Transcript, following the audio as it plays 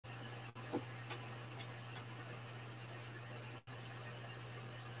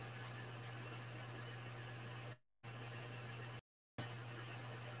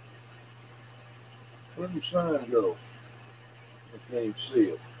Where'd the sign go? I can't even see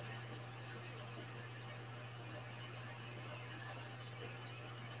it.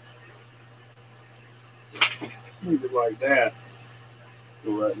 Leave it like that for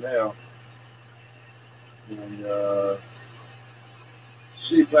right now. And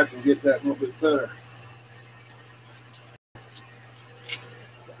see if I can get that a little bit better.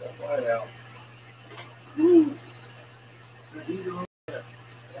 Get that light out. Woo.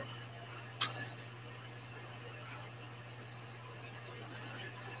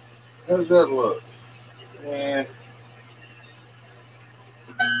 How's that look? Yeah.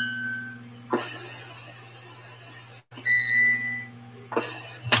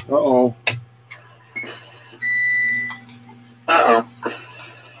 Uh-oh. Uh-oh.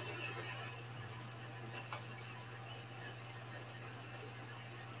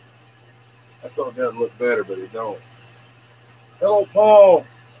 I thought that'd look better, but it don't. Hello, Paul.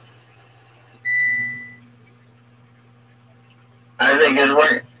 I think it's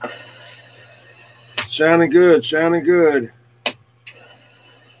working. Sounding good, sounding good.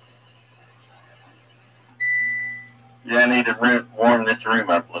 Yeah, I need to warm this room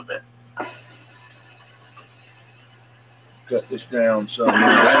up a little bit. Cut this down some.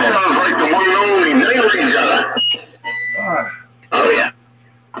 That sounds like the one and only nailing guy. Oh, yeah.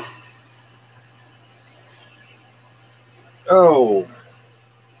 Oh,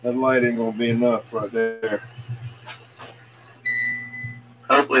 that light ain't gonna be enough right there.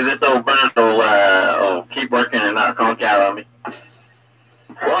 Hopefully this old burn will keep working and not conk out on me. Well,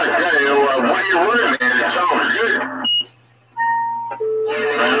 I tell you, what you're running, man, it sounds good.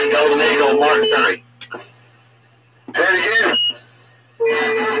 Browning Golden Eagle Mark 3. Say it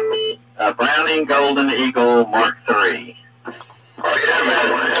again. Browning Golden Eagle Mark 3. Oh, yeah,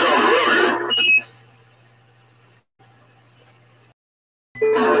 man, it sounds really good.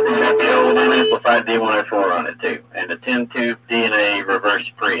 Got the old unamplified D104 on it, too, and a 10-tube DNA reverse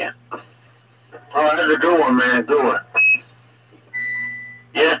preamp. Oh, that's a good one, man. Good one.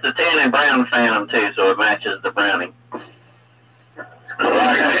 Yes, the tan and brown phantom, too, so it matches the browning. I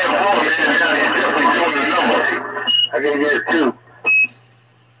can hear it, too.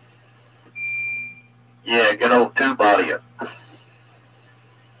 Yeah, good old tube audio.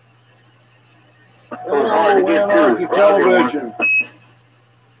 Oh, well, television.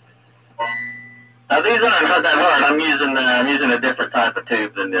 These aren't not that hard. I'm using a different type of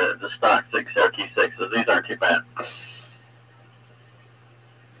tube than the stock 6LQ6, so these aren't too bad.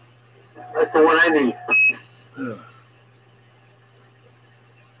 That's the one I need.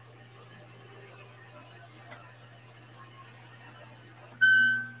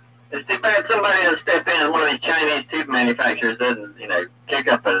 It's too bad somebody will step in, one of these Chinese tube manufacturers doesn't, kick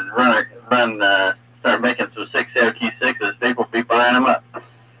up and start making some 6LQ6s. People be buying them up.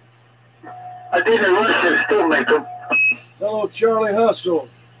 I think the Russians still make them. Hello, Charlie Hustle.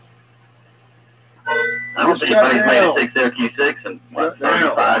 I don't think anybody's made a 6LQ6 in,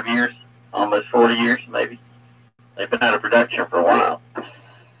 35 years? Almost 40 years, maybe. They've been out of production for a while.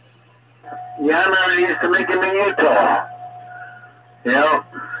 Yeah, I remember they used to make them in Utah. Yeah,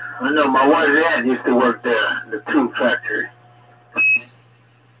 I know my wife's dad used to work there, the tube factory.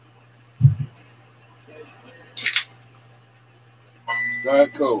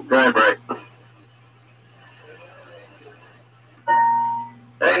 Diet Coke. Right.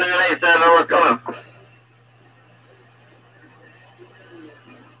 Hey, 987, what's going on?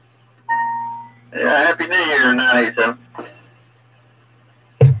 Yeah, Happy New Year, 987.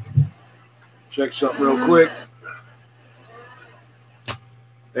 Check something real quick.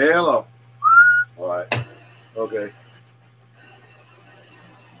 Hey, hello. All right. Okay.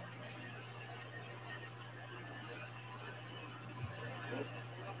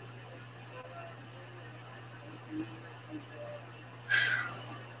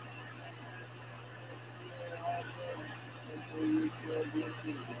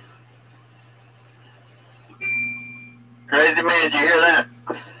 Crazy man, did you hear that?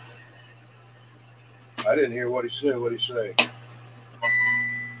 I didn't hear what he said. What did he say?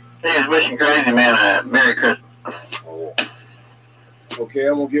 He was wishing Crazy Man a Merry Christmas. Oh. Okay,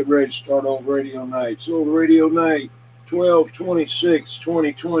 I'm going to get ready to start on radio night. So, radio night,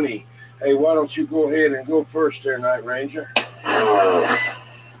 12/26/2020. Hey, why don't you go ahead and go first there, Night Ranger?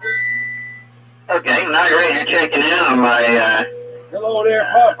 Okay, Night Ranger checking in on my hello there,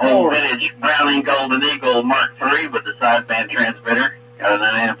 Popcorn. old vintage Browning Golden Eagle Mark III with the sideband transmitter. Got an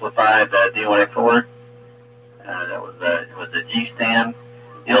unamplified D104. That was a G-stand.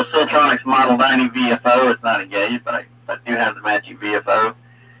 The old Siltronics Model 90 VFO. It's not engaged, but I do have the matching VFO.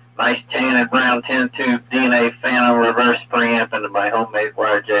 nice tan and brown 10-tube DNA Phantom reverse preamp into my homemade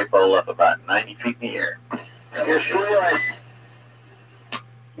wire J bowl up about 90 feet in the air. Yes, sure.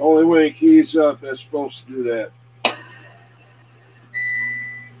 Only when it keys up, that's supposed to do that.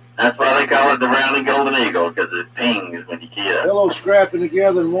 That's why they call it the rounding golden eagle, because it pings when you key up. Hello, Scrapping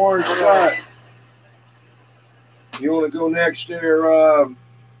Together, Warren Scott. You want to go next there?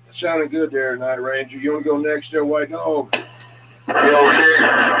 Sounding good there, Night Ranger. You want to go next there, White Dog?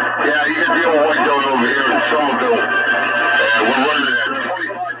 Yeah, you can deal with White Dog over here in Somerville. We're running at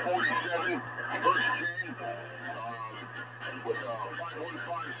 2547 first gen with a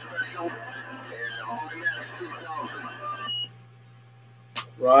 515 special and IMAX 2000.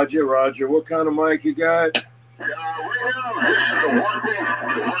 Roger, Roger. What kind of mic you got? Right now, this is the working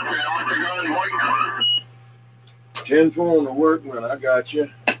Octagon mic. 10 on the workman. I got you.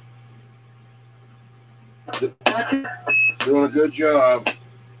 Doing a good job.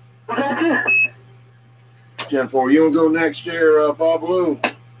 10-4. You want to go next there, Bob Lou?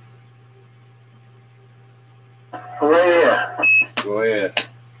 Yeah. Go ahead.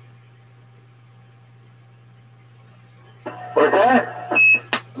 What's that?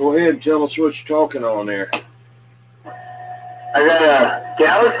 Go ahead and tell us what you're talking on there. I got a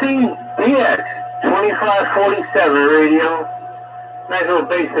Galaxy BX 2547 radio. Nice little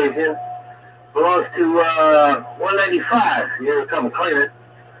base station. Belongs to 195. You ever come clean it?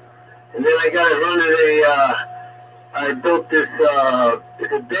 And then I got it running I built this,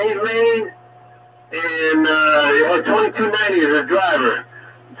 it's a day lane, and it has 2290 as a driver.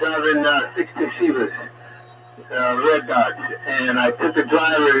 Driving 60 Shivas, red dots. And I took the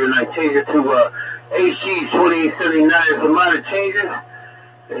driver and I changed it to HG 2879. Some minor changes.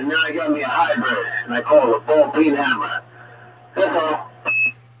 And now I got me a hybrid, and I call it a ball peen hammer. That's all.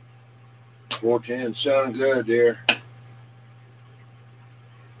 410, sounding good there.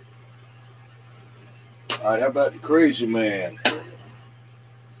 All right, how about the Crazy Man? All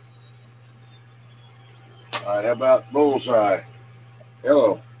right, how about Bullseye?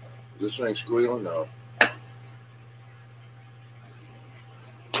 Hello. Is this thing squealing? No.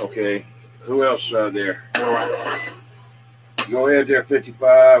 Okay. Who else there? Go ahead there,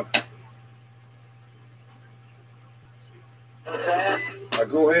 55.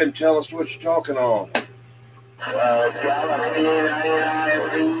 Go ahead and tell us what you're talking on. Galaxy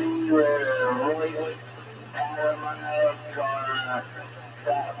 99 Royal power miles on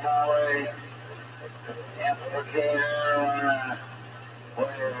South Highway applicator on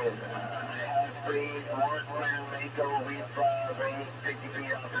high-speed workman Mako V5 50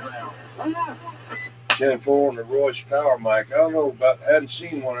 feet off the ground. 10-4 on the Royce Power mic. I don't know about, hadn't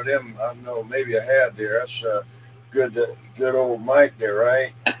seen one of them. I don't know, maybe I had there. That's good old mic there,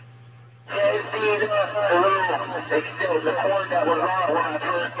 right? The cord that was on when I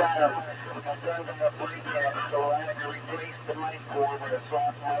first got him. I done got a break so I had to replace the mic cord with a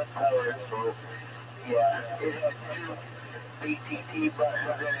soft mic cord. So, yeah, it had two BTT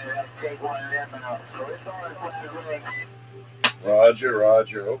buttons in it. I had to take one of them out. So it's on its way to ring. Roger,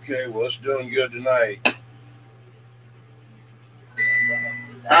 Roger. Okay, well, it's doing good tonight.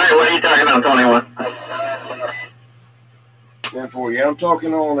 All right, what are you talking about, 21? 10-4. Yeah, I'm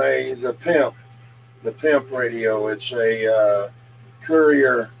talking on the Pimp radio. It's a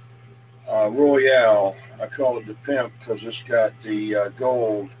Courier Royale. I call it the Pimp because it's got the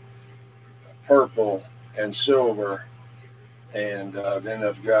gold, purple, and silver. And then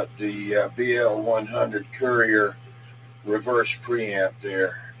I've got the BL100 Courier reverse preamp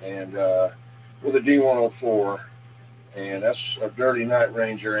there, and with a D104, and that's a Dirty Night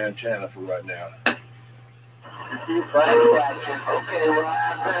Ranger antenna for right now. Okay, well,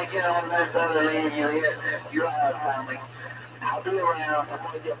 I'm going to get on this other radio here. You have family. I'll be around. I'm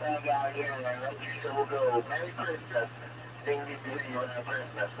going to get back out here and let you show go. Merry Christmas. Thing you do you around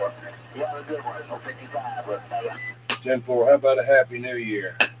Christmas. So, you have a good one. So 55. Let's say 10-4. How about a Happy New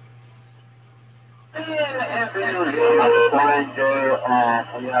Year? Happy New Year. I'm flying there.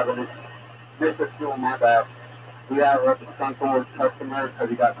 We have a Mr. Fuel, my bad. We have a responsible customer because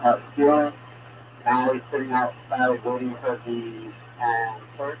he got caught stealing. Now he's sitting outside waiting for the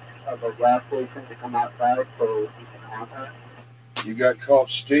clerk of the gas station to come outside so he can answer. You got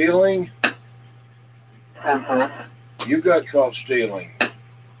caught stealing? 10-4. You got caught stealing?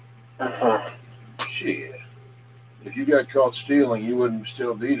 10-4. Shit. If you got caught stealing, you wouldn't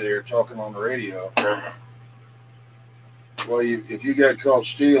still be there talking on the radio. Well, if you got caught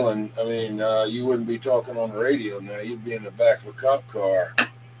stealing, I mean, you wouldn't be talking on the radio now. You'd be in the back of a cop car.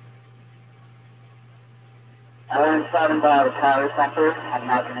 I'm starting by the power center. I'm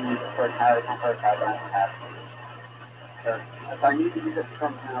not going to use it for a power center if I don't have If I need to do this,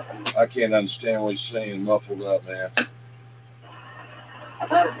 something happens. I can't understand what he's saying. Muffled up, man. I've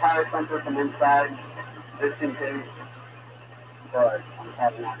had a tire sensor from inside, just in case, but I'm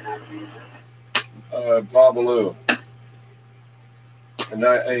probably not going to have to use it. Babalu.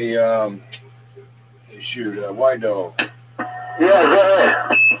 And shoot, White Dog. Yeah, go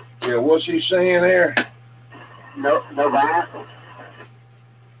ahead. Yeah, what's he saying there? No bias.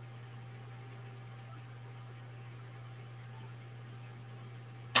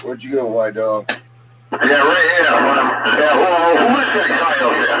 Where'd you go, White Dog? Yeah, right here. Yeah, well, who is that guy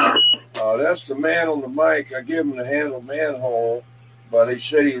over there? That's the man on the mic. I gave him the handle manhole, but he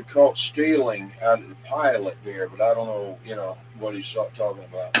said he caught stealing out of the pilot there, but I don't know, what he's talking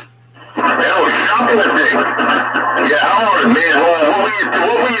about. That was shoplifting. Yeah, how old manhole?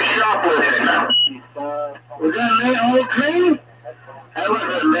 What were you shoplifting? Was that a manhole clean? That was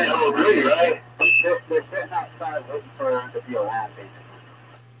a manhole clean, right? They're sitting outside waiting for the BL100.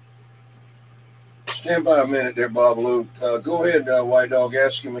 Stand by a minute there, Babalu. Go ahead, White Dog.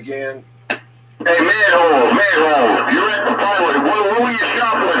 Ask him again. Hey, manhole. You're at the pilot. What were you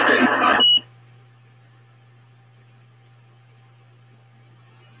shoplifting?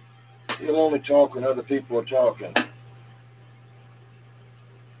 He'll only talk when other people are talking.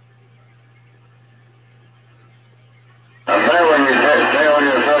 Say when you're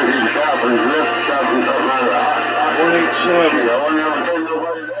talking shopping, something like that. 187.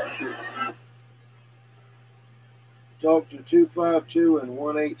 Talk to 252 and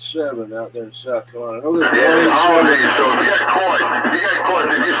 187 out there in South Carolina. I know there's 187. So if you get caught,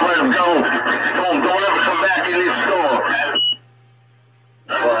 then just let them go. Don't ever come back in this store.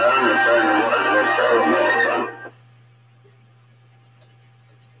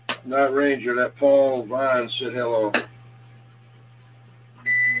 Night Ranger, that Paul Vine said hello.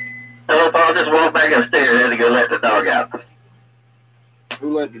 Hello, Paul. Just walked back upstairs. I had to go let the dog out.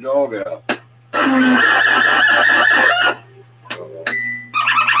 Who let the dog out?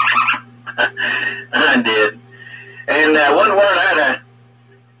 I did. And one word, I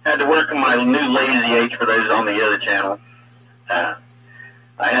had to work on my new Lazy H for those on the other channel. I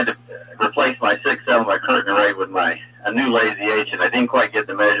had to replace my 6.7 by curtain array with a new Lazy H, and I didn't quite get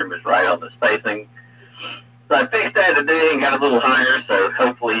the measurements right on the spacing. So I fixed that today and got a little higher, so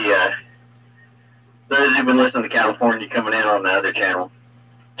hopefully those who've been listening to California coming in on the other channel,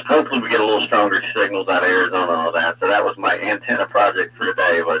 hopefully we get a little stronger signals out of Arizona and all that. So that was my antenna project for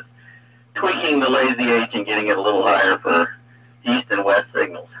today, was tweaking the Lazy H and getting it a little higher for east and west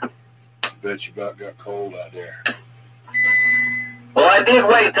signals. Bet you about got cold out there. Well, I did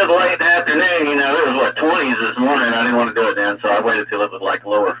wait till the late afternoon. It was 20s this morning. I didn't want to do it then, so I waited till it was like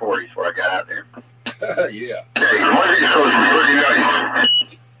lower 40s before I got out there. Yeah. Hey, pretty nice.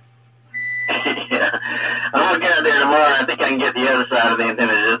 Yeah. I'll get out there tomorrow. I think I can get the other side of the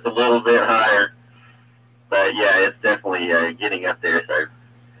antenna just a little bit higher. But yeah, it's definitely getting up there. So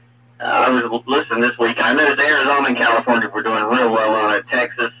I was listening this week. I noticed Arizona and California were doing real well on it.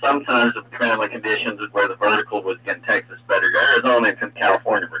 Texas, sometimes with family conditions where the vertical was getting Texas better. Arizona and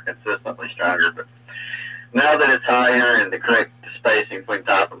California were consistently stronger. But now that it's higher and the correct spacing between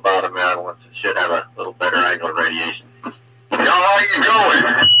top and bottom elements, it should have a little better angle of radiation. Y'all, how you going?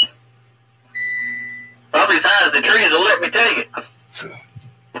 Probably as high as the trees will let me take it. Oh,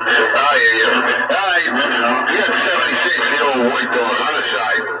 yeah. You got 76, the old white dog on the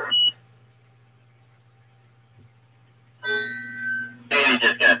side. And he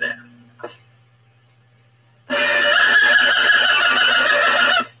just got that.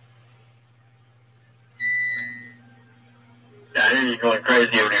 I hear you going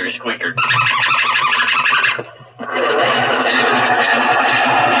crazy over there, squeaker.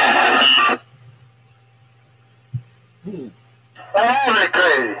 Oh, they're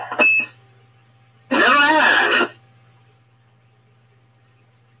crazy. Never mind.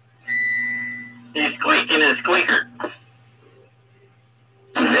 He's squeaking his squeaker.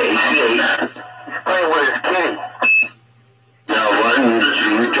 He's playing with his kitty. Now, why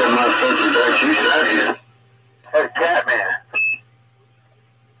didn't you tell my sister that she's out here? That's Catman.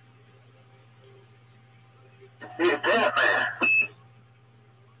 He's Catman.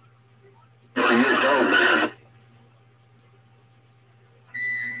 Oh, you're a dog, man.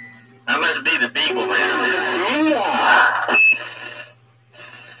 I must be the Beagle Man. Yeah.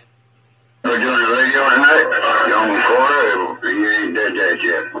 We're doing the radio tonight? You on the corner, or you ain't did that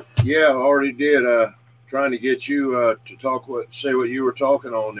yet? Yeah, I already did. Trying to get you to say what you were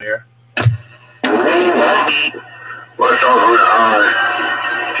talking on there. What's on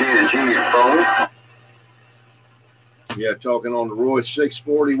TNT phone? Yeah, talking on the Roy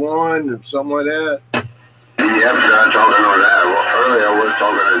 641 and something like that. Yeah, yep, I'm talking on that. Well, earlier I was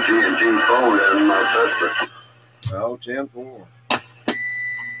talking on G&G phone and my sister. Oh, 10-4.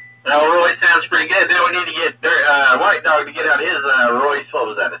 No, Roy sounds pretty good. Then we need to get White Dog to get out his Roy's, what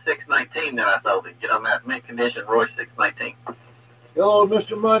was that, a 619 that I sold him. Get on that mint condition Roy 619. Hello,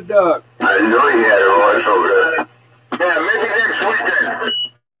 Mr. Mud Duck. I know he had a Roy so good. Yeah, maybe next weekend.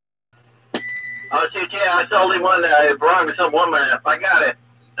 Oh, shoot, yeah, I sold him one that belonged to some woman. If I got it.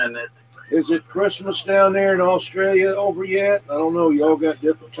 And is it Christmas down there in Australia over yet? I don't know. Y'all got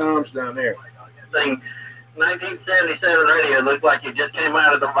different times down there. Thing, 1977 radio looked like it just came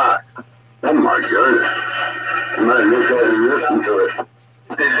out of the box. Oh, my goodness. I might look at it and listen to it.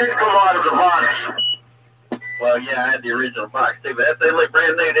 Did it come out of the box? Well, yeah, I had the original box, too, but they look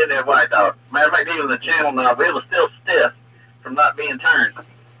brand new, didn't they, White Dog? Matter of fact, even the channel knob, it was still stiff from not being turned.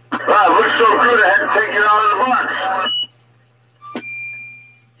 Wow, it looks so good, I had to take it out of the box.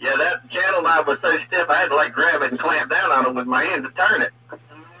 Yeah, that channel knob was so stiff, I had to, like, grab it and clamp down on it with my hand to turn it.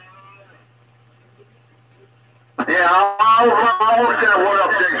 Yeah, I'll look that one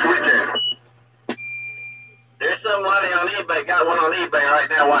up next weekend. There's somebody on eBay, got one on eBay right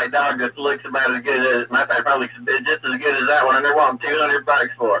now, White Dog, that looks about as good as, my fact, probably just as good as that one, and they're wanting $200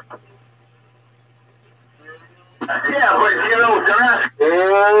 for it. Yeah, but you know, they're asking.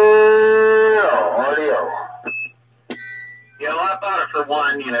 Audio. You know, I bought it for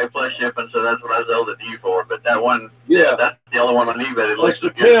one, you know, plus shipping, so that's what I sold it to you for. But that one, yeah, that's the only one on eBay that looks the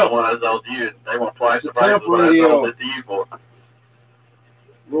as good as the Pimp. one I sold to you. They want twice the price of what I sold it to you for.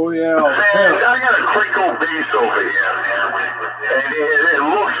 Royale. Man, I got a Crinkle base over here, and it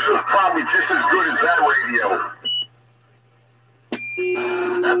looks probably just as good as that radio.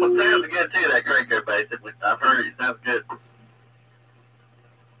 That one sounds good too, that Crinkle base. I've heard it sounds good.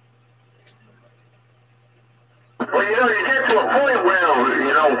 Well, you know, you get to a point where,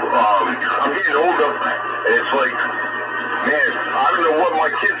 you know, I'm getting older, and it's like, man, I don't know what my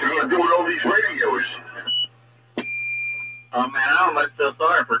kids are going to do with all these radios. Oh, man, I almost feel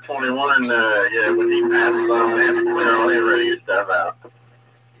sorry for 21, yeah, when he passes on, they have to clear all their radio stuff out.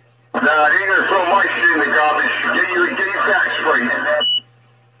 Nah, they ain't going to throw my shit in the garbage. Get your facts straight.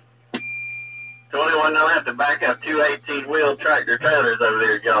 21 don't have to back up two 18-wheel tractor trailers over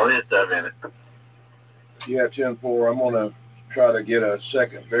there to get all his stuff in it. Yeah, 10-4. I'm going to try to get a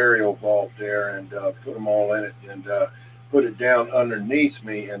second burial vault there and put them all in it and put it down underneath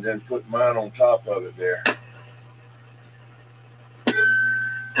me and then put mine on top of it there.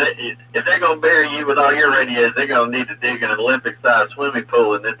 If they're going to bury you with all your radios, they're going to need to dig an Olympic-sized swimming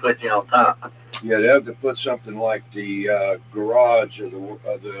pool and then put you on top. Yeah, they have to put something like the garage of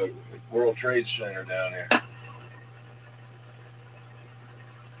the World Trade Center down there.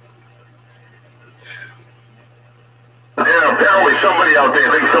 Yeah, apparently somebody out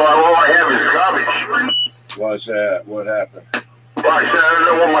there thinks so all I have is garbage. Why's that? What happened? Well, I said, I don't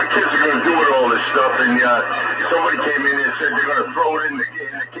know what my kids are going to do with all this stuff, and somebody came in and said they're going to throw it in the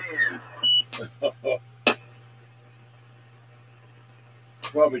can.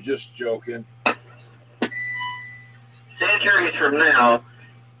 Probably just joking. Centuries from now,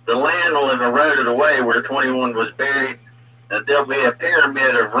 the land will have eroded away where 21 was buried, and there'll be a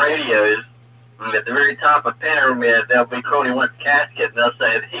pyramid of radios. And at the very top of the pyramid, there'll be 21's casket, and they'll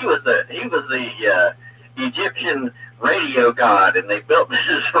say he was the Egyptian radio god, and they built this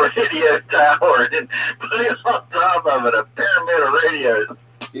radio tower and put him on top of it, a pyramid of radios.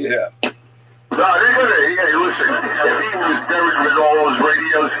 Yeah. No, they're gonna listen. If he was buried with all those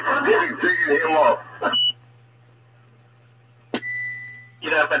radios, they'd be digging him up. You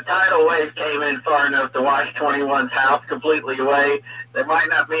know, if a tidal wave came in far enough to wash 21's house completely away, there might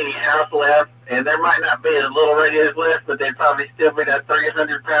not be any house left, and there might not be as little radios left, but there'd probably still be that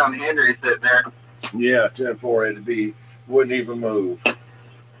 300-pound Henry sitting there. Yeah, 10-4 wouldn't even move.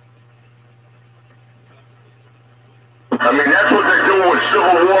 I mean, that's what they're doing with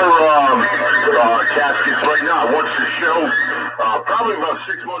Civil War caskets right now. Once the show, probably about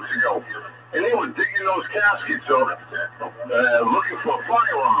 6 months ago. And they were digging those caskets up, looking for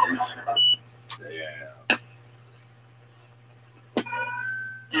firearms. Yeah. Did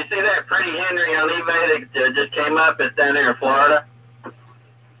you see that pretty Henry on eBay that just came up? It's down there in Florida.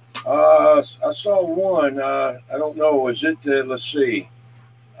 I saw one. I don't know. Is it? Let's see.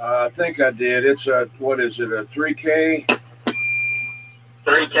 I think I did. It's a, what is it? A 3K?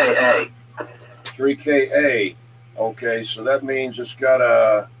 3KA. 3KA. Okay, so that means it's got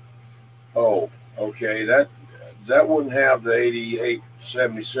a. Oh, okay. That wouldn't have the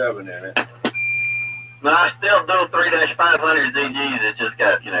 8877 in it. No, I still do 3-500 ZGs. It's just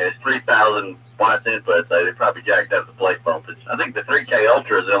got, you know, it's 3,000 watts input, so they probably jacked up the plate voltage. I think the 3K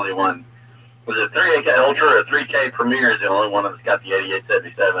Ultra is the only one Was it 3K Ultra or 3K Premier is the only one that's got the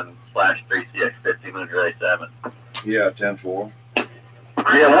 8877/3CX1500A7? Yeah, 10-4.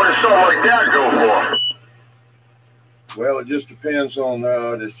 Yeah, what does something like that go for? Well, it just depends on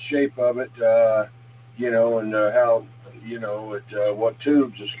the shape of it, you know, and how, you know, what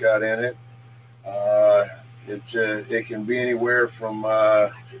tubes it's got in it. It can be anywhere from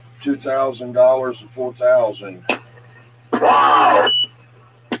 $2,000 to $4,000. Wow.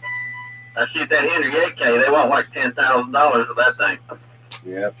 I shoot that Henry 8K. They want like $10,000 for that thing.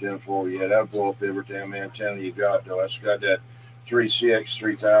 Yeah, 10-4. Yeah, that'll blow up every damn antenna you got, though. That's got that 3CX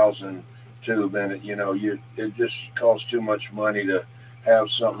 3000 tube in it. You know, it just costs too much money to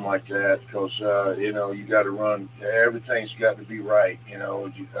have something like that because, you know, you got to run. Everything's got to be right. You know,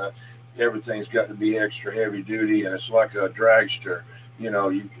 everything's got to be extra heavy duty, and it's like a dragster. You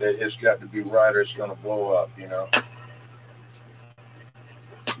know, it's got to be right or it's going to blow up, you know.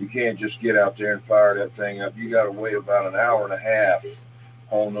 You can't just get out there and fire that thing up. You got to wait about an hour and a half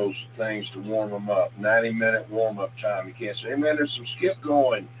on those things to warm them up. 90-minute warm-up time. You can't say, hey, man, there's some skip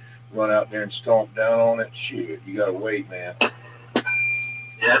going. Run out there and stomp down on it. Shit, you got to wait, man.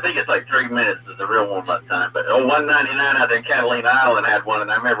 Yeah, I think it's like 3 minutes is the real warm-up time. But 199 out there in Catalina Island had one, and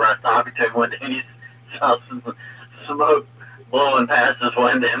I remember I stopped and took one, and he saw some smoke blowing past his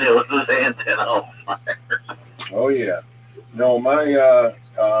window, and it was his antenna on fire. Oh, yeah. No, my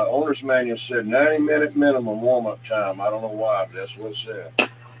owner's manual said 90-minute minimum warm-up time. I don't know why, but that's what it said.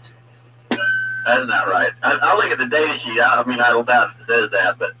 That's not right. I'll look at the data sheet. I mean, I don't doubt it says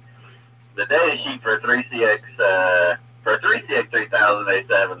that, but the data sheet for 3CX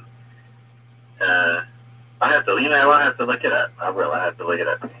 3000A7, I have to, you know, I have to look it up. I will. I have to look it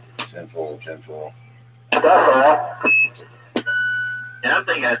up. 10-4. That's all. Yeah, I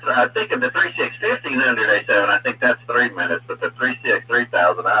think of the 3CX 1500A7. I think that's 3 minutes, but the 3CX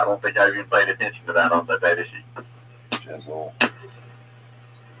 3000, I don't think I even paid attention to that on the data sheet. 10-4.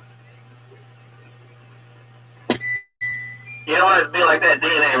 You know what? It'd be like that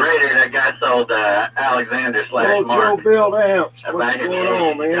DNA Raider that guy sold Alexander / Mark. Joe Build Amps. What's going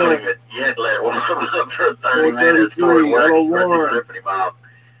on, man? You had to let it warm up for 30 minutes before it worked. Ripping him off,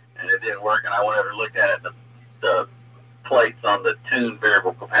 and it didn't work. And I went over and looked at it. And the plates on the tune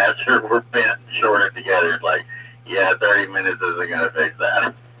variable capacitor were bent and shorted together. It's like, yeah, 30 minutes isn't going to fix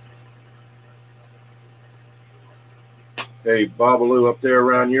that. Hey, Babalu, up there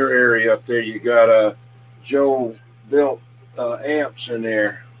around your area, up there, you got Joe built amps in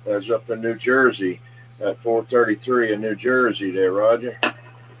there. That's up in New Jersey, at 433 in New Jersey there, Roger.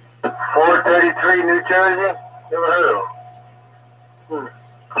 433 New Jersey? Never heard of them.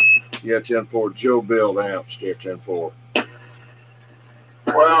 Yeah, 10-4. Joe built amps there, 10-4.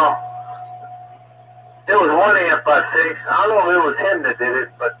 Well, there was one amp I fixed. I don't know if it was him that did it,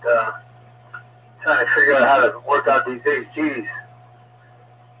 but trying to figure out how to work out these HGs.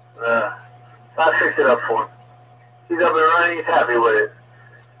 I fixed it up for him. He's up and running. He's happy with it.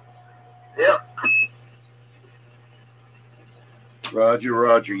 Yep.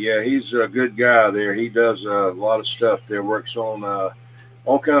 Roger. Yeah, he's a good guy there. He does a lot of stuff there. Works on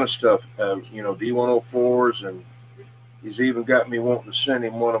all kind of stuff. You know, D104s, and he's even got me wanting to send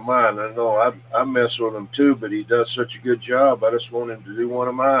him one of mine. I know I mess with him too, but he does such a good job. I just want him to do one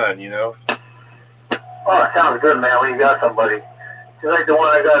of mine. You know. Oh, it sounds good, man. When you got somebody, just like the one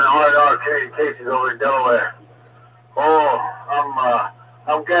I got in R&R trading cases over in Delaware. Oh,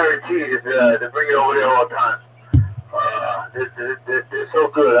 I'm guaranteed to bring it over there all the time. They're so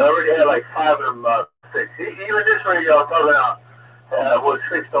good. I already had like 5 of them fixed. Even this radio I'm talking about was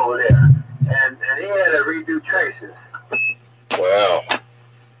fixed over there, and he had to redo traces. Wow.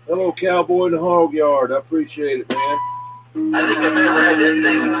 Hello, Cowboy in the Hog Yard. I appreciate it, man. I think if I ever had this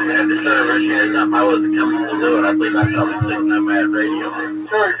thing at the service here or something, I wasn't coming to do it. I believe I probably sitting on my radio.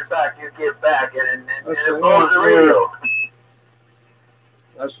 Surge back, you get back, and it goes the radio.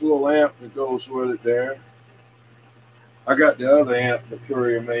 That's the little amp that goes with it there. I got the other amp that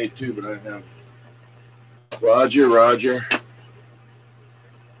Courier made too, but I didn't have it. Roger.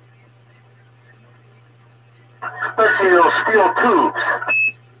 Especially those steel tubes.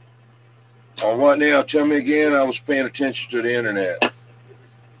 On what now? Tell me again. I was paying attention to the internet.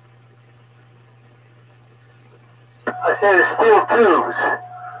 I said the steel tubes.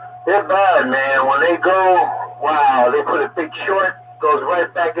 They're bad, man. When they go, wow, they put a big short, goes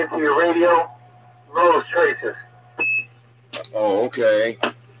right back into your radio, those traces. Oh, okay.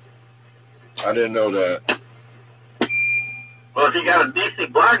 I didn't know that. Well, if you got a DC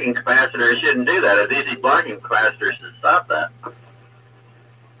blocking capacitor, it shouldn't do that. A DC blocking capacitor should stop that.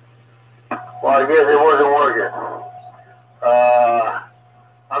 Well, I guess it wasn't working.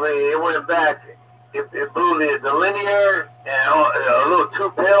 I mean, it went back. It blew the linear and a little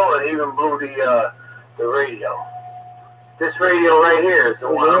 2-pill, and even blew the radio. This radio right here is the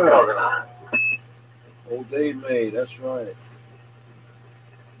one I'm talking about. Old Dave made, that's right.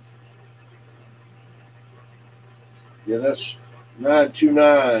 Yeah, that's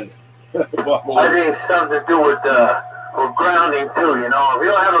 929. I think it's something to do with grounding too, you know. If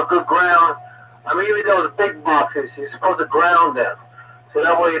you don't have a good ground, I mean, even though the big boxes, you're supposed to ground them. So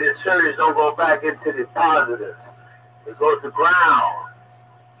that way the surges don't go back into the positives. It goes to ground.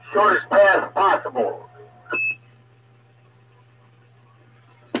 Shortest path possible.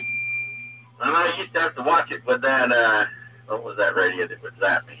 I used to have to watch it with that, what was that radio that would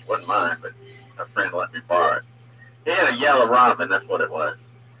zap me? It wasn't mine, but a friend let me borrow it. He had a yellow robin, that's what it was.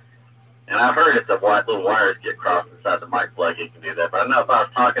 And I've heard if the little wires get crossed inside the mic plug, it can do that. But I know if I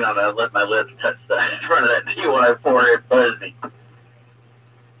was talking on it, I'd let my lips touch the front of that D104, it buzzed me.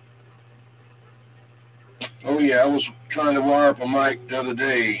 Oh, yeah, I was trying to wire up a mic the other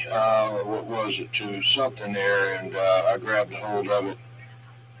day, what was it, to something there, and I grabbed a hold of it.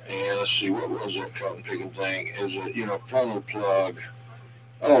 And let's see, what was that cotton picking thing? Is it, you know, phono plug.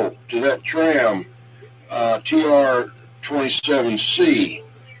 Oh, to that tram, TR27C.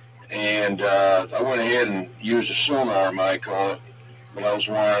 And I went ahead and used a sonar mic on it, but I was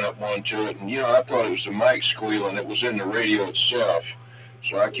wiring up one to it. And, you know, I thought it was the mic squealing. It was in the radio itself.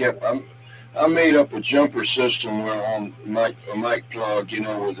 So I made up a jumper system where on a mic plug, you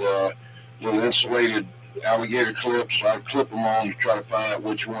know, with little insulated alligator clips. So I'd clip them on to try to find out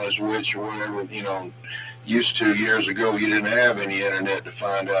which one is which or whatever, you know. Used to years ago, you didn't have any internet to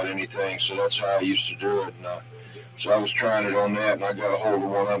find out anything. So that's how I used to do it. And, so I was trying it on that, and I got a hold of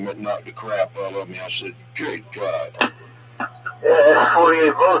one of them that knocked the crap out of me. I said, good God. Yeah, that's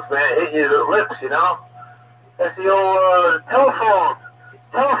 48 volts, man. It hit you the lips, you know. That's the old telephone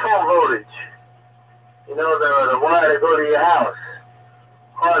voltage. You know, the wire that go to your house.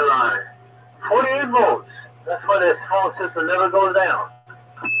 Hard line. 48 volts. That's why this phone system never goes down.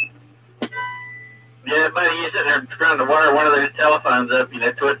 Yeah, buddy, you sit there trying to wire one of those telephones up, you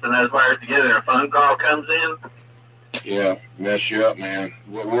know, twisting those wires together, and a phone call comes in. Yeah, mess you up, man.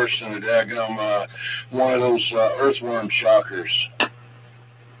 What worse than a daggum, one of those earthworm shockers.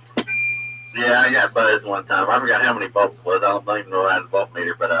 Yeah, I got buzzed one time. I forgot how many volts it was. I don't even know how to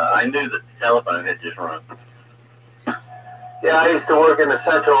voltmeter, but I knew that the telephone had just run. Yeah, I used to work in the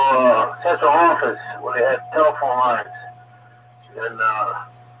central office where they had telephone lines, and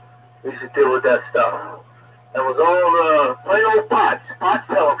we used to deal with that stuff. It was all plain old POTS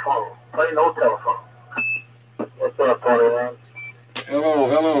telephone, plain old telephone. What's up, Tony, man?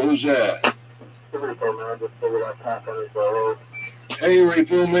 Hello, who's that? Repo, man. Just figured out time for this road. Hey,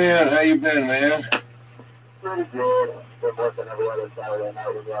 Repo, man. How you been, man? Pretty good. Been working every other Saturday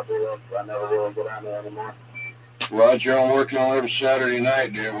night with y'all doing, so I never really get on there anymore. Roger, I'm working on every Saturday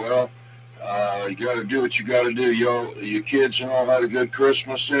night, dear. Well, you got to do what you got to do. Your kids and all had a good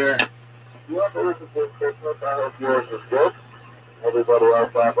Christmas there? Yeah, it was a good Christmas. I hope yours was good. Everybody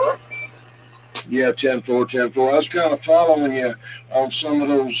else back up? Yeah, 10-4. I was kind of following you on some of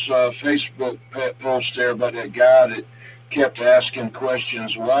those Facebook posts there about that guy that kept asking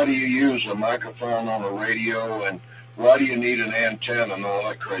questions. Why do you use a microphone on a radio, and why do you need an antenna and all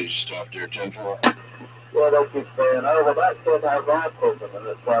that crazy stuff there, 10-4? Yeah, they keep saying, oh, well, that kid has autism. And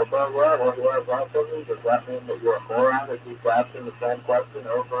it's like, well, who has autism? Does that mean that you're a moron that keeps asking the same question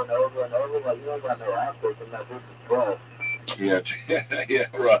over and over and over? Like, you ain't got no autism, that's just control. Yeah, yeah,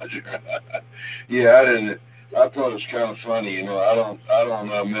 Roger. Yeah, I thought it was kind of funny, you know. I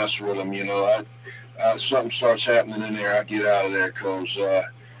don't mess with them, you know. Something starts happening in there, I get out of there because,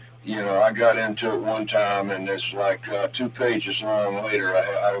 you know, I got into it one time, and it's like 2 pages long later,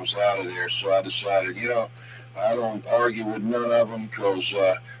 I was out of there. So I decided, you know, I don't argue with none of them because,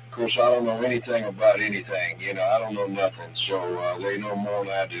 of course, I don't know anything about anything. You know, I don't know nothing. So they know more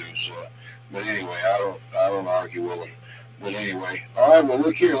than I do. So, but anyway, I don't argue with them. But anyway, all right, well,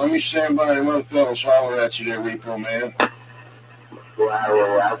 look here. Let me stand by them other fellows holler at you there, Repo, man. Yeah,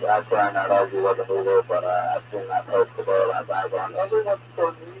 I try not to argue with them either, but I've seen that post today. I was on, everyone's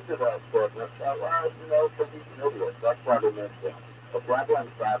so mean to that shit. That's why, you know, because he's an idiot. That's why they meant it. That's why I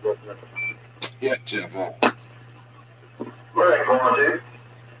blame Bob listening. Yeah, Timbo. Where are you going,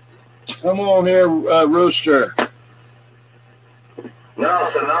 dude? Come on here, Rooster.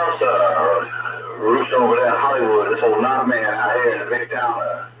 No, sir. Rooster over there in Hollywood. This old knob man out here in the big town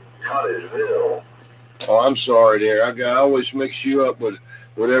of Cottageville. Oh, I'm sorry there. I always mix you up with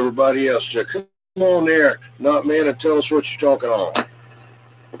everybody else there. Come on there, not man, and tell us what you're talking on.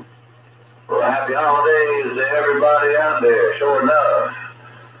 Well, happy holidays to everybody out there, sure enough.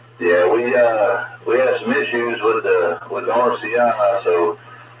 Yeah, we had some issues with the RCI, so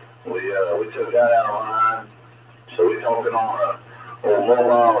we took that out of line. So we're talking on a old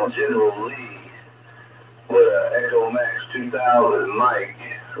mobile General Lee with an Echo Max 2000 mic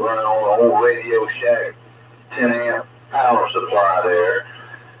running on an old Radio Shack 10 amp power supply there.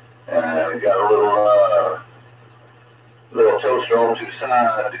 And we got a little toaster on two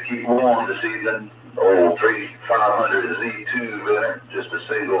sides to keep warm this evening. Old 3500 Z tube in it, just a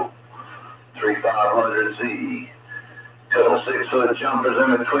single 3500Z. Couple 6-foot jumpers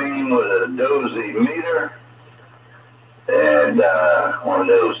in between with a dozy meter. And one of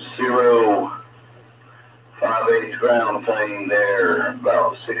those 0.58 ground plane there,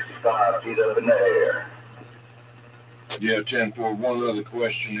 about 65 feet up in the air. Yeah, 10-4. One other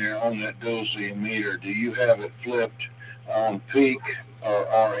question there on that dozy meter. Do you have it flipped on peak or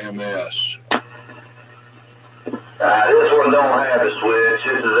RMS? This one don't have a switch.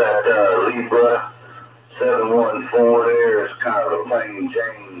 This is that Libra 714 there. It's kind of a plain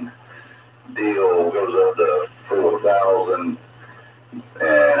Jane deal. Goes up to 4,000.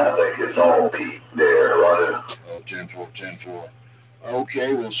 And I think it's all peak there, right? Oh, 10-4, 10-4.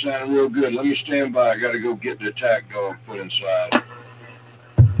 Okay, well, sounding real good. Let me stand by. I got to go get the attack dog put inside.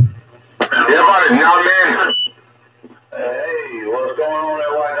 Yeah, buddy. Now, man. Hey, what's going on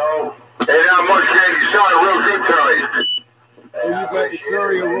there, white dog? Hey, not much, man. You sounded real good tonight. Oh, you got the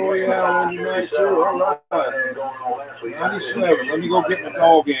Courier Royale on tonight, too? All right. 97. Let me go get my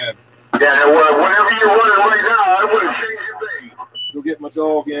dog in. Yeah, well, whatever you're running right now, I wouldn't change a thing. Go get my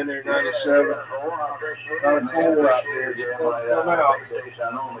dog in there, 97. Kind of cold out there. So come out.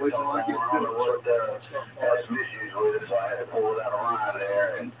 Wait till I get through. Had some issues with it, so I had to pull it out of line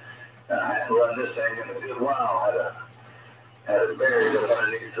there. And I hadn't run this thing in a good while. I had it buried up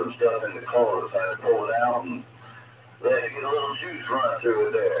underneath some stuff in the car, so I had to pull it out and let it get a little juice run through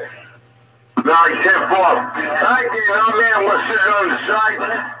it there. Nice, 10-4. I get on there and we'll sit on the side.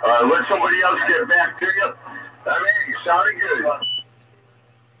 Let somebody else get back to you. I mean, you sounded good.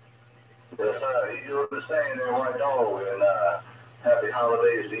 Yes, you were the same there, white dog, and happy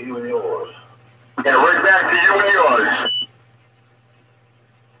holidays to you and yours. Yeah, right back to you and yours.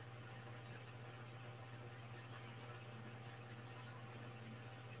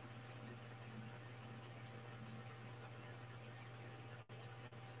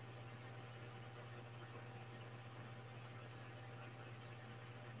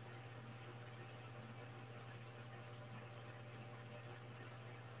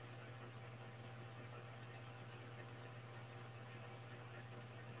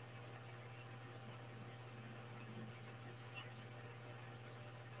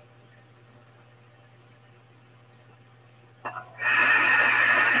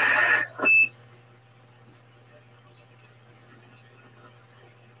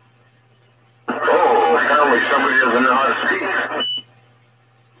 Somebody doesn't know how to speak.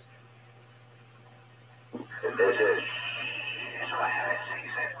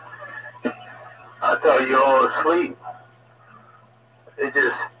 I thought you were all asleep. It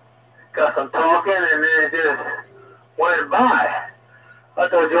just got some talking and then it just went by. I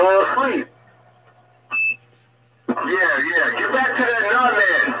thought you were all asleep. Yeah. Get back to that nut man.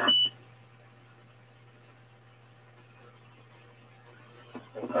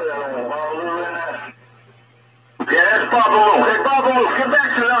 Yeah, that's Babaloo. Hey, Babaloo, get back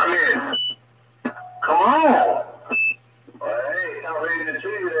to that man. Come on. Hey, I'm ready to see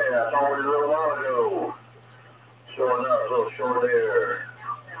you there. I saw you a little while ago. Short enough, a little short hair.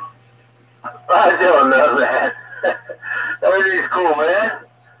 I don't know that. Everything's cool, man.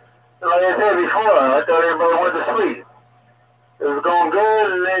 Like I said before, I thought everybody went to sleep. It was going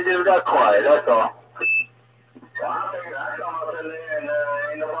good, and then it just got quiet, that's all. Well, I figured I'd come up in there, and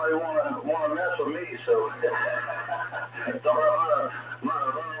ain't nobody wanna mess with me, so thought I'd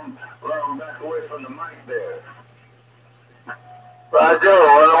run back away from the mic there. Right, Joe,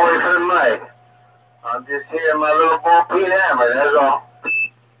 run away from the mic. I'm just hearing my little bullpen hammer, that's all.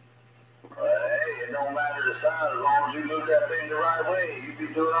 Hey, it don't matter the size, as long as you move that thing the right way, you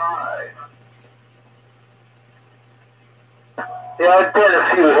be doing alright. Yeah, I did a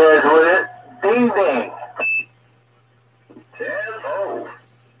few heads with it. Ding ding. 10-0.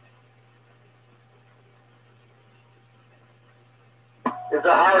 It's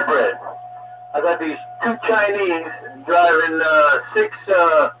a hybrid. I got these 2 Chinese driving 6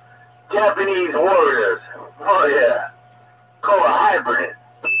 Japanese warriors. Oh yeah. Call a hybrid.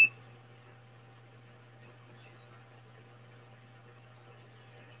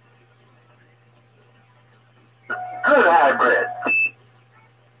 Good hybrid.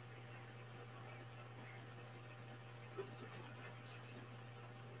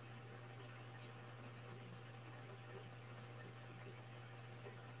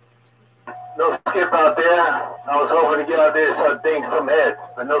 No skip out there. I was hoping to get out there and start ding some heads,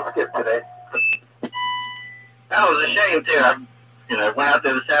 but no skip today. That was a shame too. I, went out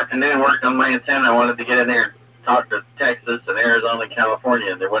there this afternoon, worked on my antenna. I wanted to get in there and talk to Texas and Arizona and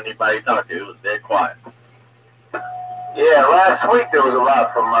California, and there wasn't anybody to talk to. It was dead quiet. Yeah, last week there was a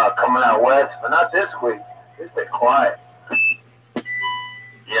lot from coming out west, but not this week. It's been quiet.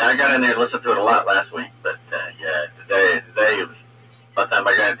 Yeah, I got in there and listened to it a lot last week, but yeah, today it was. By the time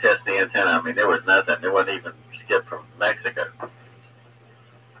I got to test the antenna, I mean, there was nothing. There wasn't even skip from Mexico.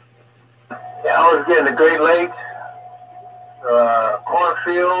 Yeah, I was getting the Great Lakes,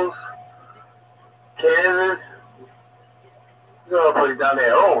 cornfields, Kansas. Nobody down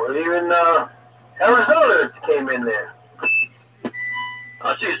there. Oh, even Arizona came in there.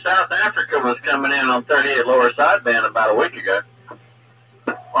 I see South Africa was coming in on 38 lower sideband about a week ago.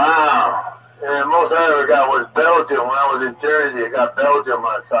 Wow. And most I ever got was Belgium. When I was in Jersey, I got Belgium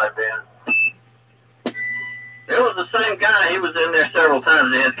on sideband. It was the same guy. He was in there several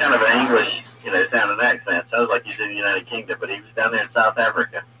times. He had kind of an English, sounding accent. Sounds like he's in the United Kingdom, but he was down there in South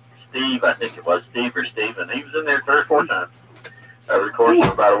Africa. Steve, I think it was. Steve or Stephen. He was in there 3 or 4 times over the course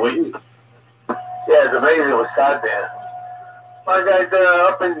of about a week. Yeah, it's amazing with sideband. My guys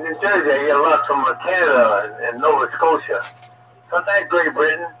up in Jersey, I get a lot from Canada and Nova Scotia. Sometimes Great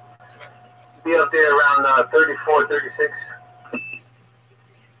Britain. Be up there around 34, 36.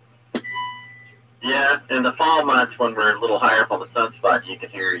 Yeah, in the fall months when we're a little higher up on the sunspot, you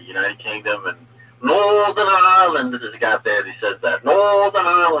can hear United Kingdom and Northern Ireland. There's a guy up there that says that. Northern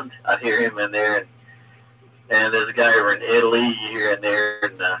Ireland. I hear him in there. And there's a guy over in Italy you hear in there.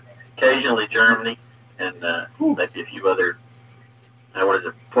 And occasionally Germany. And maybe a few other, what is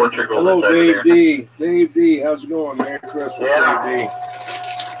it, Portugal. Hello, Dave D. Dave D. How's it going? Merry Christmas, yeah. Dave D.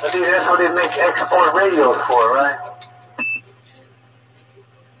 I think that's what they make export radios for, right?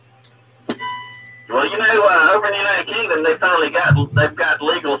 Well, over in the United Kingdom, they've got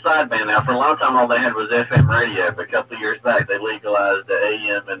legal sideband now. For a long time, all they had was FM radio. But a couple of years back, they legalized the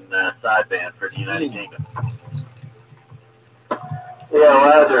AM and sideband for the United Kingdom. Yeah,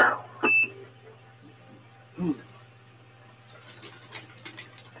 Roger.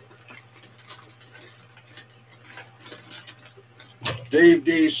 Dave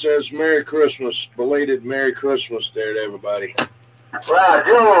D says Merry Christmas. Belated Merry Christmas there to everybody.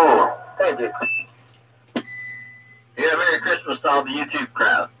 Roger. Thank you. Yeah, Merry Christmas to all the YouTube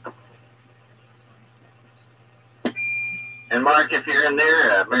crowd. And Mark, if you're in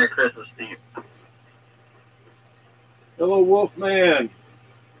there, Merry Christmas to you. Hello, Wolfman.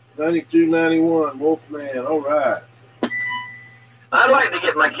 9291, Wolfman. All right. I'd like to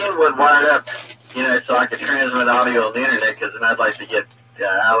get my Kenwood wired up, so I can transmit audio on the internet, because then I'd like to get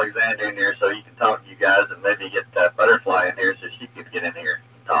Alexander in here so he can talk to you guys, and maybe get Butterfly in here so she can get in here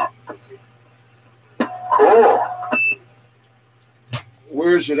and talk. Cool.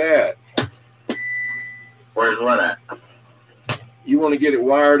 Where's it at? Where's what at? You want to get it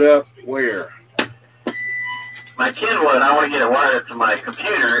wired up where? My Kenwood, I want to get it wired up to my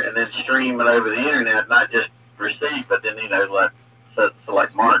computer and then stream it over the internet, not just receive, but then, so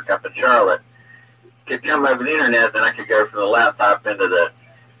like Mark up in Charlotte could come over the internet, then I could go from the laptop into the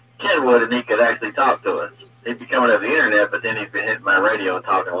Kenwood and he could actually talk to us. He'd be coming over the internet, but then he'd be hitting my radio and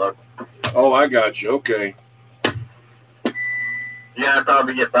talking local. Oh, I got you. Okay. Yeah, I'd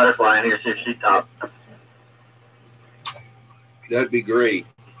probably get Butterfly in here, see if she talks. That'd be great.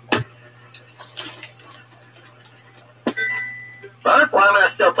 Butterfly and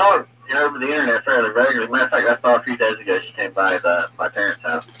I still talk, over the internet fairly regularly. Matter of fact, I saw a few days ago she came by my parents'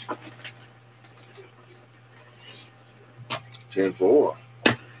 house. 10-4.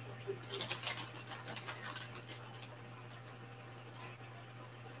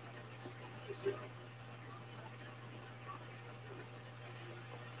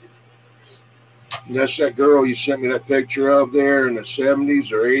 That's that girl you sent me that picture of there in the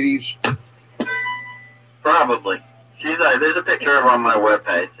 70s or 80s? Probably. There's a picture of her on my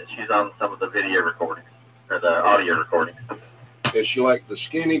webpage, and she's on some of the video recordings, or the audio recordings. Is she like the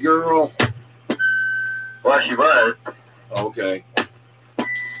skinny girl? Well, she was. Okay.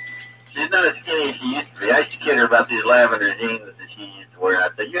 She's not as skinny as she used to be. I used to kid her about these lavender jeans that she used to wear. I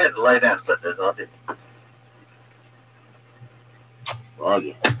said, you had to lay down and put those on.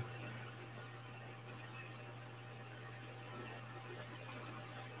 Roger.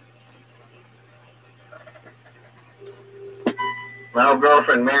 My old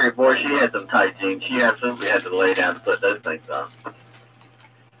girlfriend Mary, boy, she had some tight jeans. She absolutely had to lay down to put those things on.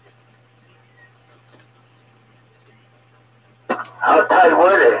 How tight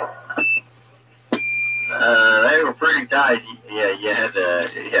were they? They were pretty tight. Yeah, you had to,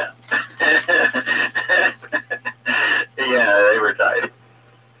 yeah. Yeah, they were tight.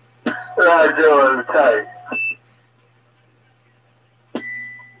 Right, they were tight.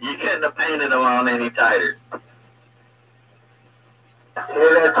 You couldn't have painted them on any tighter.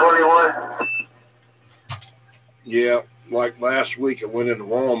 Hear that, 21? Yeah, like last week I went into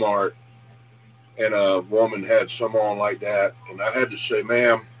Walmart and a woman had some on like that, and I had to say,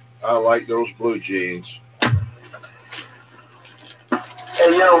 ma'am, I like those blue jeans.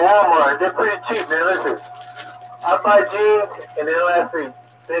 Hey, yo, Walmart, they're pretty cheap, man. Listen, I buy jeans and they last me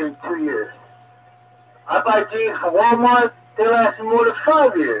maybe 2 years. I buy jeans from Walmart, they last me more than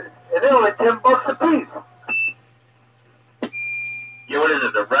 5 years. And they're only $10 a piece. Yeah, what is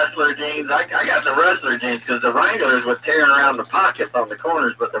it, the Wrestler jeans? I got the Wrestler jeans because the Wranglers were tearing around the pockets on the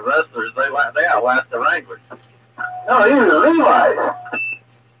corners, but the Wrestlers, they outlast the Wranglers. No, these are Levi's.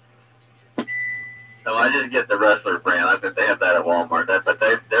 So I just get the Wrestler brand. I think they have that at Walmart. But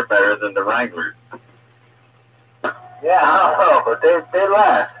they're better than the Wranglers. Yeah, I don't know, but they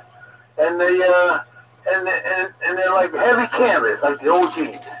last. And they're like heavy canvas, like the old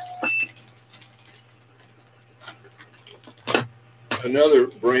jeans. Another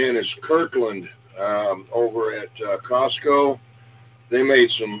brand is Kirkland over at Costco. They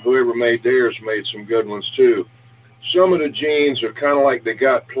made whoever made theirs made some good ones too. Some of the jeans are kind of like they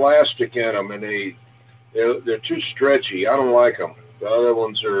got plastic in them and they're too stretchy. I don't like them. The other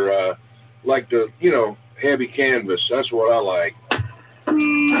ones are like the, heavy canvas. That's what I like. Well,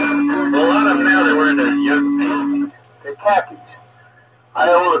 a lot of them now, they're wearing those yoga pants. They're khakis. I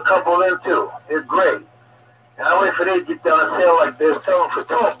own a couple of them too. They're great. And I wait for they to get down on sale like they're selling for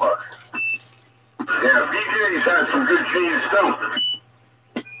 $12. Yeah, BJ's has some good jeans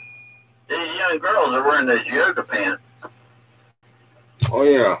too. These young girls are wearing those yoga pants. Oh,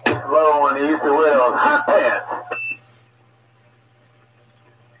 yeah. Another one they used to wear those hot pants.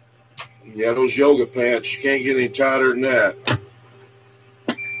 Yeah, those yoga pants, you can't get any tighter than that.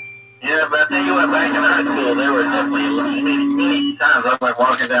 Yeah, but I tell you what, back in high school, there were definitely many times I was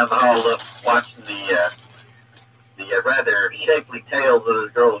walking down the hall watching the rather shapely tails of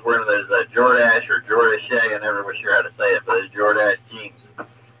those girls wearing those Jordache or Jordache, I never was sure how to say it, but those Jordache jeans.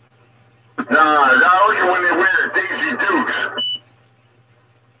 No, those are when they wear Daisy Dukes.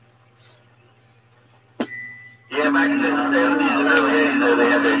 Yeah, back in the 70s and early 80s, they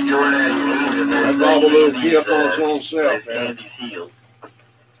had those Jordache jeans and that Babalu key up on his own self, man. Andy's heels.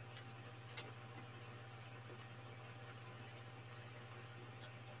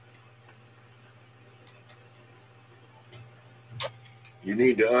 You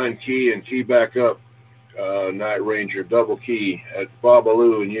need to unkey and key back up Night Ranger double key at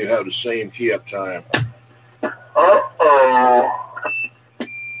Babalu, and you have the same key up time. Uh-oh.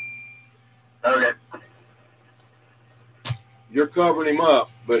 Okay. You're covering him up,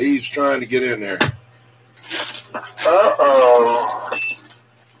 but he's trying to get in there. Uh-oh.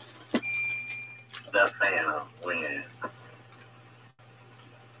 The Phantom wins.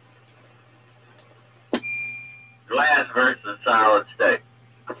 Glass versus solid state.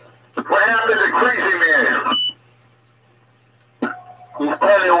 What happened to Crazy Man? He's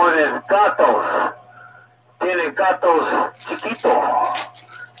playing with his gatos. Tiene gatos chiquito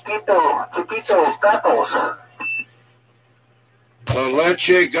gatos.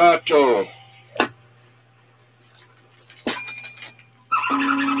 Leche gato.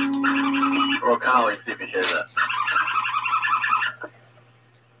 We'll call him, see if he shows up.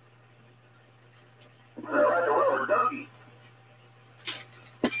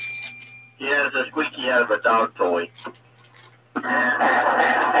 Yeah, it's a squeaky out of a dog toy. You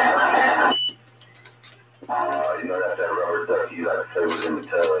know that rubber ducky you gotta say was in the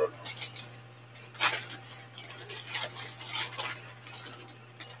tub.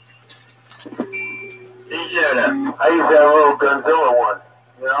 He showed up. I used to have a little Godzilla one,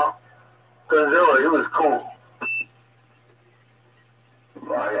 Godzilla, he was cool.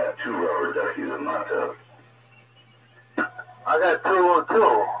 Well, I got 2 rubber duckies in my tub. I got 2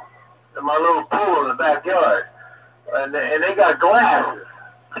 too. In my little pool in the backyard. And they got glasses.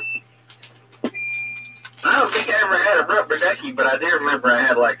 I don't think I ever had a rubber ducky, but I do remember I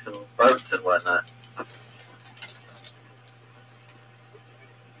had like some boats and whatnot.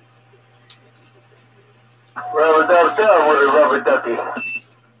 Rubber ducky with a rubber ducky.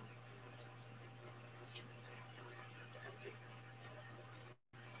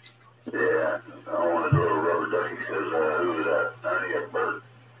 Yeah, I wanted a little rubber ducky because who was that? I only got a bird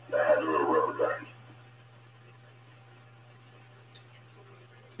that had a little rubber ducky.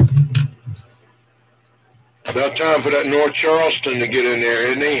 About time for that North Charleston to get in there,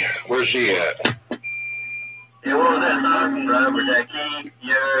 isn't he? Where's he at? Yeah, what was that song? Rubber Ducky,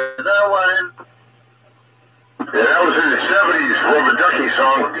 you're the one. Yeah, that was in the 70s, Rubber Ducky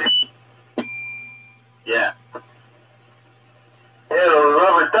song. Yeah. Yeah, the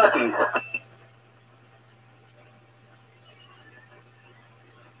Rubber Duckies.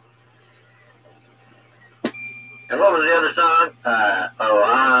 And what was the other song? Oh,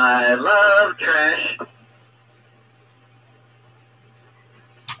 I love trash.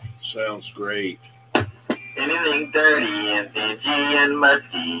 Sounds great. Anything dirty and dingy and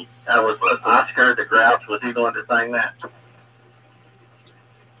musty. That was what, Oscar the Grouch? Was he the one that sang that?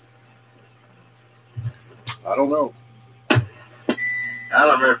 I don't know. I don't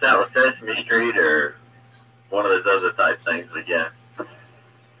remember if that was Sesame Street or one of those other type things, but yeah.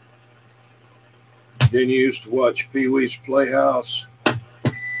 Then you used to watch Pee-wee's Playhouse. Well,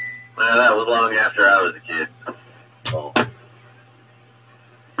 that was long after I was a kid. Oh.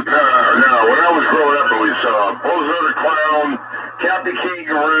 No, when I was growing up, it was Bozo the Clown, Captain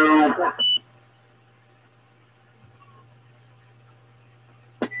Kangaroo.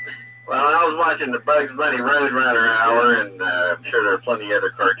 Well, I was watching the Bugs Bunny Roadrunner Hour, and I'm sure there are plenty of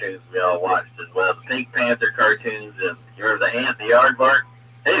other cartoons we all watched as well. The Pink Panther cartoons, and you remember the ant in the aardvark?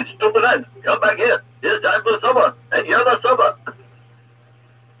 Hey, stupid ant, come back in. It's time for supper. Hey, you're the supper.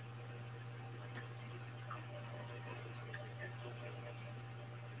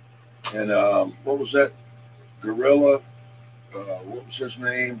 And what was that gorilla? What was his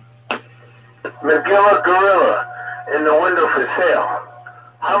name? McGilla Gorilla in the window for sale.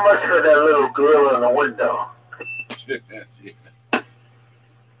 How much for that little gorilla in the window? Yeah.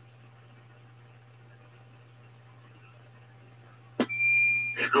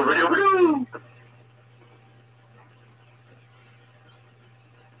 Scooby-Doo-Doo.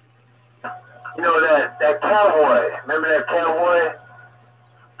 You know that cowboy. Remember that cowboy?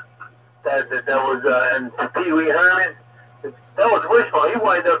 That was in Pee Wee Herman. That was Wishbone. He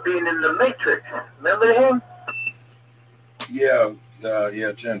wound up being in the Matrix. Remember him? Yeah,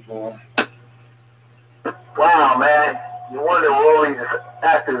 10-4. Wow, man. You wonder where all these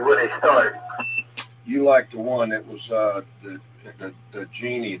actors when they started. You like the one that was the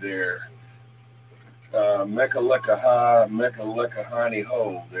genie there. Mecca Lecca Ha, Mecca Lecca Honey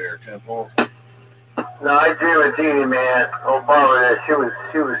Ho there, 10-4. No, I dream of Jeannie, man. Oh, Barbara, she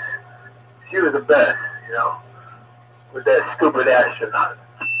was the best, you know, with that stupid astronaut.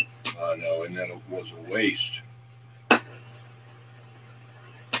 I know, and then it was a waste.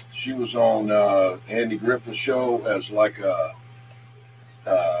 She was on Andy Griffith's show as like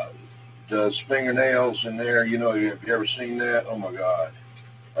does fingernails in there. You know, have you ever seen that? Oh my God,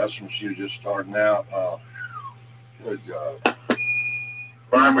 that's when she was just starting out. Oh, good God.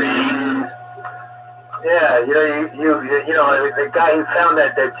 Barbara. Yeah, you know, the guy who found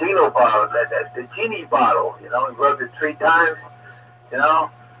that Geno bottle, the genie bottle, you know, he rubbed it 3 times, you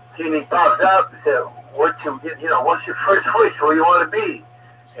know, genie pops up and said, what's your first wish? Where you want to be?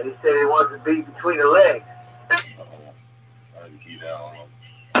 And he said he wants to be between the legs. I didn't keep that on.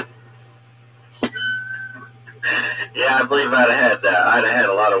 Yeah, I believe I'd have had that. I'd have had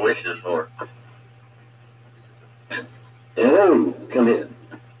a lot of wishes for it. Hello, come in.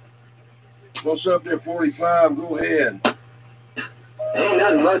 What's up there, 45? Go ahead. Ain't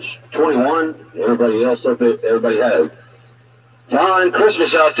nothing much. 21. Everybody else up there, everybody has fine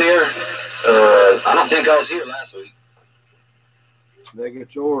Christmas out there. I don't think I was here last week.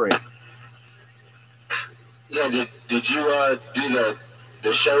 Negatory. Yeah, did you do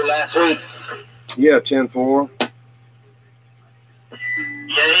the show last week? Yeah, 10-4. Yeah,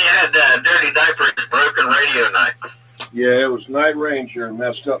 he had Dirty Diapers Broken Radio Night. Yeah, it was Night Ranger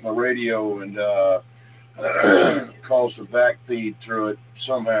messed up my radio and caused a backfeed through it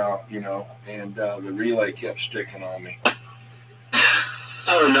somehow, you know, and the relay kept sticking on me.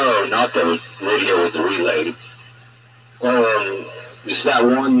 Oh no, not the radio with the relay. Is that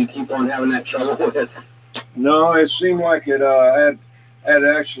one you keep on having that trouble with? No, it seemed like it had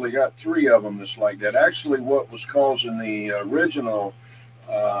actually got 3 of them that's like that. Actually, what was causing the original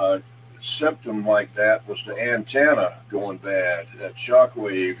symptom like that was the antenna going bad, that shock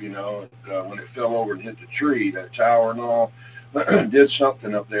wave, you know, when it fell over and hit the tree, that tower and all, did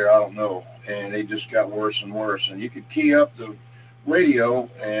something up there, I don't know, and it just got worse and worse. And you could key up the radio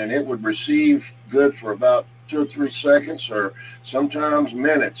and it would receive good for about 2 or 3 seconds or sometimes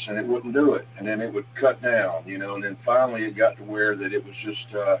minutes, and it wouldn't do it, and then it would cut down, you know, and then finally it got to where that it was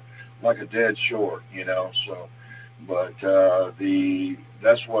just like a dead short, you know. So but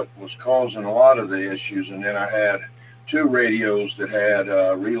that's what was causing a lot of the issues. And then I had 2 radios that had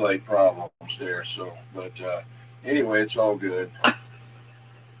relay problems there. So, but anyway, it's all good.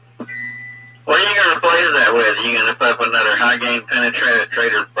 What are you going to replace that that with? You gonna put up another high gain penetrator,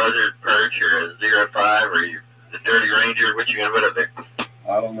 trader buzzard perch, or a 05, or the Dirty Ranger? What you gonna put up there?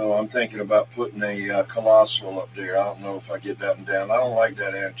 I don't know. I'm thinking about putting a colossal up there. I don't know if I get that one down. I don't like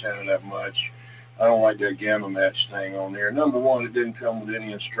that antenna that much. I don't like that gamma match thing on there. Number one, it didn't come with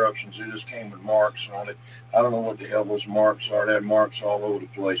any instructions. It just came with marks on it. I don't know what the hell those marks are. They had marks all over the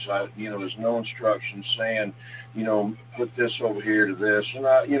place. There's no instructions saying, put this over here to this. And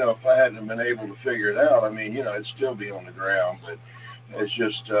if I hadn't been able to figure it out, it'd still be on the ground. But it's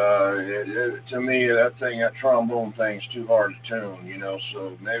just, to me, that trombone thing's too hard to tune,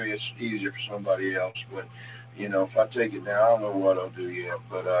 so maybe it's easier for somebody else. But, if I take it down, I don't know what I'll do yet.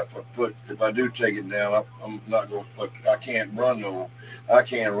 But if I do take it down, I'm not going to I can't run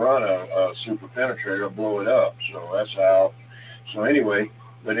a super penetrator. I'll blow it up. So that's how. So anyway,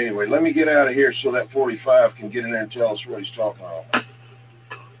 let me get out of here so that 45 can get in there and tell us what he's talking about.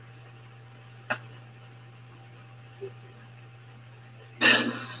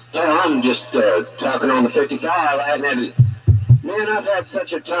 I'm just talking on the 55. I've had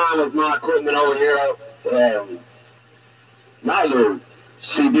such a time with my equipment over here. Neither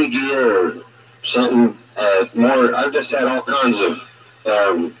CB gear or something more. I've just had all kinds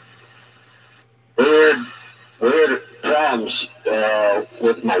of weird problems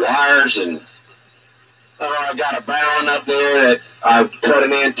with my wires, and I got a balun up there that I've cut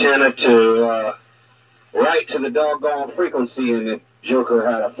an antenna to right to the doggone frequency, and the Joker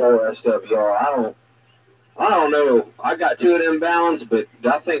had a 4 SWR. I don't know. I got 2 of them baluns, but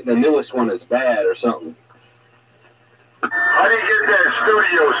I think the newest one is bad or something. How do you get that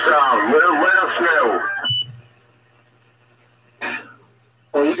studio sound? Let us know.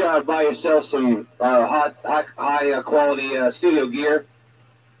 Well, you gotta buy yourself some high quality studio gear.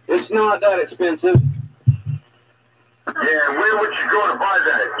 It's not that expensive. Yeah, where would you go to buy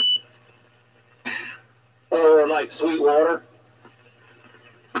that? Or like Sweetwater.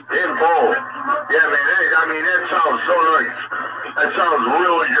 In Bowl. Yeah, man, that sounds so nice. That sounds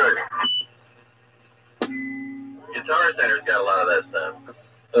really good. Guitar Center's got a lot of that stuff.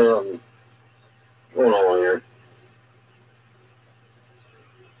 Hold on here.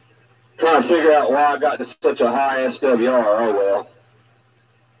 Trying to figure out why I got to such a high SWR. Oh well.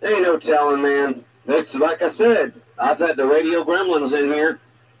 There ain't no telling, man. That's like I said. I've had the radio gremlins in here.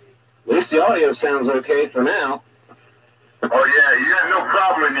 At least the audio sounds okay for now. Oh yeah, you got no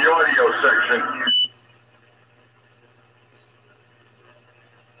problem in the audio section.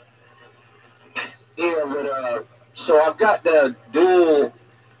 Yeah, but so I've got the dual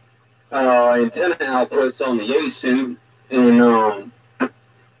antenna outputs on the Yaesu, and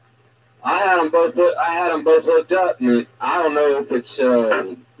I had them both hooked up, and I don't know if it's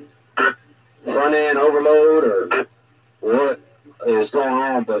front end overload or what is going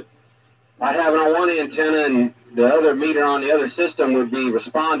on, but I have it on one antenna, and the other meter on the other system would be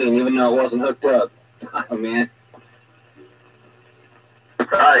responding even though it wasn't hooked up. Oh, man.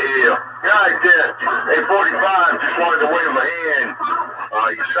 I hear you. Yeah, I did. Hey, 45, just wanted to wave a hand.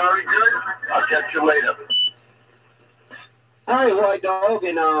 You sounding good? I'll catch you later. All right, White Dog,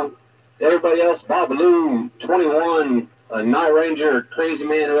 and everybody else, Babaloo, 21, Night Ranger, Crazy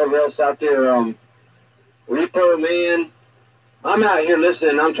Man, whoever else out there, Repo Man. I'm out here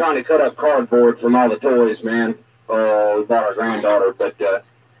listening. I'm trying to cut up cardboard from all the toys, man. We bought our granddaughter, but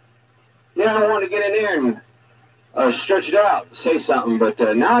yeah, I want to get in there and stretch it out, say something. But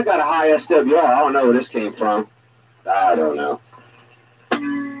now I got a high SWR. I don't know where this came from. I don't know. Does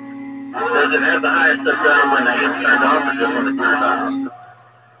it have the highest SWR when the amp turned off, or just when it turned off?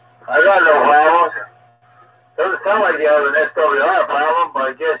 I got no problem. Doesn't sound like you have an SWR problem, but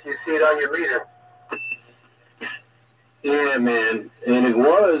I guess you see it on your meter. Yeah, man. And it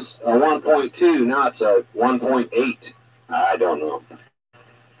was a 1.2, now it's a 1.8. I don't know.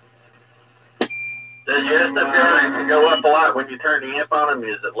 Does your SWR go up a lot when you turn the amp on them?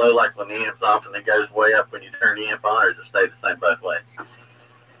 Is it low like when the amp's off and it goes way up when you turn the amp on, or does it stay the same both ways?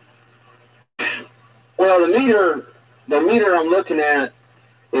 Well, the meter I'm looking at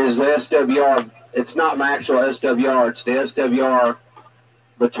is the SWR. It's not my actual SWR. It's the SWR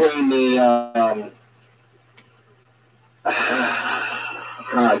between the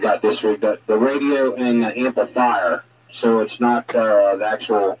I got this rigged up. The radio and the amplifier. So it's not the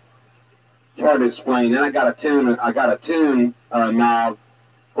actual. It's hard to explain. Then I got a tune knob.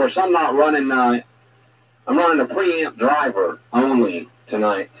 Of course, I'm not running. I'm running a preamp driver only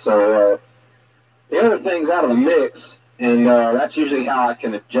tonight. So the other thing's out of the mix, and that's usually how I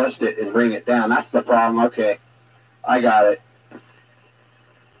can adjust it and bring it down. That's the problem. Okay, I got it.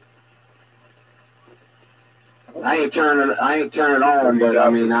 I ain't turning it on, but I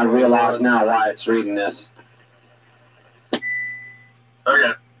mean, I realize now why it's reading this.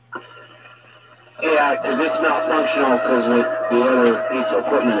 Okay. Yeah, because it's not functional because the other piece of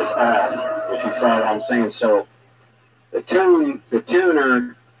equipment is off, if you follow what I'm saying. So the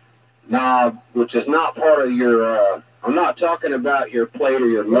tuner knob, which is not part of your, I'm not talking about your plate or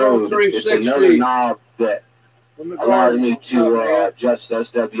your mode. It's another knob that allows me to adjust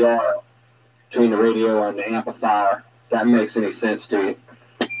SWR between the radio and the amplifier. If that makes any sense to you.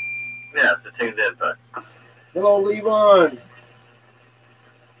 Yeah, it's a tuned input. Hello, Levon.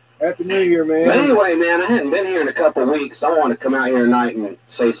 Happy New Year, man. But anyway, man, I hadn't been here in a couple of weeks. I want to come out here tonight and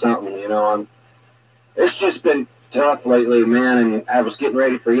say something, you know. It's just been tough lately, man, and I was getting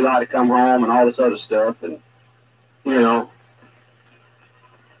ready for Eli to come home and all this other stuff, and, you know.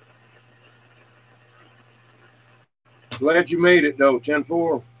 Glad you made it, though,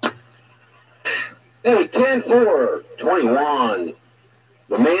 10-4. Hey, 10-4-21.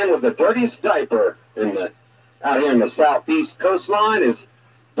 The man with the dirtiest diaper out here in the southeast coastline is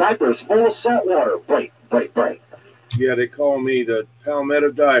diapers full of salt water. Break. Yeah, they call me the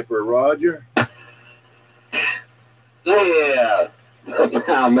Palmetto Diaper, Roger. Yeah, the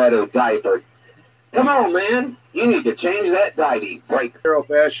Palmetto Diaper. Come on, man. You need to change that diaper. Break.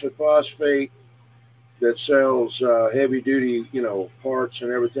 Ashley Phosphate that sells heavy-duty, you know, parts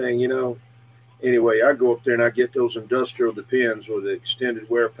and everything, you know. Anyway, I go up there and I get those industrial Depends with the extended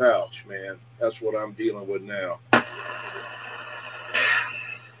wear pouch, man. That's what I'm dealing with now.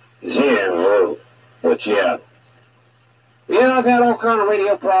 Yeah, but yeah. Yeah, I've had all kind of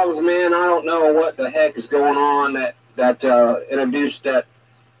radio problems, man. I don't know what the heck is going on that introduced that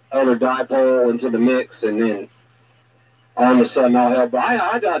other dipole into the mix, and then all of a sudden all hell. But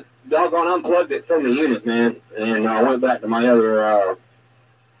I got doggone unplugged it from the unit, man, and I went back to my other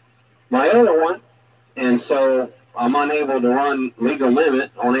one, and so I'm unable to run legal limit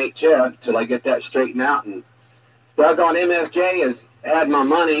on HF till I get that straightened out. And doggone MFJ has had my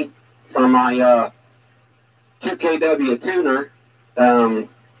money for my 2KW tuner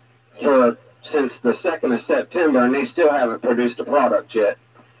since the 2nd of September, and they still haven't produced a product yet.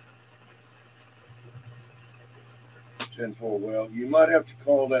 10-4. Well, you might have to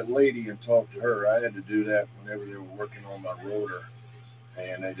call that lady and talk to her. I had to do that whenever they were working on my rotor,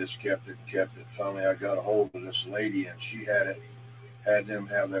 and they just kept it. Finally, I got a hold of this lady, and she had them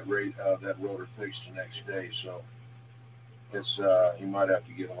have that rotor fixed the next day. So it's you might have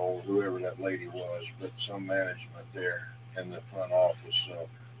to get a hold of whoever that lady was, but some management there in the front office. So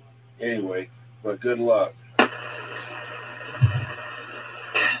anyway, but good luck.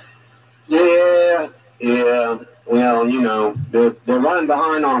 Yeah. Well, you know, they're running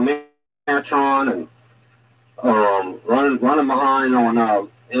behind on Matron and running behind on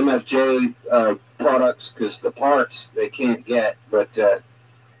MFJ products because the parts they can't get. But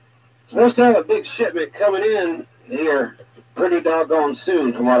supposed to have a big shipment coming in here pretty doggone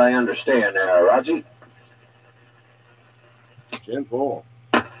soon, from what I understand now, Roger. 10-4.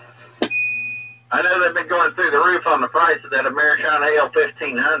 I know they've been going through the roof on the price of that American AL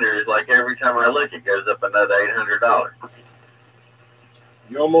 1500. Like every time I look, it goes up another $800.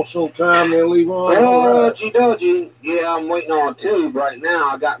 You almost on time there, Levon? Oh, Doji. Yeah, I'm waiting on a tube right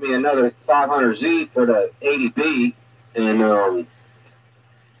now. I got me another 500Z for the 80B, and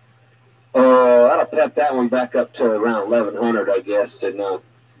that'll pep that one back up to around 1100, I guess. And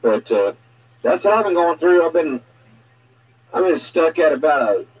but that's what I've been going through. I've been stuck at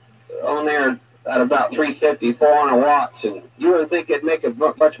about 350, 400 watts, and you wouldn't think it'd make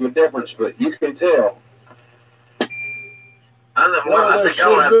much of a difference, but you can tell. I think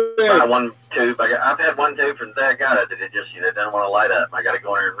I'll have to buy one tube. I've had one tube from that guy that it just doesn't want to light up. I got to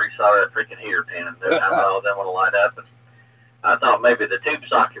go in here and resolder that freaking heater pin, and it doesn't want to light up. And I thought maybe the tube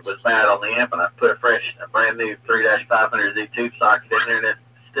socket was bad on the amp, and I put a brand new 3-500Z tube socket in there, and it's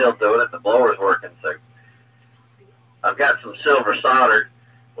still doing it. The blower's working, so I've got some silver solder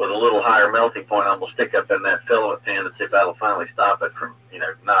with a little higher melting point. I'm gonna stick up in that filament pan and see if that'll finally stop it from,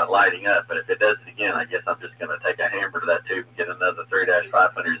 not lighting up. But if it does it again, I guess I'm just gonna take a hammer to that tube and get another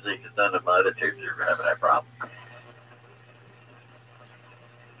 3-500Z, because none of my other tubes are having that problem.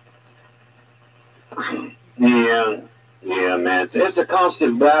 Yeah, man. It's a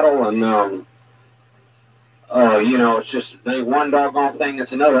constant battle, and it's just one doggone thing.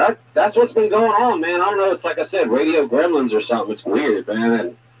 It's another. That's what's been going on, man. I don't know. It's like I said, radio gremlins or something. It's weird, man.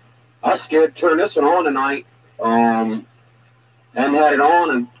 And I was scared to turn this one on tonight. Hadn't had it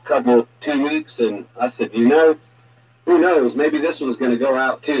on in 2 weeks, and I said, who knows? Maybe this one's going to go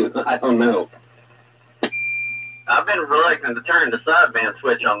out too. I don't know. I've been reluctant to turn the sideband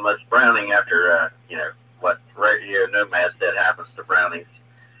switch on much Browning after, what Radio Nomad said happens to Brownings.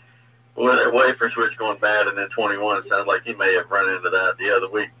 Well, that wafer switch going bad, and then 21. It sounds like he may have run into that the other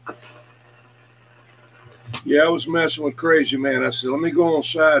week. Yeah, I was messing with Crazy Man. I said, let me go on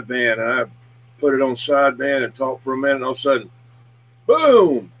sideband. And I put it on sideband and talked for a minute. And all of a sudden,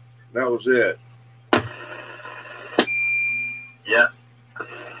 boom! That was it. Yeah.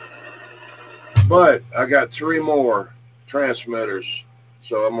 But I got 3 more transmitters.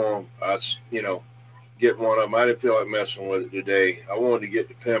 So I'm going to, get one of them. I didn't feel like messing with it today. I wanted to get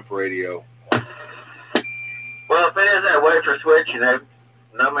the Pimp radio. Well, if it is that wafer switch,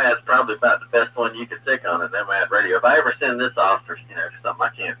 Nomad's probably about the best one you could stick on it, Nomad radio. If I ever send this off for, something I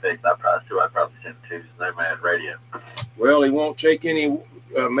can't fix, I'd probably send it to Nomad radio. Well, he won't take any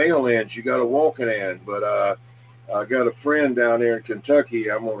mail ins. You got to walk it in. But I got a friend down there in Kentucky.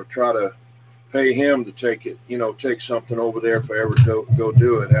 I'm going to try to pay him to take it, take something over there if I ever go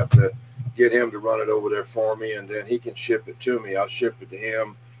do it. Have to get him to run it over there for me, and then he can ship it to me. I'll ship it to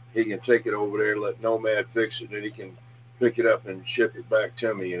him. He can take it over there, let Nomad fix it, and then he can pick it up and ship it back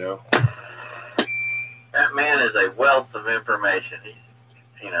to me, That man is a wealth of information. He's,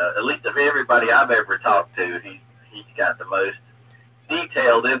 at least of everybody I've ever talked to, he's got the most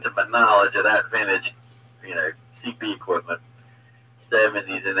detailed, intimate knowledge of that vintage, CP equipment,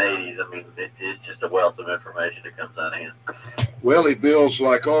 70s and 80s. I mean, it's just a wealth of information that comes on in. Well, he builds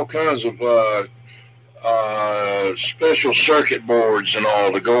like all kinds of special circuit boards and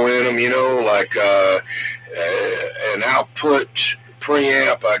all to go in them, like an output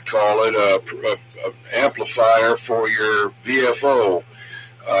preamp, I'd call it, a amplifier for your VFO.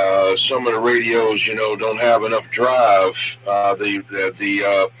 Some of the radios, don't have enough drive. The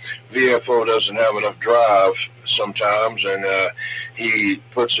VFO doesn't have enough drive sometimes, and he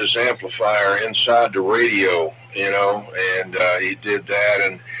puts his amplifier inside the radio, and he did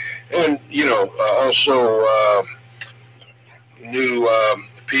that, and also new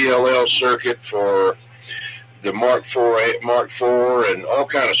PLL circuit for the Mark IV, and all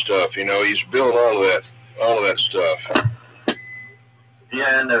kind of stuff. He's built all of that stuff.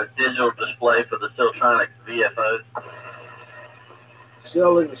 Yeah, and the digital display for the Siltronic VFOs.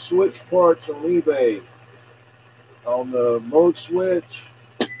 Selling the switch parts on eBay. On the mode switch.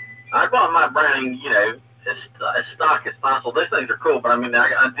 I bought my Browning, as stock as possible. These things are cool, but I mean,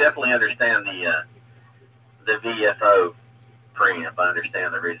 I definitely understand the VFO preamp. I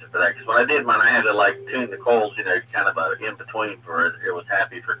understand the reason for that. Because when I did mine, I had to tune the coils, kind of in between for it. It was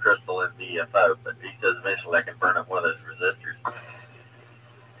happy for crystal and VFO, but he says eventually I can burn up one of those resistors.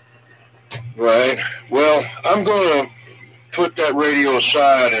 Right. Well, I'm going to put that radio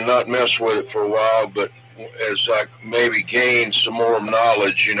aside and not mess with it for a while, but as I maybe gain some more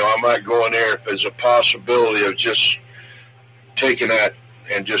knowledge, I might go in there if there's a possibility of just taking that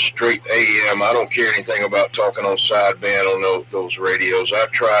and just straight AM. I don't care anything about talking on sideband on those radios.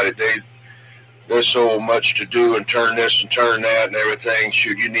 I've tried it. There's so much to do and turn this and turn that and everything.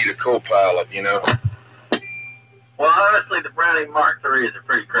 Shoot, you need a co-pilot, Well, honestly, the Browning Mark III is a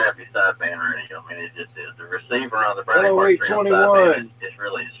pretty crappy sideband radio. I mean, it just is. The receiver on the Browning Mark III sideband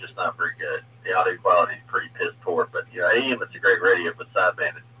it's just not very good. The audio quality is pretty piss poor, but AM, it's a great radio, but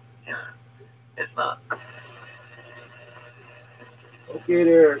sideband, it's not. Okay,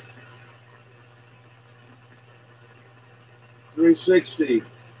 there. 360.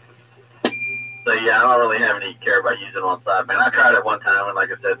 So yeah, I don't really have any care about using it on sideband. I tried it one time, and like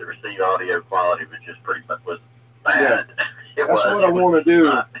I said, the receive audio quality was just was bad. Yeah. That's what I want to do.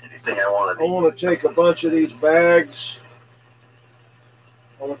 Anything I want to do. I want to take a bunch of these bags.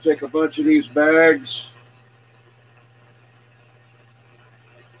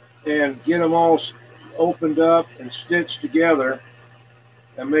 And get them all opened up and stitched together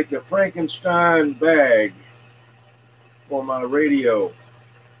and make a Frankenstein bag for my radio.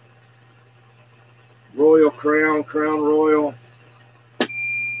 Royal Crown Royal.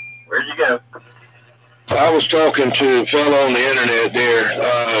 Where'd you go? I was talking to a fellow on the internet there,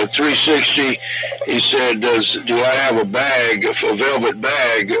 360. He said, do I have a bag, a velvet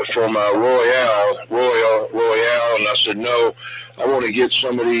bag for my Royale? And I said, no, I want to get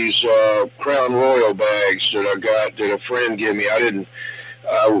some of these Crown Royal bags that I got that a friend gave me. I didn't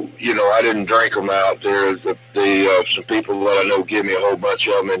drink them out there. Some people that I know give me a whole bunch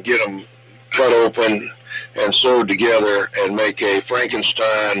of them, and get them cut open and sewed together and make a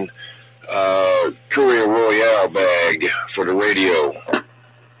Frankenstein Courier Royale bag for the radio.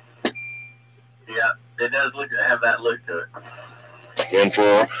 Yeah, it does have that look to it. And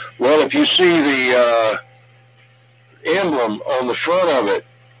if you see the emblem on the front of it,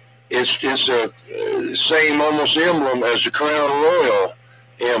 it's a same almost emblem as the Crown Royal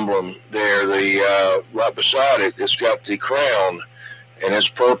emblem there. Right beside it, it's got the crown, and it's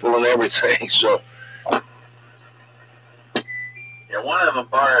purple and everything. So yeah, one of them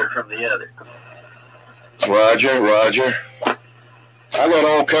borrowed from the other. Roger, Roger. I got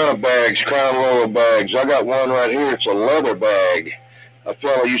all kind of bags, Crown Royal bags. I got one right here. It's a leather bag. A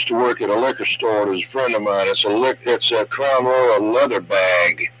fellow used to work at a liquor store. It was a friend of mine. It's a Crown Royal leather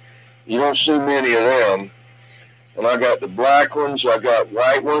bag. You don't see many of them. And I got the black ones. I got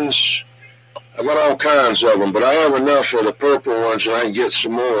white ones. I got all kinds of them. But I have enough of the purple ones, and I can get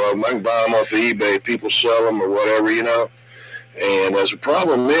some more of them. I can buy them off of eBay. People sell them or whatever, you know. And as the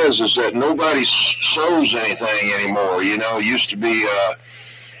problem is that nobody sews anything anymore. You know, it used to be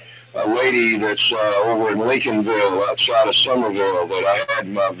a lady that's over in Lincolnville, outside of Somerville, that I had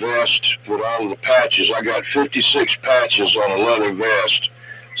my vest with all of the patches. I got 56 patches on a leather vest,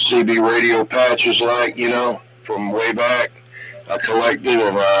 CB radio patches, like, you know, from way back. I collected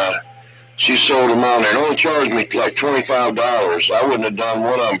them. She sold them on there. It only charged me like $25. I wouldn't have done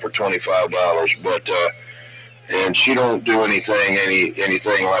one of them for $25, but and she don't do anything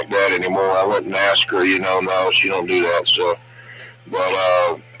like that anymore. I wouldn't ask her, you know. No, she don't do that. So, but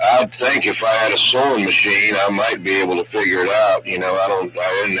I'd think if I had a sewing machine, I might be able to figure it out. You know, I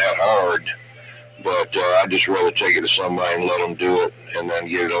isn't that hard, but I'd just rather take it to somebody and let them do it and then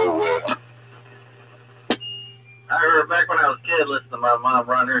get it over with. I remember back when I was a kid, listening to my mom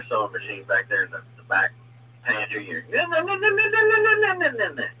run her sewing machine back there in the back pantry here. Yeah.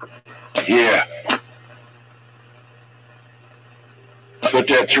 Put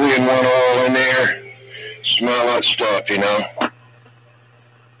that 3-in-1 oil in there. Smell that stuff, you know.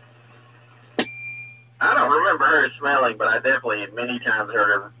 I don't remember her smelling, but I definitely many times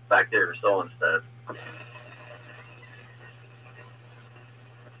heard her back there sewing stuff.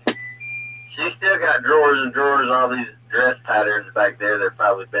 She still got drawers and drawers, all these dress patterns back there. They've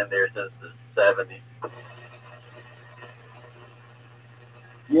probably been there since the 70s.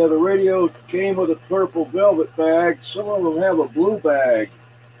 Yeah, the radio came with a purple velvet bag. Some of them have a blue bag.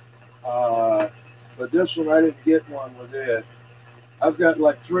 But this one, I didn't get one with it. I've got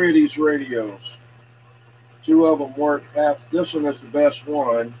like 3 of these radios. 2 of them work half. This one is the best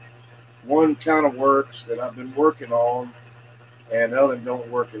one. One kind of works that I've been working on, and the other don't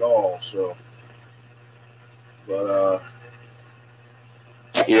work at all. So, but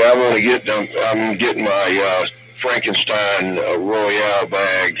yeah, I want to get them. I'm getting my Frankenstein Royale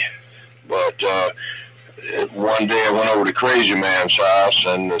bag, but one day I went over to Crazy Man's house,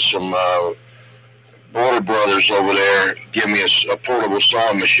 and some Border Brothers over there give me a portable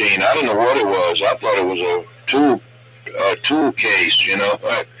sewing machine. I didn't know what it was. I thought it was a tool case, you know.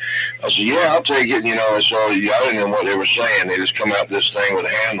 I said, yeah, I'll take it, you know. And so I didn't know what they were saying. They just come out this thing with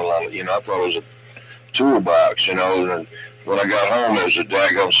a handle on it, you know. I thought it was a toolbox, you know. And when I got home, it was a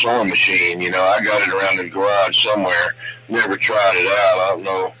daggone sewing machine, you know. I got it around in the garage somewhere. Never tried it out. I don't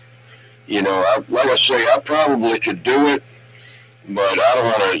know. You know, like I say, I probably could do it, but I don't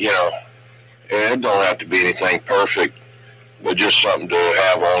want to, you know, it don't have to be anything perfect, but just something to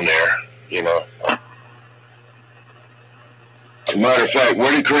have on there, you know. As a matter of fact,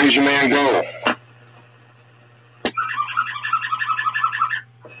 where did Crazy Man go?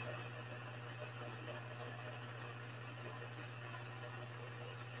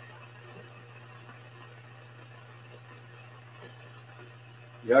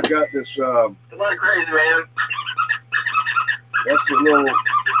 yeah, I got this. Come on, Crazy Man. That's the little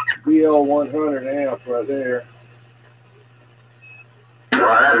BL100 amp right there.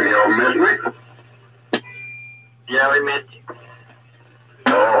 Well, have you all missed me? Yeah, we missed you.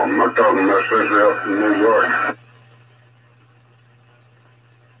 Oh, I'm not talking about especially up in New York.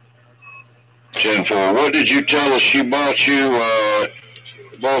 10-4. What did you tell us she bought you?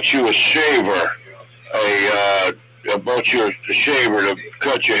 Bought you a shaver, bought you a shaver to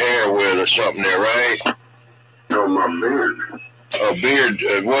cut your hair with or something there, right? Oh, my beard. A beard.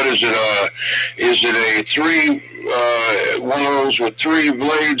 What is it? Is it a one of those with 3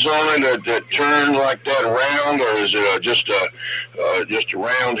 blades on it that turn like that around, or is it just a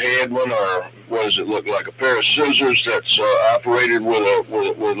round head one, or what does it look like? A pair of scissors that's operated with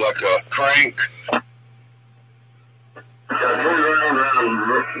like a crank? Yeah,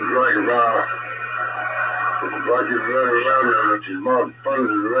 like it's running around and she's about sponges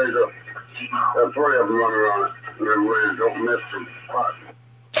and raised up. Got 3 of them running around it. That way don't miss the spot.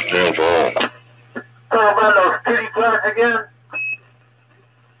 Oh, about those kitty cats again?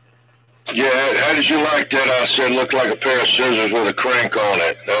 Yeah, how did you like that? I said looked like a pair of scissors with a crank on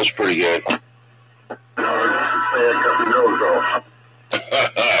it. That was pretty good. Cut the nose off.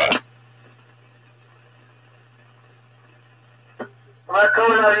 Am I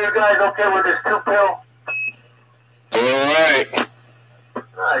coming out of you guys okay with this 2-pill? All right.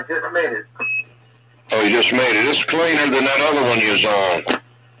 I just made it. Oh, you just made it. It's cleaner than that other one you was on.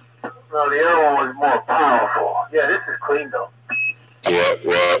 No, the other one was more powerful. Yeah, this is clean though. Yeah,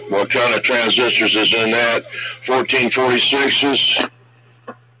 right. What kind of transistors is in that? 1446s?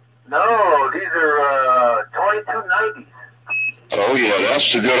 No, these are 2290s. Oh, yeah,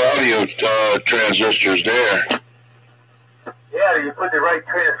 that's the good audio transistors there. Yeah, you put the right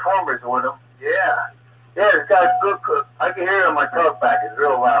transformers with them. Yeah. Yeah, it's got good. I can hear it on my talkback. It's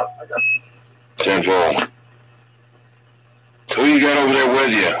real loud. 10 volt. Who you got over there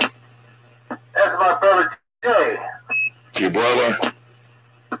with you? That's my brother Jay. Your brother?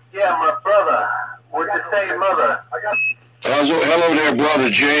 Yeah, my brother. We're the same mother. Hello there, brother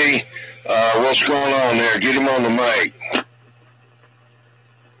Jay. What's going on there? Get him on the mic.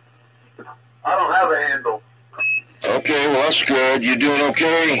 I don't have a handle. Okay, well, that's good. You doing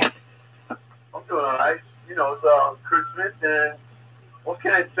okay? I'm doing all right. You know, it's Christmas, and what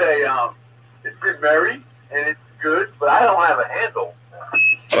can I say? It's been merry, and it's good, but I don't have a handle.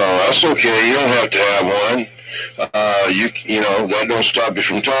 Oh, that's okay. You don't have to have one. You know, that don't stop you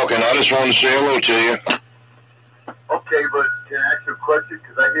from talking. I just wanted to say hello to you. Okay, but can I ask you a question?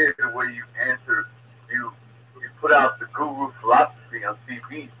 Because I hear the way you answer, you put out the guru philosophy on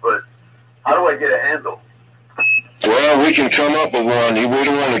CBs, but how do I get a handle? Well, we can come up with one. We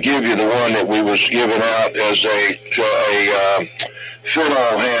don't want to give you the one that we was giving out as a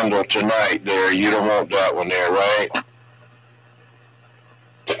fit-all handle tonight there. You don't want that one there, right?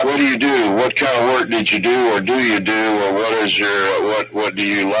 What do you do? What kind of work did you do, or do you do, or what is your what do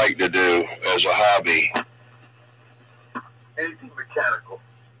you like to do as a hobby? Anything mechanical.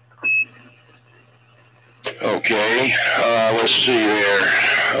 Okay, let's see there.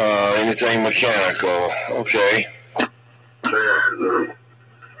 Anything mechanical? Okay.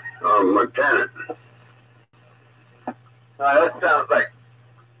 Mechanic. That sounds like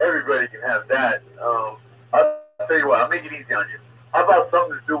everybody can have that. I'll tell you what, I'll make it easy on you. How about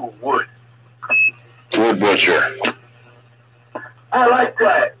something to do with wood? Wood butcher. I like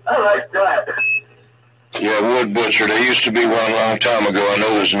that. Yeah, wood butcher. There used to be one long time ago. I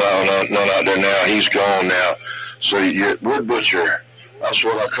know there's none out there now. He's gone now. So wood butcher. That's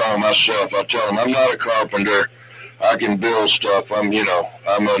what I call myself. I tell them I'm not a carpenter. I can build stuff. I'm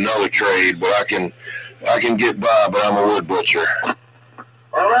another trade, but I can get by. But I'm a wood butcher.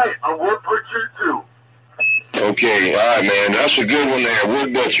 All right, I'm wood butcher too. Okay, all right, man. That's a good one there,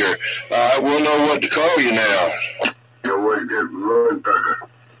 wood butcher. We'll know what to call you now. You're wood butcher.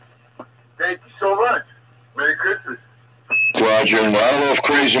 Thank you so much. Merry Christmas. Roger. I don't know if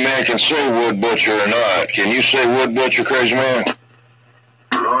Crazy Man can say wood butcher or not. Can you say wood butcher, Crazy Man?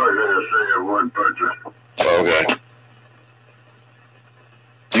 No, I gotta say a wood butcher. Okay.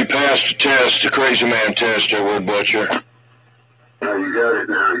 You passed the test, the Crazy Man test, there, wood butcher. Now you got it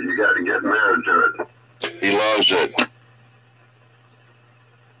now. You got to get married to it. He loves it.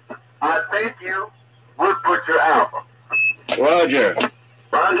 I thank you. Wood butcher out. Roger.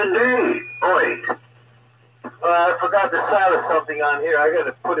 Roger D. Oi. I forgot to silence something on here. I got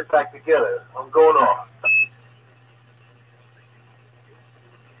to put it back together. I'm going off.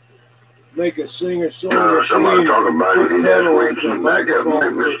 Make a singer-songwriter machine, put pedals and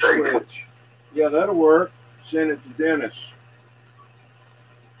microphone for a switch. Yeah, that'll work. Send it to Dennis.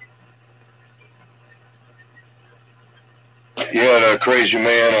 Yeah, the Crazy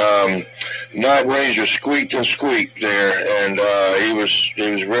Man, Night Ranger squeaked and squeaked there, and he was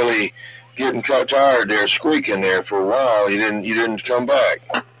really getting tired there, squeaking there for a while. You didn't come back.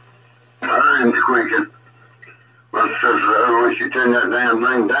 I ain't squeaking. My sister, I wish you turn that damn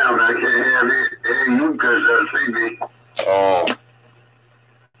thing down. I can't hear you because of CB. Oh.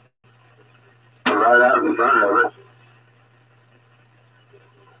 Right out in front of it.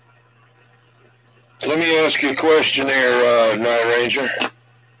 Let me ask you a question there, Night Ranger.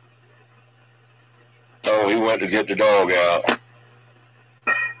 Oh, he went to get the dog out.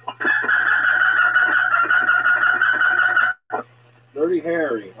 Dirty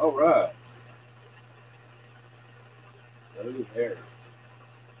Harry. All right. Dirty Harry.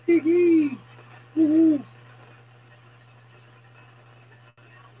 Hee hee.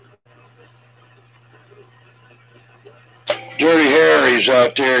 Dirty Harry's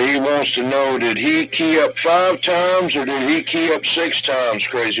out there. He wants to know, did he key up 5 times or did he key up 6 times,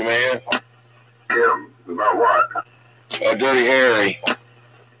 Crazy Man? Yeah, about what? Dirty Harry.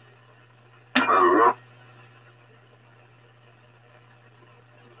 I don't know.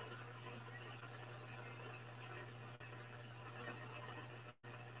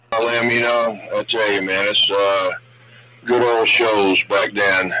 Let me know. I tell you, man, it's good old shows back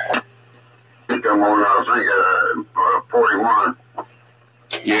then. I think I'm on, I think, 41.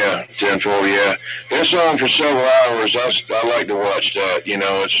 Yeah, 10-4, yeah. It's on for several hours. I like to watch that. You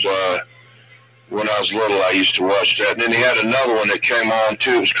know, it's when I was little, I used to watch that. And then he had another one that came on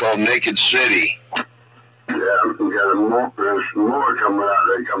too. It was called Naked City. Yeah, we got there's more coming out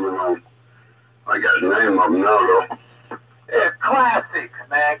there coming on. I got the name of them now, though. Yeah, classics,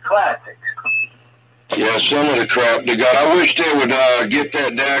 man, classics. Yeah, some of the crap they got. I wish they would get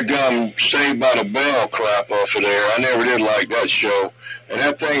that daggum Saved by the Bell crap off of there. I never did like that show. And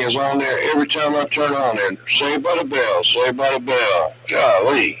that thing is on there every time I turn on there. Saved by the Bell, Saved by the Bell.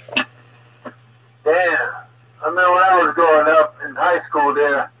 Golly. Damn. I remember when I was growing up in high school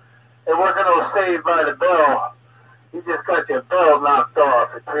there, it wasn't no Saved by the Bell. You just got your bell knocked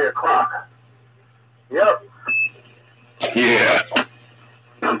off at 3 o'clock. Yep. Yeah.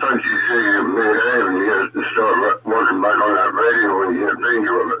 I thought you said you made and you had to start working back on that radio when you hit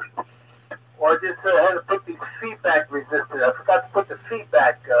finger with it. Well, I just had to put these feedback resistors. I forgot to put the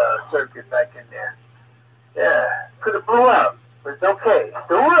feedback circuit back in there. Yeah, could have blew out, but it's okay.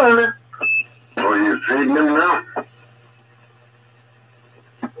 Still running. Oh, you feeding them now?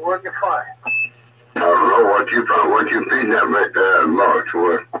 Working fine. I don't know what you feeding that right there box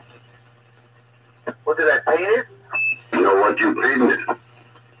for. What did I paint it? You know what you feeding it?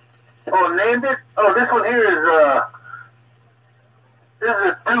 Oh, named it? Oh, this one here is this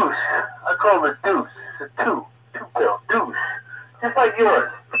is a deuce. I call it a deuce. It's a two-pill deuce. Just like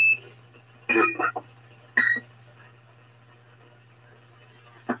yours.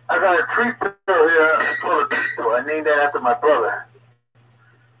 I got a tree pill here. I call it Pito. I named that after my brother.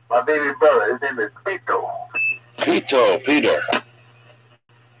 My baby brother. His name is Pito. Peter.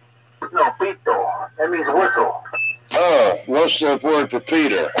 No, Pito. That means whistle. Oh, what's the word for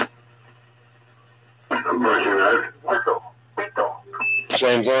Peter? Whistle. Pito.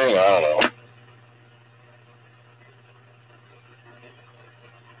 Same thing? I don't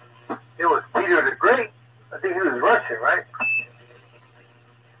know. It was Peter the Great. I think he was Russian, right?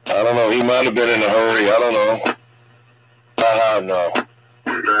 I don't know. He might have been in a hurry. I don't know. I don't know.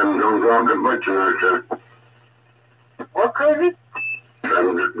 Don't drop the butcher, what, crazy?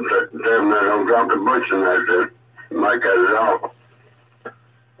 Don't drop the butcher, Mike got it out.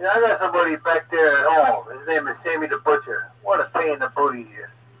 Yeah, I got somebody back there at home. His name is Sammy the Butcher. What a pain in the booty he is.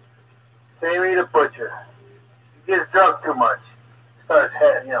 Sammy the Butcher. He gets drunk too much. Starts,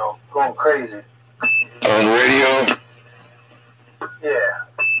 going crazy. On the radio? Yeah.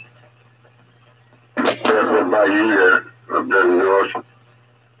 What about you there? Up there in the north?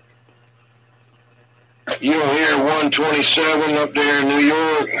 You don't hear 127 up there in New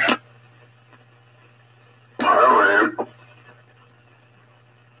York? I am.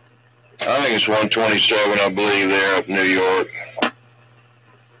 I think it's 127, I believe, there up in New York.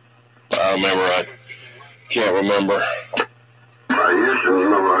 I can't remember. I used to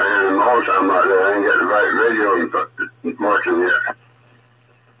remember hearing them all the time out there. I ain't got the right radio working yet.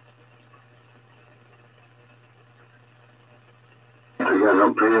 I got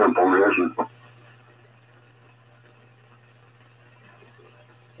no preamp on this.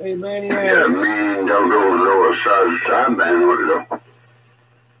 Hey, Maniac. Yeah, don't go lower sideband with it though.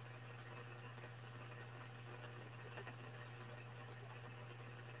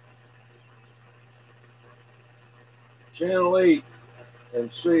 Channel 8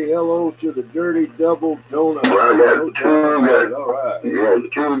 and say hello to the Dirty Double Donut. Well, I got two good, all right. Yeah,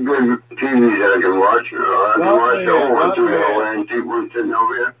 two good TVs that I can watch. I can watch the old one too, and keep one sitting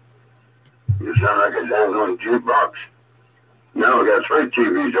over here. You sound like a damn on jukebox. Now I got 3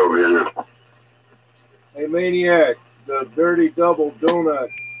 TVs over here now. Hey, Maniac, the Dirty Double Donut.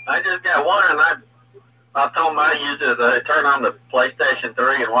 I just got one, and I told them I use it to turn on the PlayStation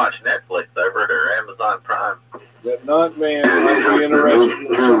 3 and watch Netflix over it or Amazon Prime. That nut man might be interested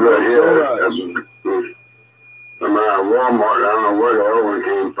in some of those donuts. From Walmart, I don't know where the hell one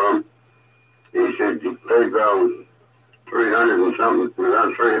came from. He said he paid about $300 and something,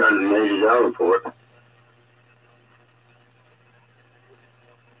 about $380 for it.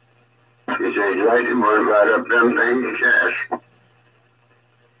 He said he'd like to burn right up them things in cash.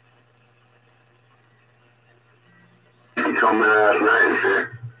 He told me last night and said,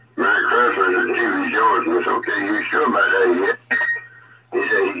 Merry Christmas, the TV's yours, and it's okay. You sure about that yet? He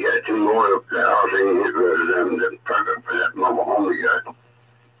said he got 2 more up the house, and he get rid of them. That's perfect for that mobile home he got.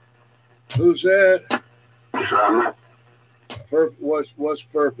 Who's that? Son. What's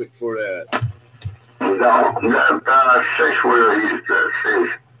perfect for that? No, that 6-wheeler he's got,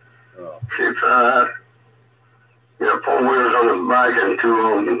 6. Oh. 6, you got 4 wheels on the back and 2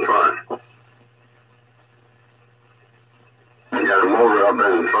 on the front. You got a motor up in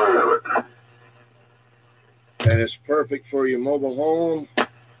front of it. And it's perfect for your mobile home?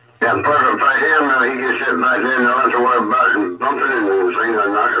 Yeah, perfect for him. He can sit back there and don't have to worry about it bumping into things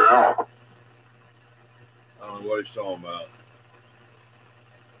and knock it off. I don't know what he's talking about.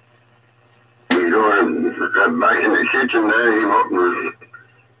 He's going back in the kitchen there.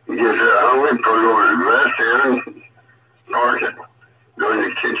 He gets hungry, put it over the rest here and park it. Go in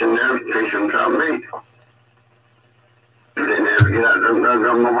the kitchen there, fix some top meat. They never get out of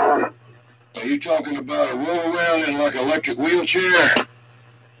them home. Are you talking about a roll around in like an electric wheelchair?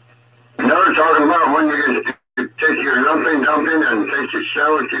 No, I'm talking about when you take your lumping and take your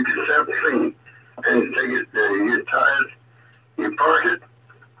shower, keep yourself clean, and take it, you get tired, you park it,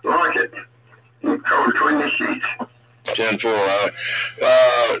 lock it, and go between the sheets.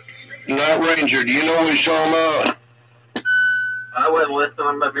 10-4. Night Ranger, do you know what he's talking about? I wasn't listening.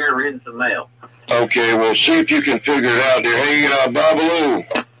 I'm up here reading some mail. Okay, well, see if you can figure it out there. Hey, Babaloo.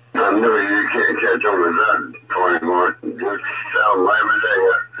 I know you can't catch on with that anymore. Just sound every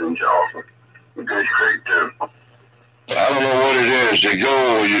day in Charleston. Good Creek, too. I don't know what it is. They go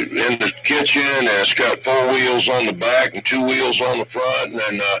in the kitchen, and it's got 4 wheels on the back and 2 wheels on the front, and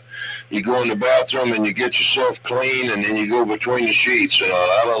then you go in the bathroom and you get yourself clean, and then you go between the sheets. And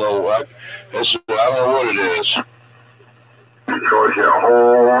I don't know. I don't know what it is. Of course, you a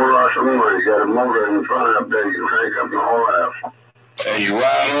whole lot of money. You got a motor in front up there. You crank up the whole house. And you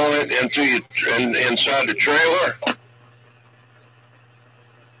ride on it inside the trailer?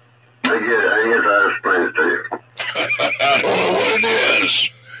 I guess I'll explain it to you. I don't know what it is.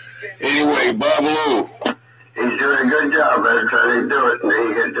 Anyway, Babaloo. He's doing a good job every time he do it, and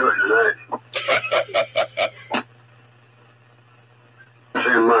he can do it tonight.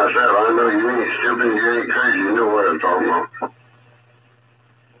 Seeing myself, I know you ain't stupid, you ain't crazy, you know what I'm talking about.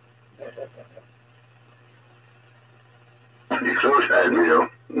 You close at me, though.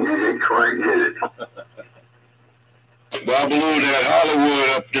 You didn't quite get it. Babaloo, that Hollywood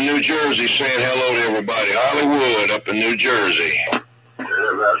up to New Jersey saying hello to everybody. Hollywood up in New Jersey.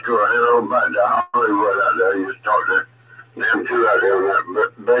 Let's go hello back to Hollywood out there. You just talk to them two out there on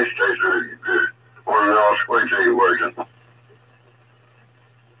that base station. One of those switch ain't working.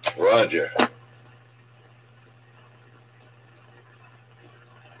 Roger.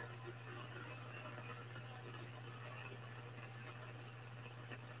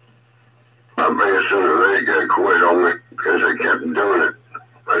 I think as soon as they got quit on me because they kept doing it.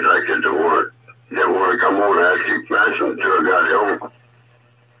 As I get to work, didn't want to come on and I keep matching until I got home.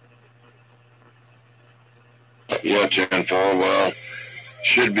 Yeah, 10-4. Well,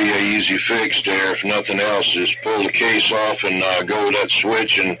 should be an easy fix there. If nothing else, just pull the case off and go with that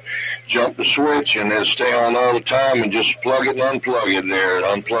switch and jump the switch and then stay on all the time and just plug it and unplug it there and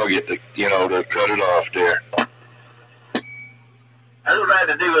unplug it to, to cut it off there. That's what I had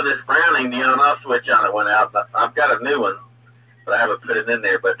to do with this Browning. The on-off switch on it went out. I've got a new one, but I haven't put it in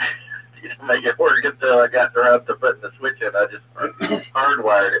there. But to make it work until I got around to putting the switch in, I just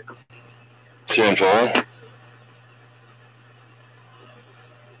hardwired it. 10-4.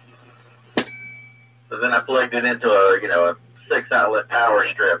 So then I plugged it into a 6-outlet power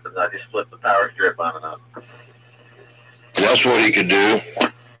strip, and I just flipped the power strip on and off. That's what he could do.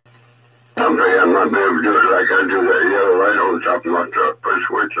 I'm thinking I might be able to do it like I do that yellow light on top of my truck. Put a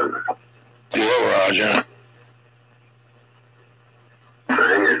switch in it. Yeah, Roger.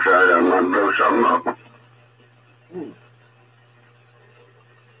 Dang it, try it. I might blow something up.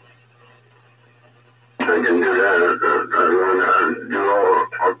 I can do that. I learned how to do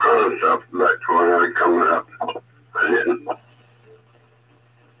all kinds of stuff back to when I was coming up. I didn't.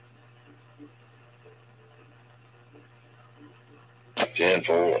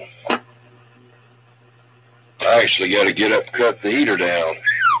 $10-4. I actually got to get up and cut the heater down.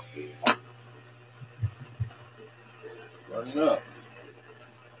 Running up.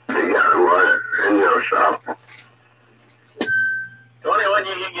 You got to wire in your shop. Tony, when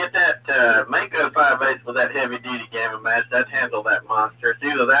you can get that Mako 5/8 with that heavy duty gamma match, that handle that monster. It's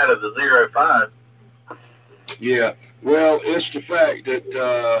either that or the 05. Yeah, well, it's the fact that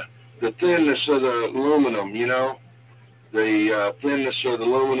the thinness of the aluminum, the thinness of the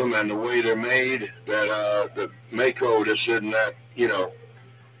aluminum and the way they're made, that the Mako just isn't that,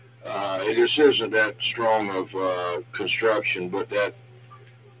 it just isn't that strong of construction, but that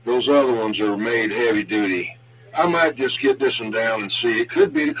those other ones are made heavy duty. I might just get this one down and see. It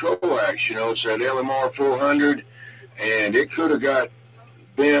could be the coax, it's that LMR 400, and it could have got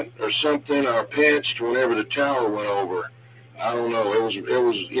bent or something or pinched whenever the tower went over. I don't know. It was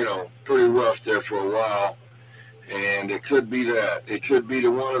pretty rough there for a while, and it could be that. It could be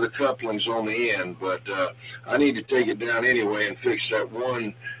the one of the couplings on the end, but I need to take it down anyway and fix that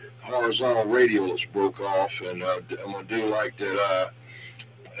one horizontal radial that's broke off, and I'm gonna do like that.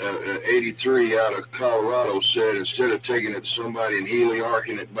 83 out of Colorado said instead of taking it to somebody and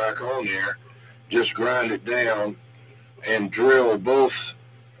heliarching it back on there, just grind it down and drill both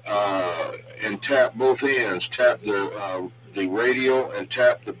and tap both ends. Tap the radial and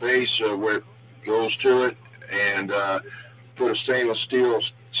tap the base where it goes to it, and put a stainless steel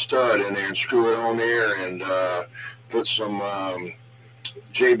stud in there and screw it on there, and put some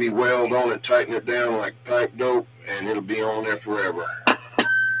JB weld on it, tighten it down like pipe dope, and it'll be on there forever.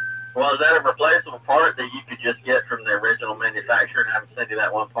 Well, is that a replaceable part that you could just get from the original manufacturer and have them send you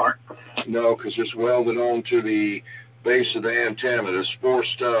that one part? No, because it's welded onto the base of the antenna. There's 4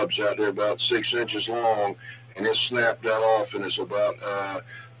 stubs out there about 6 inches long, and it snapped that off, and it's about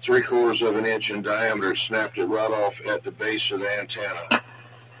 3/4 of an inch in diameter. It snapped it right off at the base of the antenna.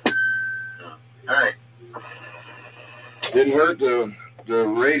 All right. Didn't hurt the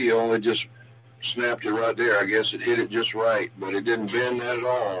radio, it just snapped it right there. I guess it hit it just right, but it didn't bend that at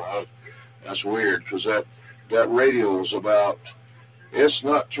all. That's weird, because that radial is about, it's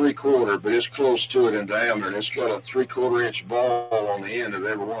not 3/4, but it's close to it in diameter, and it's got a 3/4 inch ball on the end of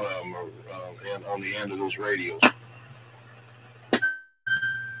every one of them, and on the end of those radials.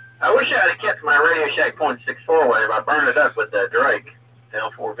 I wish I had kept my Radio Shack .64 wave. I burned it up with the Drake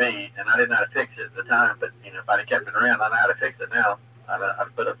L4V, and I didn't know how to fix it at the time, but you know, if I'd have kept it around, I know how to fix it now.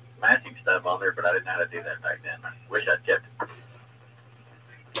 I'd put a matching stub on there, but I didn't know how to do that back then. I wish I'd kept it.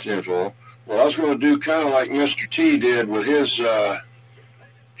 Simple. Well, I was going to do kind of like Mr. T did with his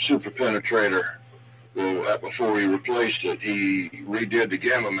super penetrator. Well, before he replaced it, he redid the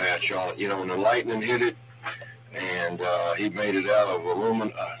gamma match on it, you know, when the lightning hit it, and he made it out of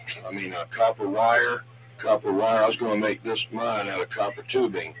copper wire. I was going to make mine out of copper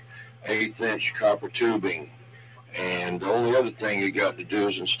tubing, 1/8 inch copper tubing. And the only other thing you got to do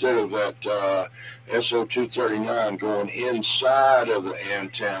is, instead of that SO239 going inside of the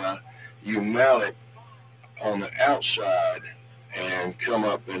antenna, you mount it on the outside and come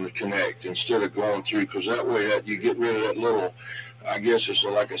up and connect instead of going through, because that way you get rid of that little, I guess it's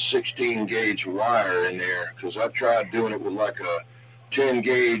like a 16 gauge wire in there, because I tried doing it with like a 10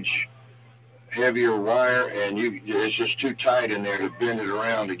 gauge heavier wire, and it's just too tight in there to bend it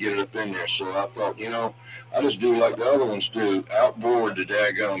around to get it up in there. So I thought, you know, I just do like the other ones do, outboard the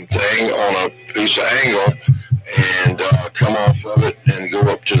daggum thing on a piece of angle and come off of it and go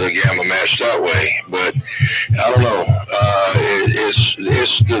up to the gamma match that way. But I don't know.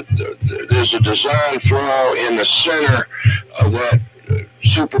 There's a design flaw in the center of that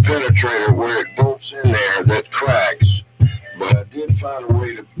super penetrator where it bolts in there that cracks. But I did find a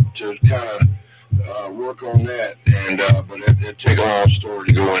way to kind of work on that, and but it'd take a long story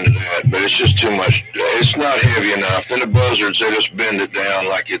to go into that. But it's just too much. It's not heavy enough. Then the buzzards, they just bend it down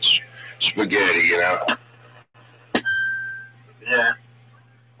like it's spaghetti, you know. Yeah.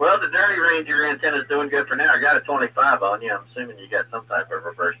 Well, the Dirty Ranger antenna's doing good for now. I got a 25 on you. I'm assuming you got some type of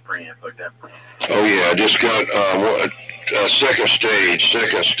reverse preamp hooked up. Oh yeah, I just got second stage. Is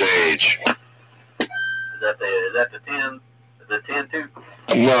that the 10? Is it 10 too?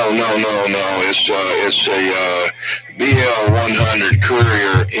 No. It's a BL100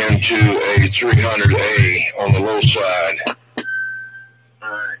 Courier into a 300A on the low side.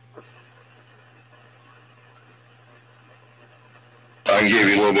 All right. I can give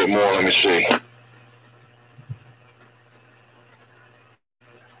you a little bit more. Let me see.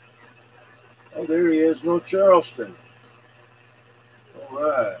 Oh, there he is, North Charleston. All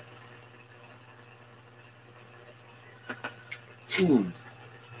right.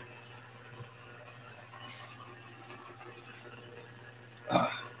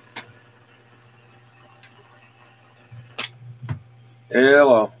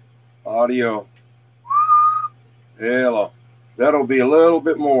 Hello. Audio. Hello. That'll be a little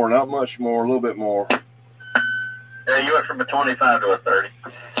bit more, not much more, a little bit more. Yeah, you went from a 25 to a 30.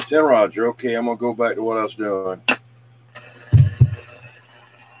 10 Roger. Okay, I'm going to go back to what I was doing.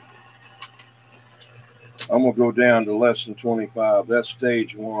 I'm going to go down to less than 25. That's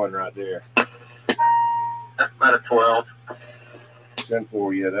stage 1 right there. That's about a 12.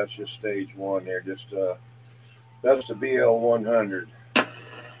 10-4, yeah, that's just stage 1 there. Just that's the BL100.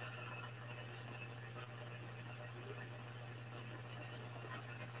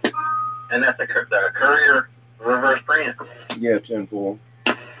 And that's the Courier reverse preamp. Yeah, 10-4.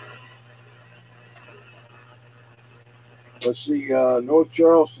 Let's see, North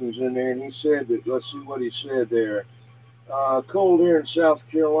Charleston's in there, and he said that, let's see what he said there. Cold here in South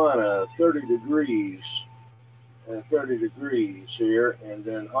Carolina, 30 degrees. 30 degrees here. And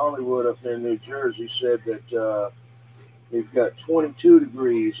then Hollywood up there in New Jersey said that we've got 22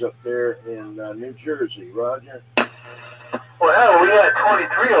 degrees up there in New Jersey. Roger? Well, hell, we had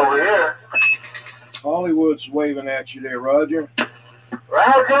 23 over here. Hollywood's waving at you there, Roger.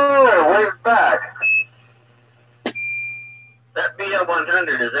 Roger, wave back. That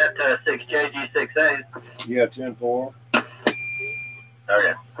BL100, is that 6JG6A? Yeah, 10-4.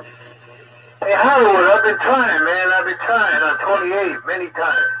 Okay. Hey, Hollywood, I've been trying, man. I've been trying on 28 many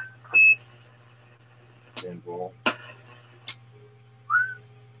times. 10-4.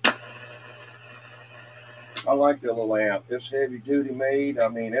 I like the little amp. It's heavy duty made. I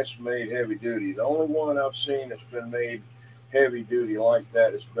mean, it's made heavy duty. The only one I've seen that's been made heavy duty like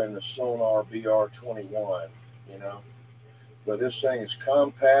that has been the Sonar BR21, you know. But this thing is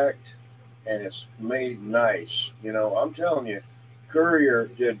compact and it's made nice. You know, I'm telling you, Courier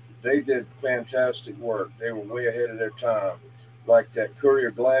did fantastic work. They were way ahead of their time. Like that Courier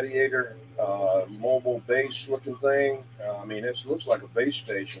Gladiator mobile bass looking thing. I mean, it looks like a base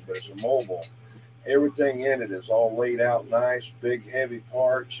station, but it's a mobile. Everything in it is all laid out nice, big, heavy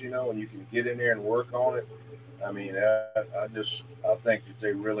parts, you know, and you can get in there and work on it. I mean, I think that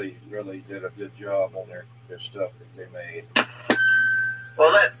they really, really did a good job on their stuff that they made.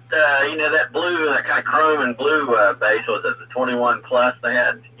 Well, that, that blue, that kind of chrome and blue bass, was it the 21 Plus they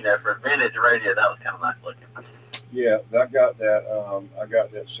had, for vintage radio? That was kind of nice looking. Yeah, I got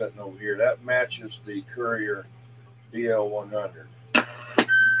that sitting over here. That matches the Courier BL100.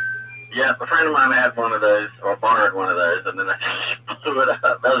 Yeah, a friend of mine had one of those, or borrowed one of those, and then I blew it up.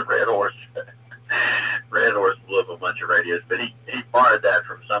 That was Red Horse. Red Horse blew up a bunch of radios, but he borrowed that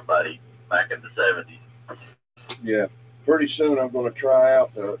from somebody back in the 70s. Yeah, pretty soon I'm going to try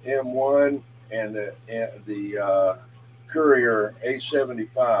out the M1 and the Courier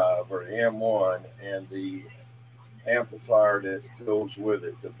A75 or the M1 and the amplifier that goes with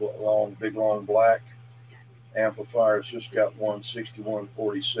it, the big long black amplifier. It's just got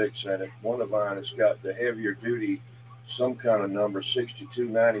 16146 in it. One of mine has got the heavier duty, some kind of number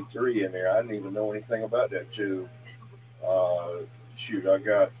 6293 in there. I didn't even know anything about that too. I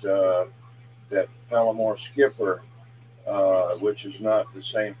got that Palomar Skipper, which is not the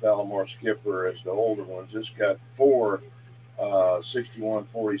same Palomar Skipper as the older ones. It's got 4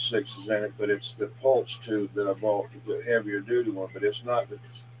 6146s in it, but it's the pulse tube that I bought, the heavier duty one, but it's not the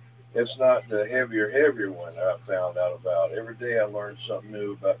heavier one that I found out about. Every day I learned something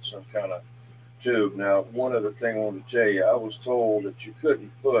new about some kind of tube. Now, one other thing I wanted to tell you, I was told that you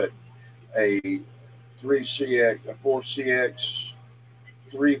couldn't put a 4CX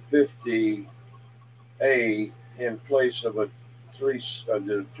 350A in place of the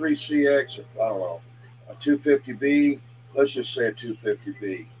 3CX, I don't know, a 250B. Let's just say a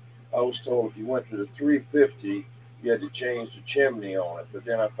 250B. I was told if you went to the 350, you had to change the chimney on it, but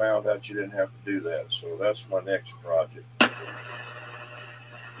then I found out you didn't have to do that. So that's my next project.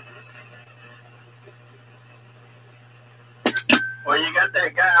 Well, you got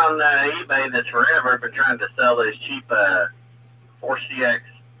that guy on eBay that's forever been trying to sell those cheap 4CX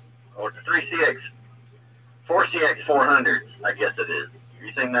or 3CX 4CX 400s, I guess it is. Have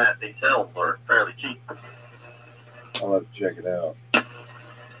you seen that? They sell them for fairly cheap. I'll have to check it out.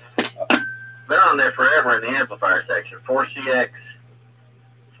 They're on there forever in the amplifier section. 4CX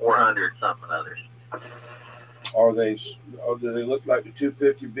 400 something others. Do they look like the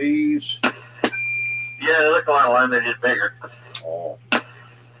 250Bs? Yeah, they look a lot like them. They're just bigger. Oh,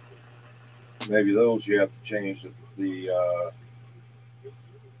 maybe those you have to change the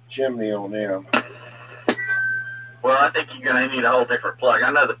chimney on them. Well, I think you're going to need a whole different plug.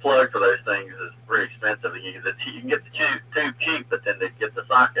 I know the plug for those things is pretty expensive. You can get the tube cheap, but then to get the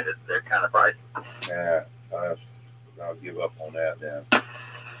socket, they're kind of pricey. Yeah, I'll give up on that then.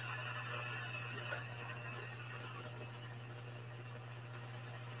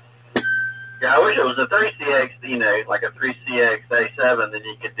 Yeah, I wish it was a 3CX, like a 3CX A7, then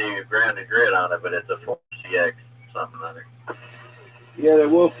you could do grounded grid on it, but it's a 4CX something other. Yeah, the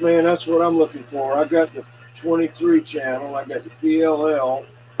Wolfman, that's what I'm looking for. I got the 23 channel, I got the PLL,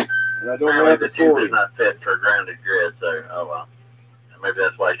 and I don't have the 40. The tube is not fit for grounded grid, so, oh well. Maybe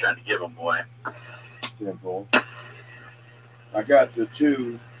that's why he's trying to give them away. Simple. I got the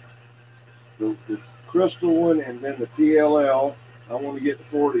two, the crystal one and then the PLL. I want to get the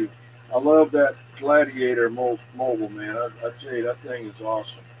 40. I love that Gladiator mobile, man. I tell you, that thing is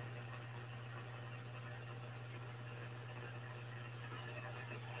awesome.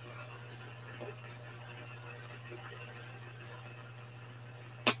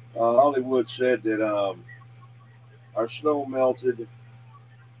 Hollywood said that our snow melted,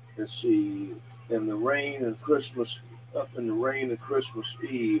 let's see, in the rain and Christmas, up in the rain of Christmas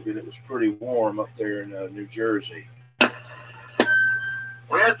Eve, and it was pretty warm up there in New Jersey.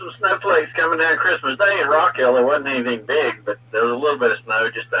 We had had some snowflakes coming down Christmas Day in Rock Hill. There wasn't anything big, but there was a little bit of snow,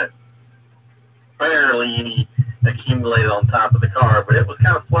 just that barely accumulated on top of the car. But it was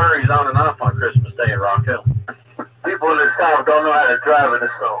kind of flurries on and off on Christmas Day in Rock Hill. People in the South don't know how to drive in the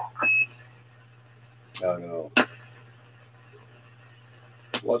snow. I know.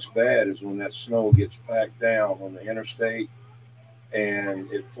 What's bad is when that snow gets packed down on the interstate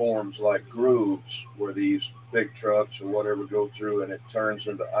and it forms like grooves where these big trucks or whatever go through, and it turns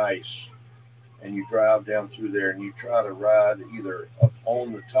into ice. And you drive down through there and you try to ride either up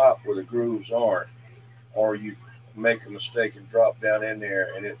on the top where the grooves aren't, or you make a mistake and drop down in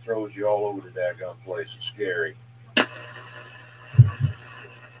there and it throws you all over the daggone place. It's scary.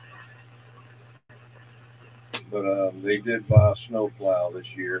 But they did buy a snow plow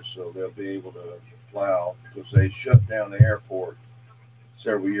this year, so they'll be able to plow, because they shut down the airport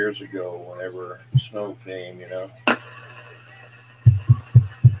several years ago whenever the snow came, you know.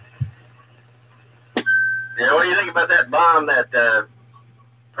 Yeah, what do you think about that bomb, that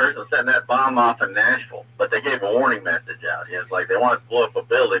person setting that bomb off in Nashville? But they gave a warning message out. It's like they wanted to blow up a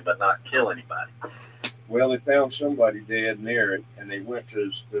building but not kill anybody. Well, they found somebody dead near it, and they went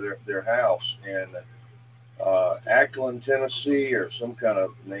to their house in Ackland, Tennessee, or some kind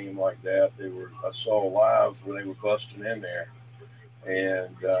of name like that. I saw live when they were busting in there,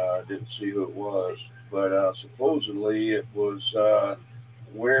 and didn't see who it was. But supposedly it was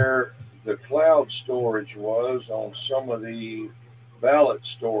where the cloud storage was on some of the ballot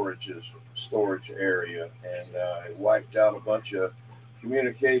storage area, and it wiped out a bunch of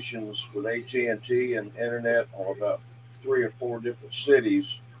communications with AT&T and internet on about 3 or 4 different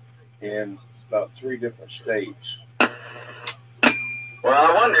cities in about 3 different states. Well,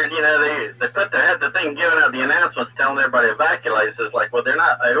 I wondered, you know, they had the thing giving out the announcements telling everybody to evacuate. So it's like, well, they're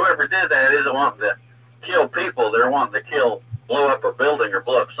not, whoever did that isn't wanting to kill people. They're wanting to blow up a building or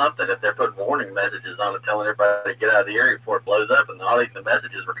blow up something if they're putting warning messages on it telling everybody to get out of the area before it blows up. And all these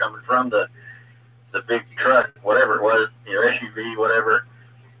messages were coming from the big truck, whatever it was, you know, SUV, whatever,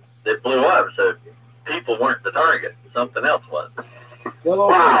 that blew up. So people weren't the target. Something else was.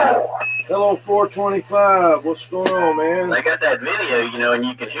 Hello, 425. What's going on, man? They got that video, you know, and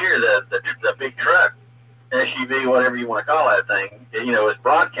you can hear the big truck, SUV, whatever you want to call that thing, you know, it's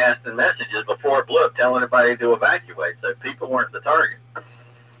broadcasting messages before it blew up, telling everybody to evacuate. So people weren't the target.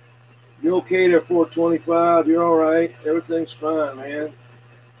 You okay there, 425? You're all right? Everything's fine, man.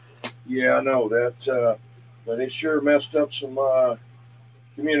 Yeah, I know. That's but it sure messed up some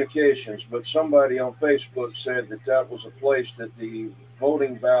communications. But somebody on Facebook said that was a place that the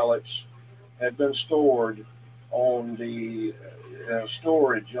voting ballots had been stored on the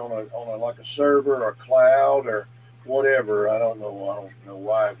storage on a like a server or cloud or whatever. I don't know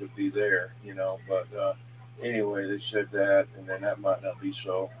why it would be there, you know. But anyway, they said that, and then that might not be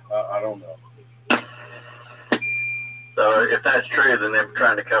so. I don't know. So if that's true, then they were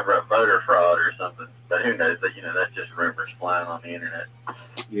trying to cover up voter fraud or something. But who knows? That, you know, that's just rumors flying on the internet.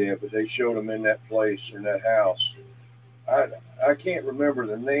 Yeah, but they showed them in that place, in that house. I can't remember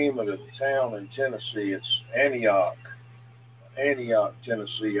the name of the town in Tennessee. It's Antioch,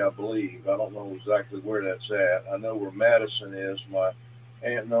 Tennessee, I believe. I don't know exactly where that's at. I know where Madison is. My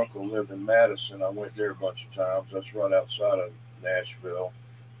aunt and uncle lived in Madison. I went there a bunch of times. That's right outside of Nashville.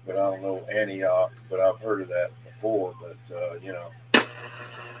 But I don't know Antioch, but I've heard of that before. But, you know.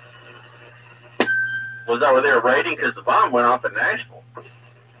 Was that where they were raiding? Because the bomb went off in Nashville.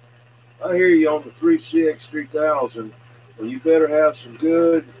 I hear you on the 3.6, 3,000. Well, you better have some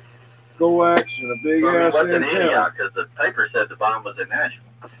good coax and a big ass antenna. Because the paper said the bomb was in Nashville.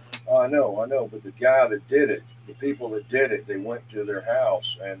 I know. But the guy that did it, the people that did it, they went to their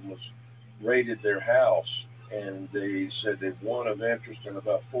house and raided their house. And they said they one of interest and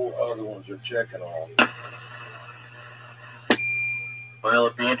about 4 other ones are checking on. Well,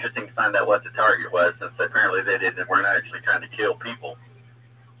 it'd be interesting to find out what the target was, since apparently they weren't actually trying to kill people.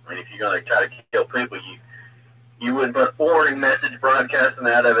 I mean, if you're going to try to kill people, you wouldn't put a warning message broadcasting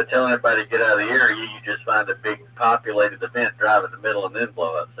out of it telling everybody to get out of the area. You just find a big populated event, drive in the middle, and then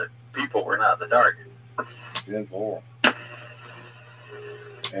blow up. So people were not the target. 10-4.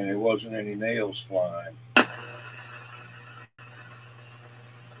 And it wasn't any nails flying.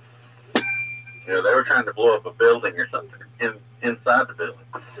 You know, they were trying to blow up a building or something inside the building.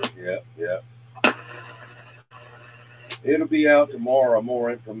 Yeah. It'll be out tomorrow,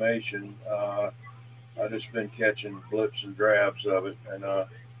 more information. I've just been catching blips and drabs of it, and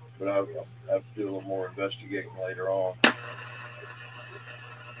but I'll have to do a little more investigating later on.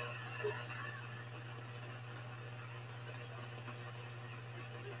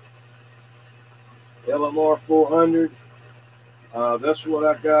 LMR 400. That's what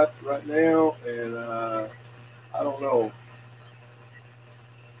I got right now, and I don't know.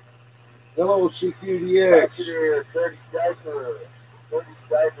 Hello, CQDX. 30 Diaper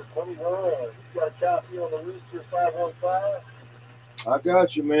 21. You got a copy on the Rooster 515? I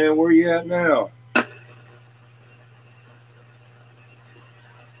got you, man. Where you at now?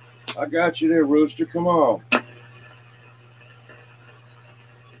 I got you there, Rooster. Come on.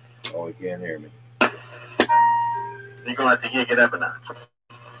 Oh, he can't hear me. You're going to have to kick it up a notch.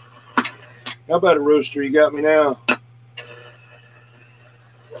 How about it, Rooster? You got me now? Yes,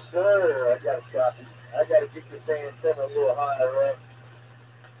 sir. I got a copy. I got to get this antenna a little higher up.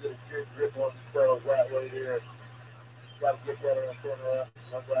 Get a good grip on the cells that way there. Got to get that antenna up.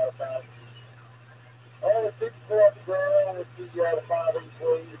 No doubt about it. Oh, the 54 on the ground. Let's see you out of 5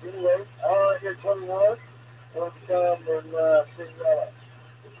 employees. Anyway, all right, here 21. Want to come and see y'all.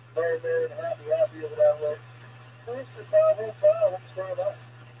 Very, very happy over that way. Rooster 515. Let's stand up.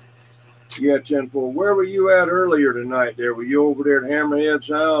 Yeah, 10-4. Where were you at earlier tonight there? Were you over there at Hammerhead's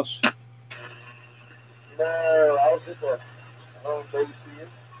house? No, I was at the home base here.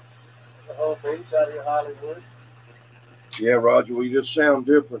 The home base out here in Hollywood. Yeah, Roger. Well, you just sound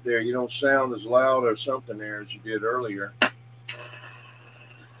different there. You don't sound as loud or something there as you did earlier. Yeah,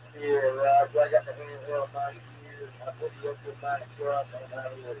 Roger. I got the handheld 90 years. I put you up to a nice truck. I don't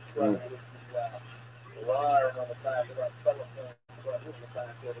have a truck with the wiring on the back of that telephone.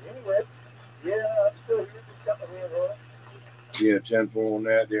 Anyway, yeah, I'm still here. Just got the handheld. Yeah, 10-4 on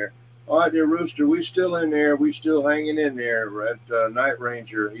that there. All right, there, Rooster. We still in there. We still hanging in there. We're at Night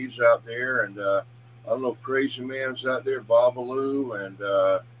Ranger. He's out there, and I don't know if Crazy Man's out there, Babaloo, and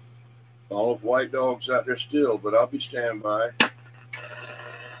I don't know if White Dog's out there still, but I'll be standing by.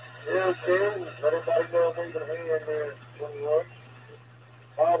 Yeah, okay. Let everybody know I'm leaving a hand there. 21.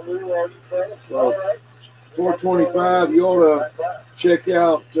 Babaloo, are you friends? Well, all right. 425, you ought to check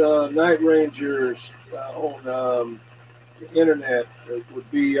out Night Rangers on the internet. It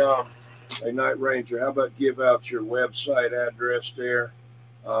would be a Night Ranger. How about give out your website address there?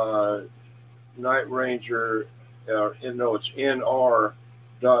 Night Ranger, it's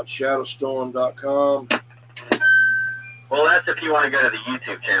nr.shadowstorm.com. Well, that's if you want to go to the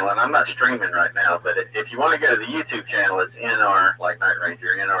YouTube channel, and I'm not streaming right now, but if you want to go to the YouTube channel, it's nr, like Night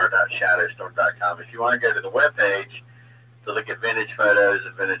Ranger, nr.shadowstorm.com. If you want to go to the webpage to look at vintage photos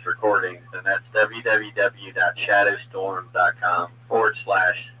and vintage recordings, then that's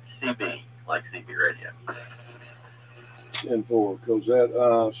www.shadowstorm.com/CB, like CB Radio. 10-4, because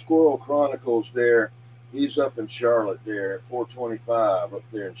that Squirrel Chronicles there, he's up in Charlotte there at 425 up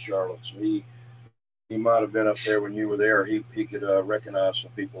there in Charlotte. So he might have been up there when you were there. He could recognize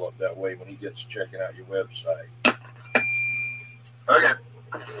some people up that way when he gets checking out your website. Okay.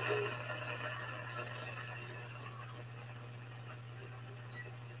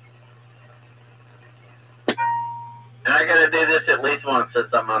 And I got to do this at least once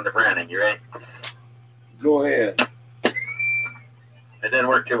since I'm on the branding. You ready? Go ahead. It didn't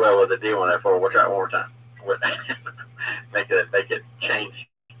work too well with the D104. We'll try it one more time. make it change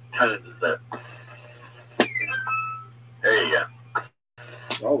tones and stuff. There you go.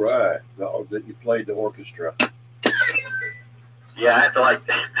 All right. That you played the orchestra. Yeah, I have to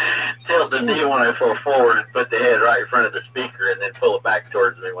tilt the D104 forward and put the head right in front of the speaker and then pull it back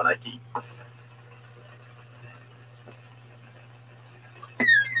towards me when I keep.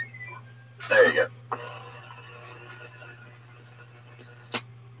 There you go.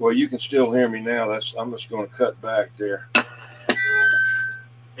 Well, you can still hear me now. I'm just going to cut back there.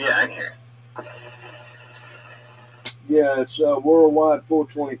 Yeah, I can hear. Yeah, it's worldwide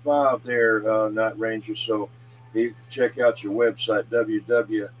 425 there, Night Ranger. So you can check out your website,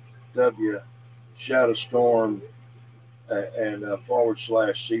 www.shadowstorm and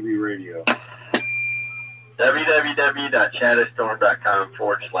 /CB Radio.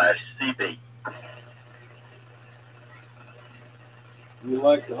 www.shadowstorm.com/CB. You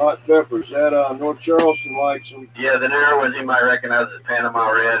like the hot peppers? That North Charleston likes them. Yeah, the newer ones you might recognize as Panama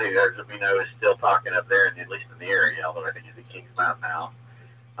Red, who, as we know, is still talking up there, at least in the area, although I think he's at Kings Mountain now.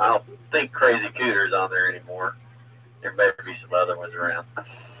 I don't think Crazy Cooter's on there anymore. There may be some other ones around.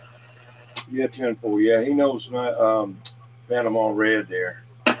 Yeah, 10-4. Yeah, he knows Panama Red there.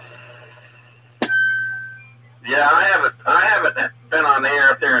 Yeah, I haven't been on the air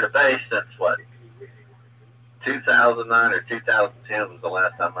up there in the base since what? 2009 or 2010 was the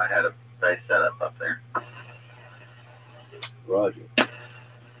last time I had a base set up there. Roger.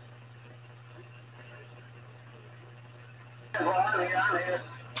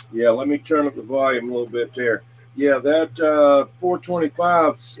 Yeah, let me turn up the volume a little bit there. Yeah, that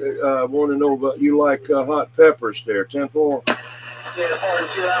 425, want to know about you like hot peppers there, 10-4. Yeah,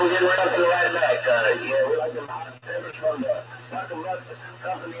 42, I'm getting right up to the right back. Yeah, we like the hot service from the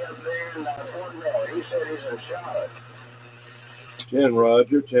company up there in Fort Mill. He said he's in Charlotte. 10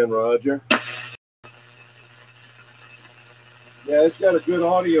 Roger, 10 Roger. Yeah, it's got a good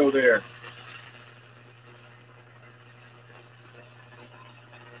audio there.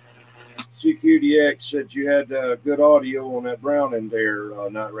 CQDX said you had good audio on that Browning there,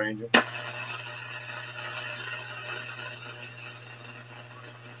 Night Ranger.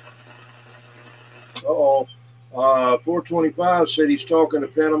 Uh-oh. 425 said he's talking to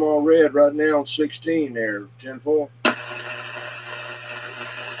Panama Red right now on 16 there, 10-4.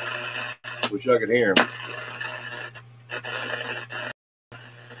 Wish I could hear him.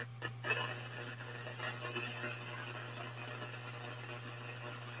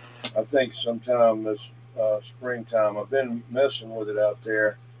 I think sometime this springtime, I've been messing with it out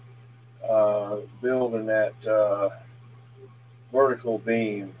there, building that vertical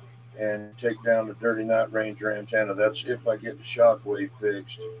beam and take down the dirty Night Ranger antenna. That's if I get the shockwave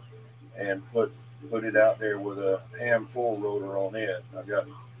fixed and put it out there with a ham 4 rotor on it. I've got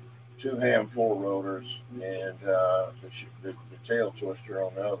 2 ham 4 rotors and the tail twister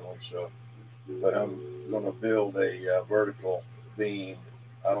on the other one. So, but I'm going to build a vertical beam.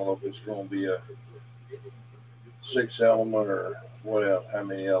 I don't know if it's going to be a 6 element or what else, how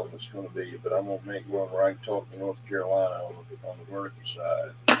many elements it's going to be, but I'm going to make one where I can talk to North Carolina on the vertical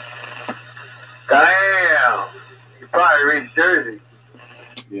side. Damn! You probably reached Jersey.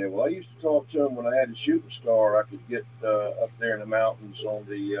 Yeah, well, I used to talk to him when I had the shooting star. I could get up there in the mountains on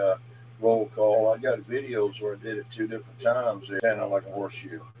the roll call. I got videos where I did it 2 different times. They're kind of like a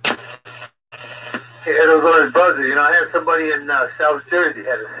horseshoe. Yeah, those are his buzzers. You know, I had somebody in South Jersey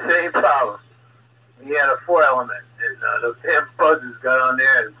had the same problem. He had a 4 element, and those damn buzzers got on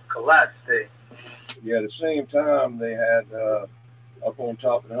there and collapsed thing. Yeah, at the same time, they had up on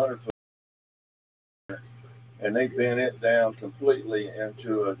top of the 100-foot, and they bent it down completely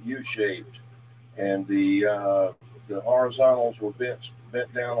into a U-shaped, and the horizontals were bent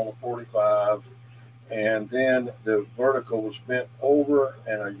down on the 45, and then the vertical was bent over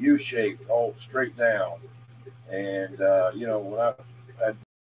and a U-shaped all straight down. And you know, when I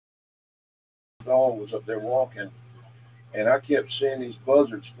dog was up there walking, and I kept seeing these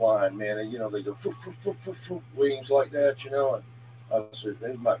buzzards flying, man, and you know, they go foo, foo, foo, foo, foo, wings like that, you know, and I said,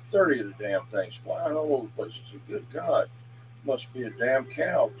 there's about 30 of the damn things flying all over the place. I said, good God, must be a damn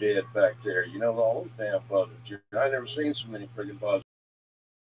cow dead back there, you know, all those damn buzzards. I never seen so many friggin' buzzards.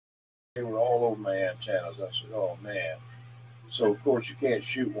 They were all over my antennas. I said, oh man. So of course you can't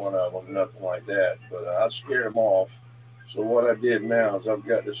shoot one of them, nothing like that, but I scared them off. So what I did now is I've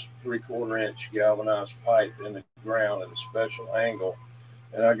got this 3/4 inch galvanized pipe in the ground at a special angle,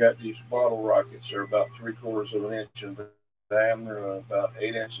 and I got these bottle rockets. They're about 3/4 of an inch in diameter, about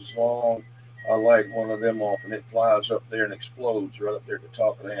 8 inches long. I light one of them off, and it flies up there and explodes right up there at the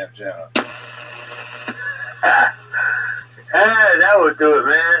top of the antenna. That would do it,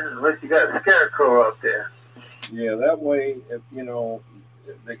 man. Unless you got a scarecrow up there. Yeah, that way, if, you know,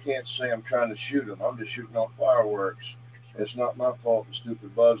 they can't say I'm trying to shoot them. I'm just shooting off fireworks. It's not my fault the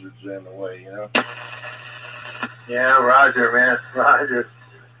stupid buzzards are in the way, you know? Yeah, Roger, man. Roger.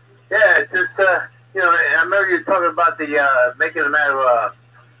 Yeah, it's just, you know, I remember you talking about the making them out of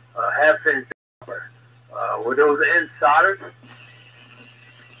half-inch copper. Were those end soldered?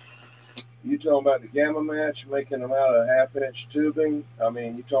 You talking about the gamma match, making them out of half-inch tubing? I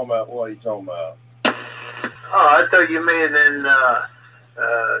mean, you talking about, what are you talking about? Oh, I thought you made an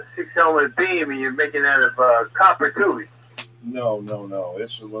 6-element beam and you're making out of copper tubing. No.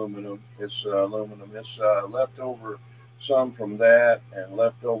 It's aluminum. It's aluminum. It's leftover some from that and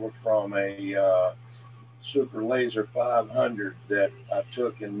leftover from a Super Laser 500 that I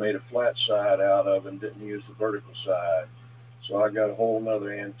took and made a flat side out of and didn't use the vertical side. So I got a whole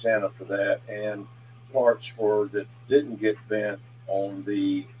nother antenna for that and parts for that didn't get bent on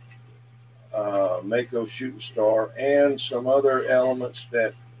the Mako Shooting Star and some other elements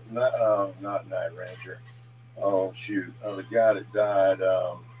that not Night Ranger. Oh shoot! The guy that died,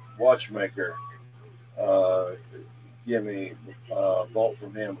 watchmaker, give me bought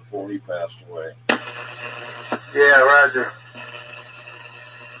from him before he passed away. Yeah, Roger.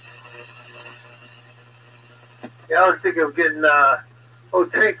 Yeah, I was thinking of getting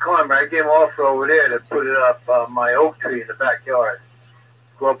tree climber. I gave him an offer over there to put it up my oak tree in the backyard.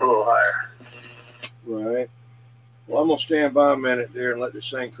 Go up a little higher. Right. Well, I'm gonna stand by a minute there and let this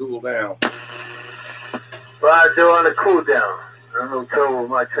thing cool down. Roger on the cool down. I'm no trouble with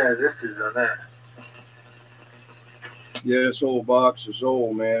my transistors on that. Yeah, this old box is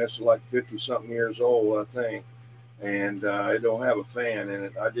old, man. It's like 50-something years old, I think. and it don't have a fan in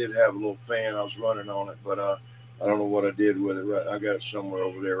it. I did have a little fan. I was running on it, but I don't know what I did with it. Right, I got it somewhere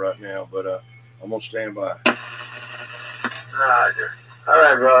over there right now, but I'm gonna stand by. Roger. All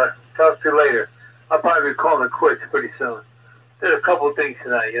right, brother. Talk to you later. I'll probably be calling it quits pretty soon. Did a couple of things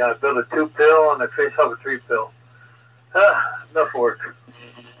tonight. You know, I built a 2-pill and I finished off a 3-pill. Enough work.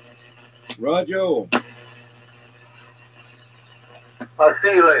 Roger. I'll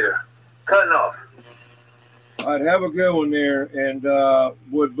see you later. Cutting off. All right, have a good one there, and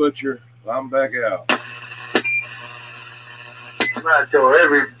Wood Butcher, I'm back out. Nacho,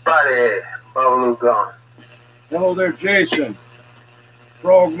 everybody. Babalu gone. Hello there, Jason.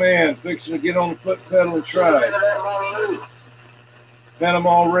 Frogman, fixing to get on the foot pedal and try it.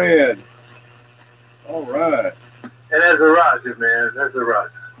 Panama Red. All right. And that's a Roger, man. That's a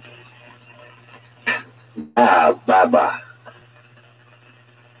Roger. Bye-bye.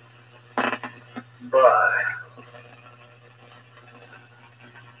 Bye.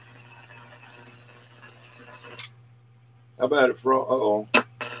 How about it, Frog? Uh-oh.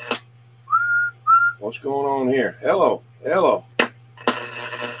 What's going on here? Hello. Hello.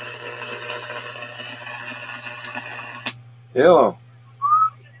 Hello.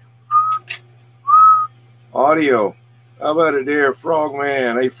 Audio. How about it there,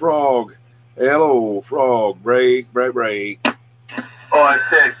 Frogman? Hey, Frog. Hello, Frog. Break, break, break. Oh, I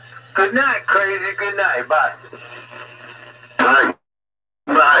said, good night, crazy. Good night. Bye. Bye.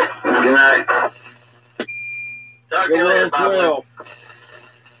 Bye. Good night. Talk to you later, 12.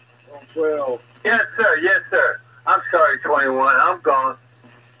 12. Yes, sir. Yes, sir. I'm sorry, 21. I'm gone.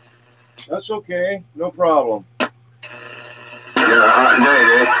 That's okay. No problem. You're a hot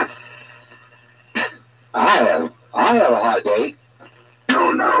day, eh? I have a hot day.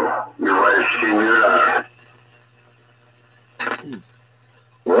 Oh, no. Your wife's seen your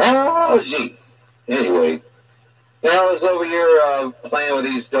Well, gee. Anyway, I was over here playing with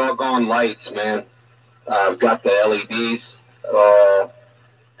these doggone lights, man. I've got the LEDs,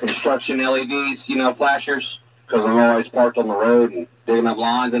 construction LEDs, you know, flashers, because I'm always parked on the road and digging up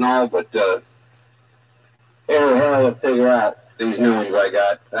lines and all, but every hell to figure out these new ones I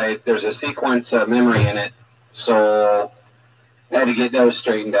got. There's a sequence memory in it, so I had to get those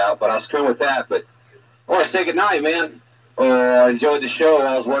straightened out, but I'll screw with that. But I want to say goodnight, man. I enjoyed the show.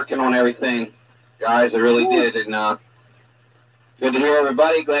 I was working on everything, guys. I really did, and good to hear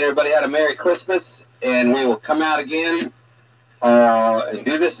everybody. Glad everybody had a Merry Christmas, and we will come out again and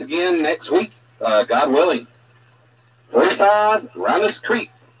do this again next week, God willing. 45 around this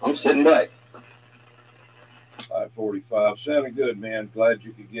creek. I'm sitting back. 5:45. Sounded good, man. Glad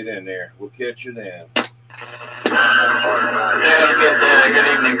you could get in there. We'll catch you then. Good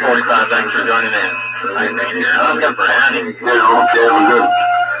evening, 45. Thanks for joining in. I'm good for having. Yeah, okay, I'm good.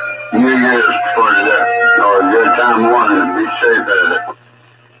 New Year's for that. Or a good time one and be safe at it.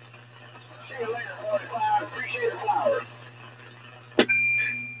 See you later, 45. Appreciate the flowers.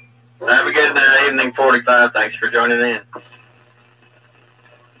 Have a good evening, 45. Thanks for joining in.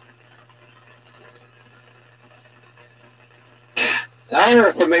 I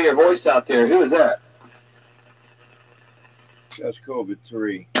heard a familiar voice out there. Who is that? That's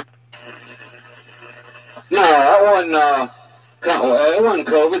COVID-3. No, that wasn't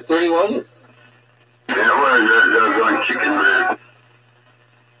COVID-3, was it? Yeah, well, they're going chicken bread.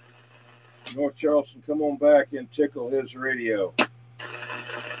 North Charleston, come on back and tickle his radio. Yeah,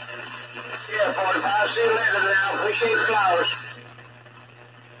 45. See you later now. Appreciate the flowers.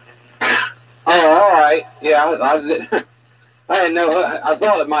 Oh, all right. Yeah, I didn't know. I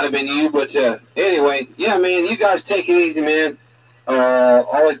thought it might have been you, but anyway, yeah, man, you guys take it easy, man.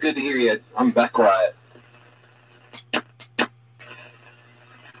 Always good to hear you. I'm back quiet.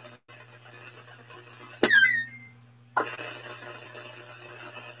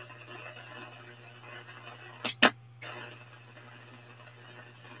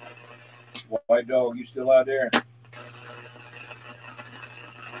 White Dog, you still out there?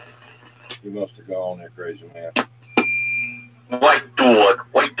 You must have gone there, crazy man. White dog.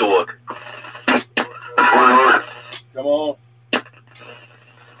 White dog. Come on.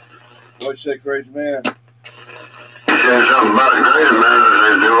 What'd you say, crazy man? You said something about the crazy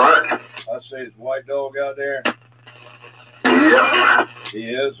man. They do what? I say, is White Dog out there? Yep. He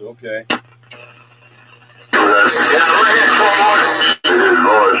is? Okay. Yeah, his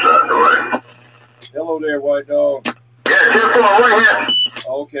voice out the way. Hello there, White Dog. Yeah, 2-4, we're here.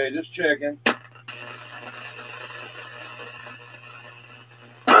 Okay, just checking.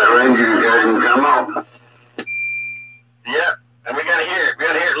 I think you guys can come on. Yeah, and we gotta hear it. We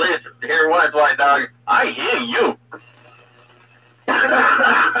gotta hear it. Listen, hear what, White Dog? I hear you.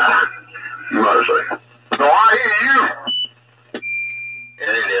 Mostly. So I hear you.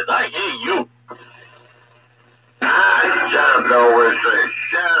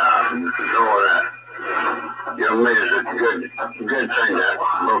 good thing that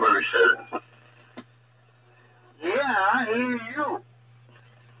nobody said. Yeah, I hear you.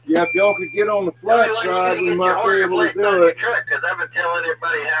 Yeah, if y'all could get on the flat side, we might be able to do it. Because I've been telling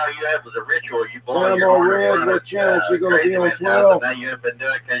everybody how you have as a ritual. You blow Panama your horn Red, what channel is he going to be on 12? Now you haven't been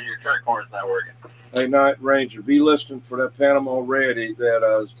doing it because your truck horn's not working. Hey, Night Ranger, be listening for that Panama Red.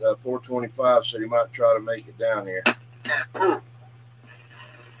 That 425 said he might try to make it down here.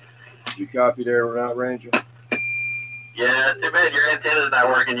 Did you copy there, Night Ranger? Yeah, it's too bad your antenna's not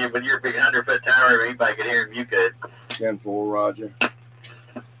working. But your big 100-foot tower, anybody could hear him. You could. 10-4, Roger.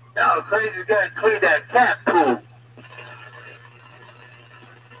 Now, crazy guy clean that cat pool.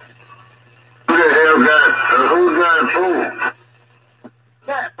 Who the hell who's got a pool?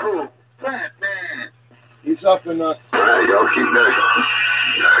 Cat pool. Cat man. He's up in the... Y'all keep that.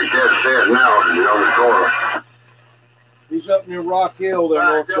 I can't say it now. You're on the corner. He's up near Rock Hill there,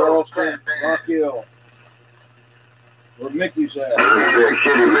 North Charleston. Rock Hill. Where Mickey's at. There's a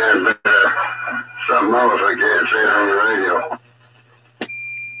kitty man, but something else I can't say on the radio.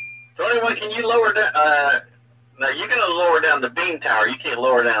 21, can you lower down? No, you're going to lower down the beam tower. You can't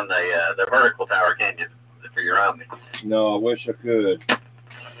lower down the vertical tower, can you? For your Omni. No, I wish I could.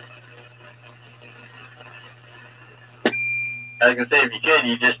 I was going to say, if you can,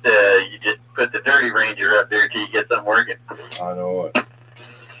 you just put the Dirty Ranger up there till you get something working. I know it.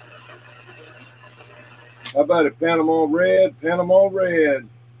 How about it, Panama Red? Panama Red.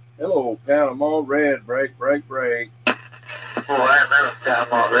 Hello, Panama Red. Break, break, break. Oh, I remember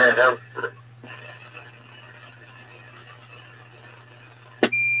Panama Red. That was good.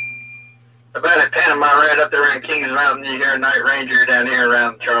 About it, Panama Red up there in Kings Mountain. You hear a Night Ranger down here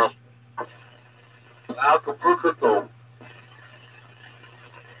around Charleston. Acapulco.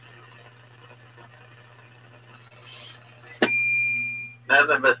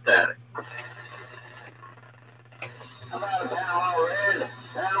 Nothing but static. Oh,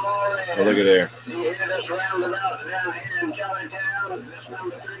 look at there. You hear this roundabout down here in Charlottetown? This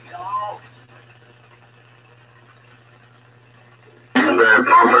number 3 call? You better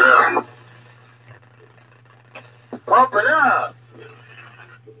pump it up. Pump it up.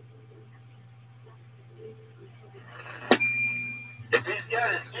 If he's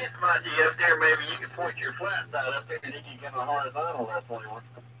got his gizmoji up there, maybe you can point your flat side up there and he can get a horizontal. That's what he wants.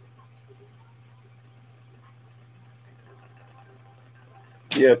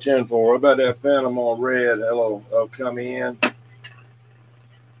 Yeah, 10-4. What about that Panama Red? Hello. Oh, come in.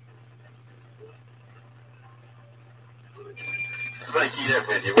 Somebody keyed up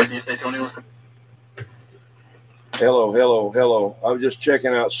with you. What did you say, 21? Hello, hello, hello. I was just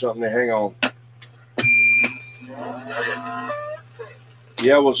checking out something. Hang on.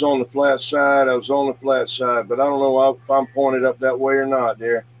 Yeah, I was on the flat side. I was on the flat side, but I don't know if I'm pointed up that way or not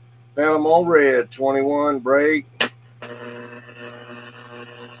there. Panama Red, 21, break.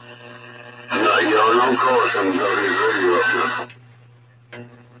 No, you don't call somebody radio up there.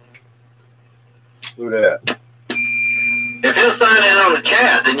 Who that? If he'll sign in on the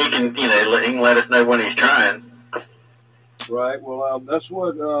chat, then you can, he can let us know when he's trying. Right. Well, that's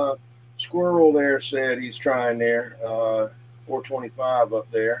what Squirrel there said he's trying there. 425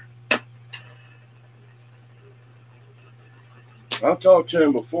 up there. I've talked to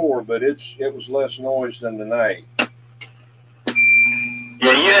him before, but it was less noise than tonight.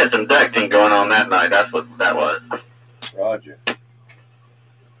 Yeah, you had some ducting going on that night. That's what that was. Roger.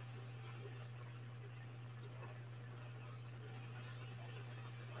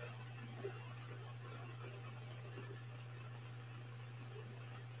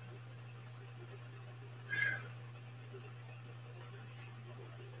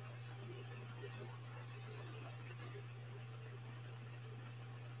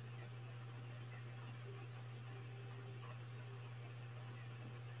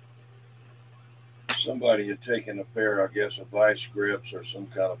 Somebody had taken a pair, I guess, of vice grips or some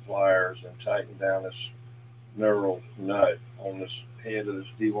kind of pliers and tightened down this knurled nut on this head of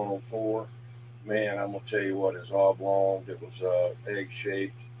this D104. Man, I'm going to tell you what, it's oblong. It was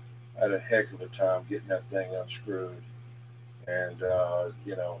egg-shaped. I had a heck of a time getting that thing unscrewed. And, I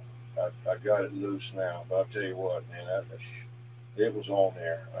got it loose now. But I'll tell you what, man, it was on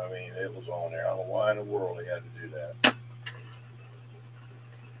there. I mean, it was on there. I don't know why in the world he had to do that.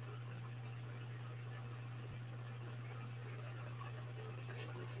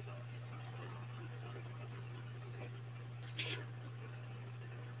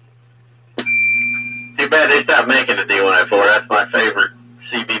 Too bad they stopped making the D104. That's my favorite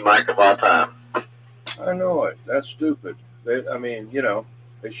CB mic of all time. I know it. That's stupid. They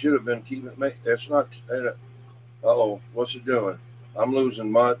should have been keeping it. That's not. Uh-oh, what's it doing? I'm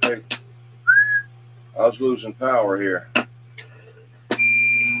losing I was losing power here.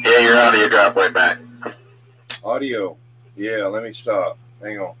 Yeah, your audio dropped way back. Audio. Yeah, let me stop.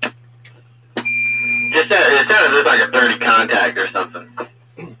 Hang on. It sounded like a dirty contact or something.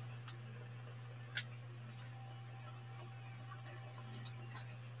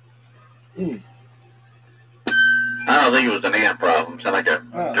 I don't think it was an amp problem. It sounded like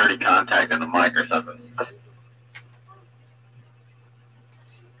a dirty contact in the mic or something.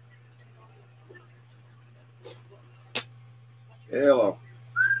 Hello.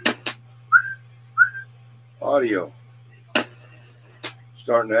 Audio.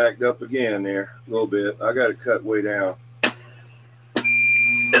 Starting to act up again there a little bit. I got to cut way down.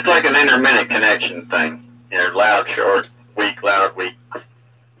 It's like an intermittent connection thing. You know, loud, short, weak, loud, weak.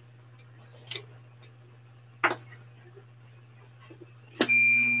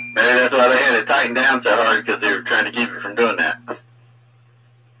 Maybe that's why they had it tightened down so hard, because they were trying to keep it from doing that.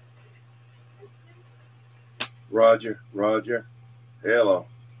 Roger, Roger. Hello.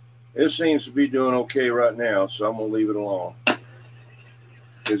 It seems to be doing okay right now, so I'm going to leave it alone.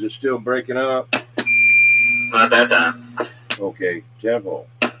 Is it still breaking up? Not that time. Okay, tempo.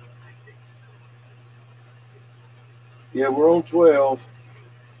 Yeah, we're on 12.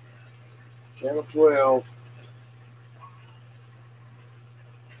 Channel 12.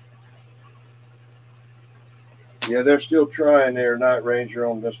 Yeah, they're still trying their Night Ranger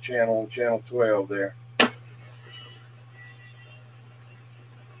on this channel, on channel 12 there.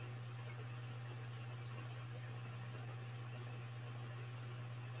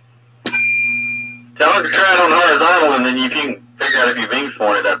 Tell him to try it on horizontal, and then you can figure out if your wings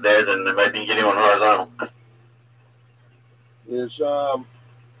pointed up there, then maybe you can get him on horizontal. Is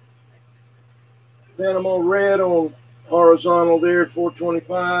Panama Red on horizontal there at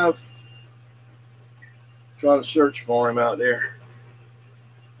 425. Try to search for him out there.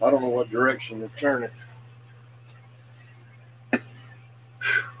 I don't know what direction to turn it.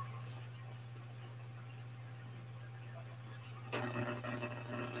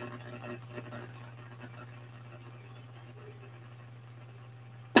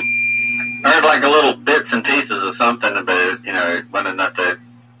 I heard like a little bits and pieces of something, but you know, it wasn't enough to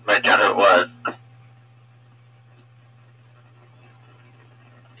make out who it was.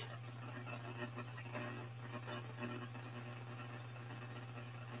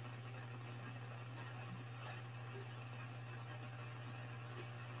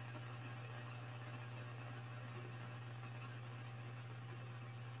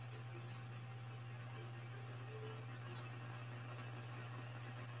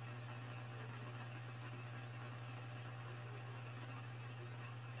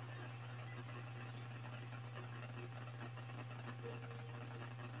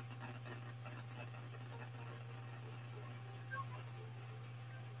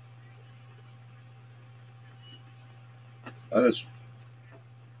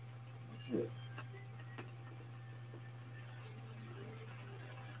 Shit.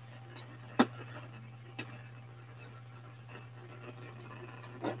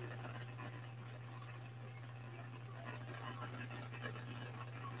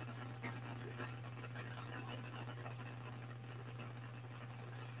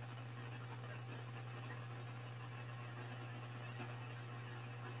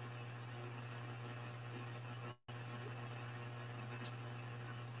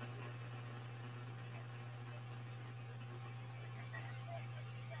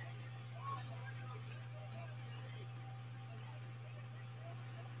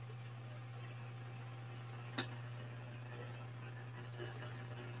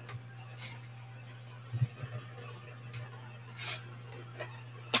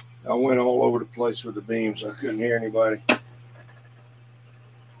 I went all over the place with the beams. I couldn't hear anybody.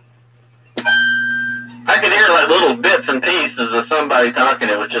 I could hear like little bits and pieces of somebody talking.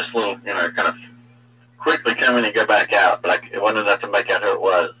 It was just little, you know, kind of quickly come in and go back out, but it wasn't enough to make out who it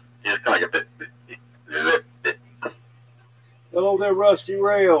was. It was kind of like a bit. Hello there, Rusty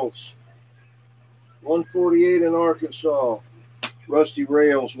Rails. 148 in Arkansas. Rusty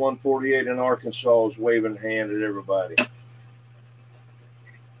Rails, 148 in Arkansas, is waving a hand at everybody.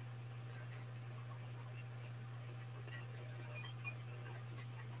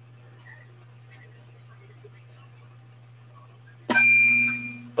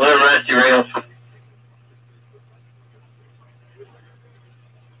 Hello, Rusty Rails.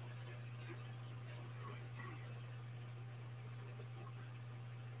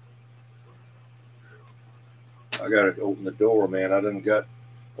 I got to open the door, man. I done got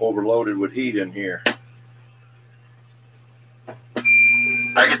overloaded with heat in here.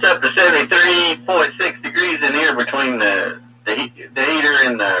 Like it's up to 73.6 degrees in here between the heater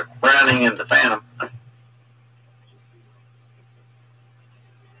and the Browning and the Phantom.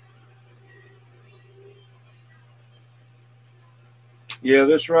 Yeah,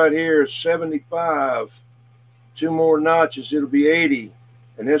 this right here is 75. 2 more notches, it'll be 80.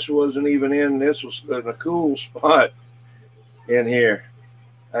 And this wasn't even in, this was in a cool spot in here.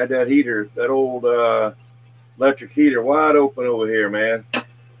 I had that heater, that old electric heater wide open over here, man.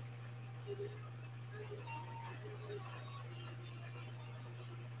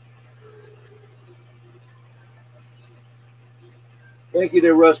 Thank you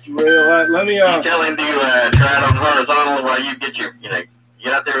there, Rusty Rail. Right, let me you tell him to try it on horizontal while you get your, get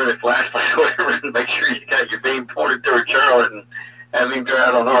out there with a flashlight or whatever and make sure you got your beam pointed toward Charlotte and have him try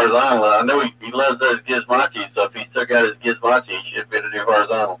it on horizontal. I know he loves those gizmachis, so if he still got his gizmachi, he should be able to do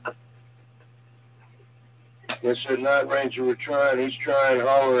horizontal. Yes, said Night Ranger, we're trying. He's trying.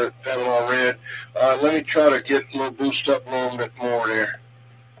 Holler at Panama Red. Let me try to get a little boost up a little bit more there.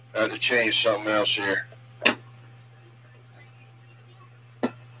 I had to change something else here.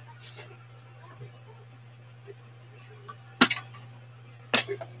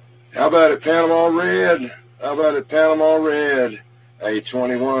 How about it, Panama Red? How about it, Panama Red? Hey,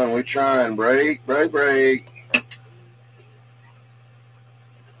 21, we trying. Break, break, break.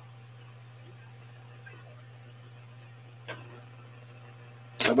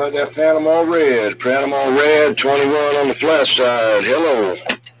 How about that Panama Red? Panama Red, 21 on the flat side. Hello.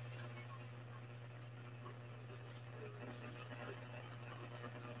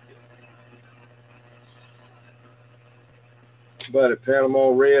 How about it, Panama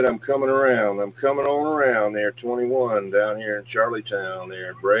Red? I'm coming around. I'm coming on around there. 21 down here in Charlietown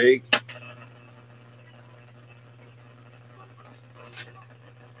there. Break.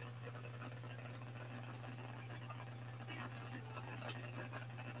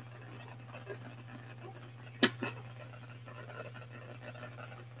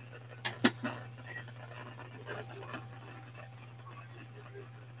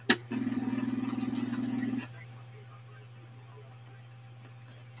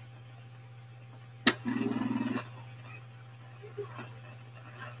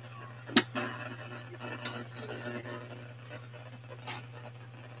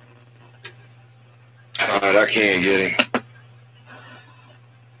 All right, I can't get him.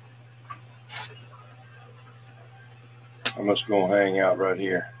 I'm just going to hang out right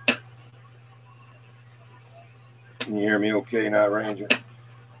here. Can you hear me okay, Night Ranger?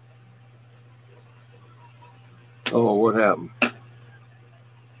 Oh, what happened?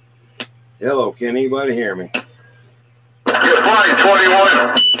 Hello, can anybody hear me? You're fine,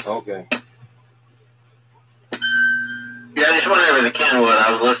 21. Okay. Yeah, I just went over the Kenwood.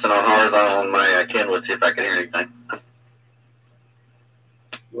 I was listening on horizontal on my Kenwood, see if I could hear anything.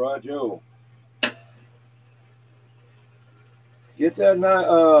 Roger. Get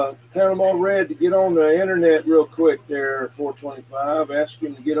that Panama Red to get on the internet real quick there, 425. Ask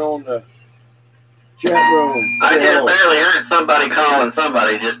him to get on the chat room. I just barely heard somebody calling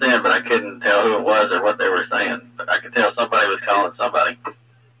somebody just then, but I couldn't tell who it was or what they were saying. But I could tell somebody was calling somebody.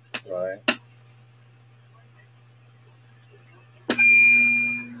 Right.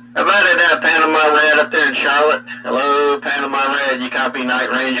 How about it, Panama Red up there in Charlotte? Hello, Panama Red. You copy Night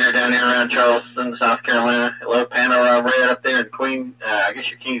Ranger down here around Charleston, South Carolina. Hello, Panama Red up there in Queen, I guess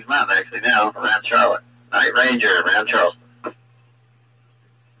you're Kings Mountain actually now, around Charlotte. Night Ranger around Charleston.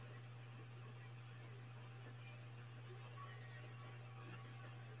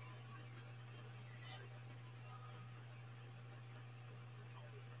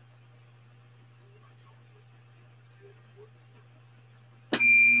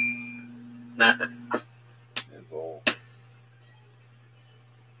 Nothing. Info.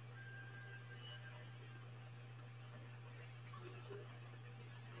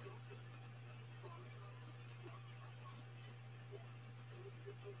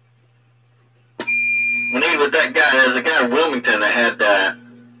 When he was that guy, there's a guy in Wilmington that had,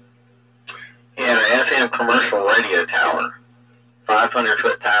 he had an FM commercial radio tower,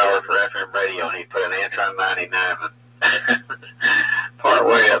 500-foot tower for FM radio, and he put an Antron 99 part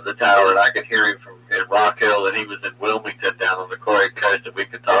way up the tower, and I could hear him from in Rock Hill, and he was in Wilmington down on the Courier coast, and we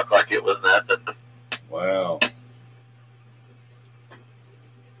could talk like it was nothing. Wow.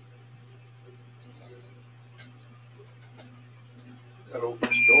 That opens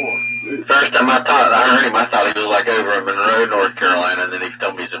the door. First time I heard him, I thought he was like over in Monroe, North Carolina, and then he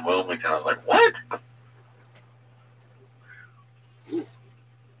told me he's in Wilmington. I was like, what?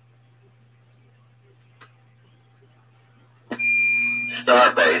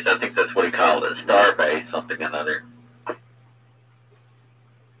 Starbase, I think that's what he called it. Starbase, something or another.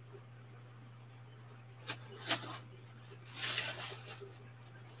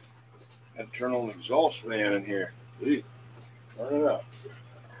 Had to turn on the exhaust fan in here. Gee, turn it up.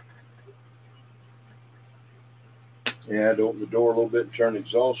 Yeah, I had to open the door a little bit and turn the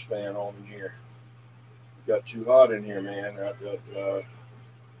exhaust fan on in here. It got too hot in here, man. I got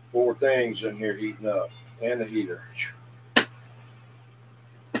 4 things in here heating up, and the heater.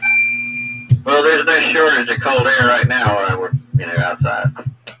 Well, there's no shortage of cold air right now while we're outside.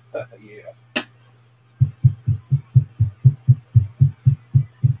 Yeah.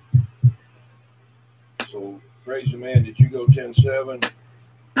 So, Crazy Man, did you go 10-7?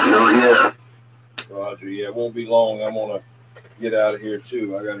 Oh, yeah. Roger, yeah, it won't be long. I'm going to get out of here,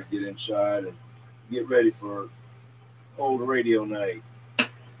 too. I got to get inside and get ready for old radio night. I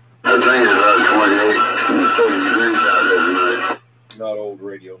think it's about 28 and 30 degrees out there tonight. Not old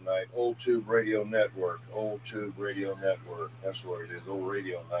radio night, Old Tube Radio Network. Old Tube Radio Network. That's what it is. Old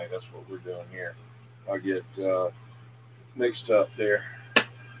radio night. That's what we're doing here. I get mixed up there.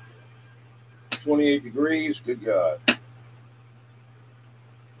 28 degrees. Good God.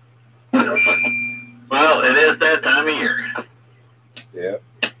 Well, it is that time of year. Yeah.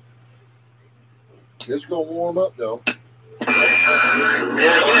 It's going to warm up, though.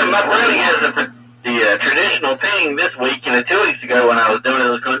 Yeah, my buddy has the traditional ping this week, and 2 weeks ago when I was doing it, it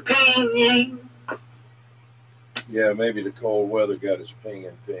was going ping. Yeah, maybe the cold weather got us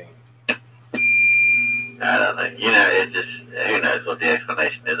pinging. I don't know. It's just, who knows what the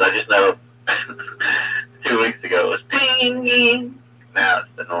explanation is. I just know 2 weeks ago it was ping. Now it's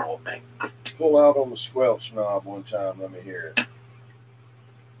the normal ping. Pull out on the squelch knob one time. Let me hear it.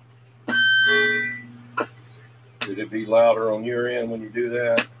 Did it be louder on your end when you do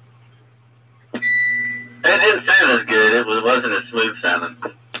that? It didn't sound as good. It wasn't as smooth sounding.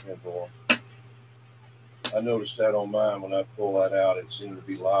 Yeah, boy. I noticed that on mine when I pull that out. It seemed to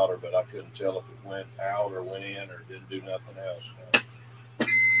be louder, but I couldn't tell if it went out or went in or didn't do nothing else.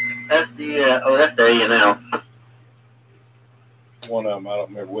 That's that's the A&L. One of them, I don't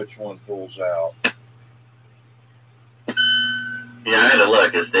remember which one pulls out. Yeah, I had to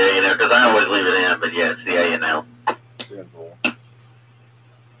look. It's the A&L because I always leave it in, but yeah, it's the A&L. Simple.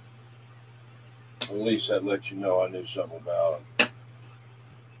 At least that lets you know I knew something about them.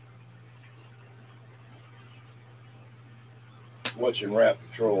 Watching Rat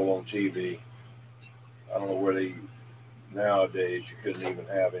Patrol on TV. I don't know where nowadays you couldn't even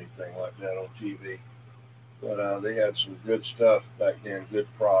have anything like that on TV. But they had some good stuff back then, good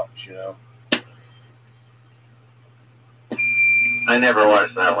props, I never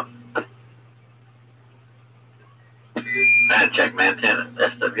watched that one. I had to check my antenna,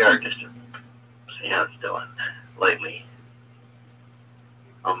 SWR, just to see how it's doing lately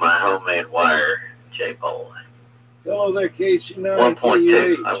on my homemade wire J-pole. Hello there, Casey.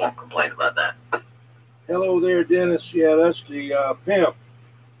 1.2. I won't complain about that. Hello there, Dennis. Yeah, that's the Pimp.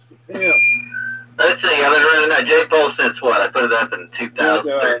 It's the Pimp. Let's see. I've been running that J-pole since what? I put it up in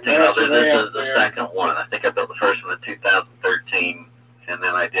 2013. This is the second one. I think I built the first one in 2013, and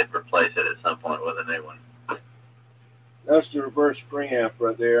then I did replace it at some point with a new one. That's the reverse preamp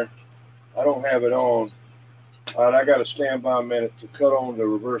right there. I don't have it on. All right, I got to stand by a minute to cut on the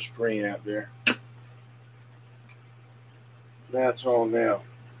reverse preamp there. That's on now.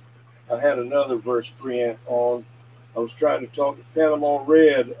 I had another reverse preamp on. I was trying to talk to Panama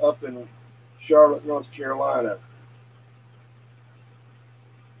Red up in Charlotte, North Carolina.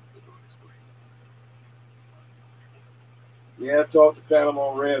 Yeah, I talked to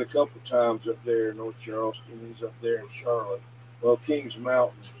Panama Red a couple times up there in North Charleston. He's up there in Charlotte. Well, Kings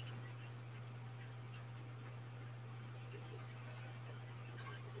Mountain.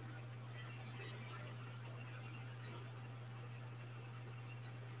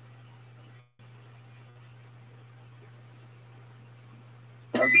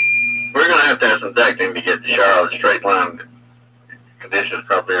 We're going to have some ducting to get to Charlotte. Straight line conditions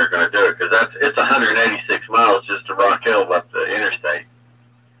probably aren't going to do it because it's 186 miles just to Rock Hill up the interstate.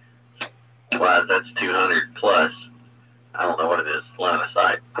 Otherwise, that's 200 plus. I don't know what it is, line of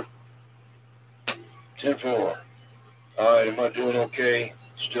sight. 10-4. All right, am I doing okay?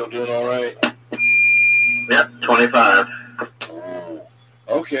 Still doing all right? Yep, 25.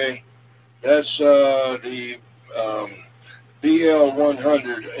 Okay. That's the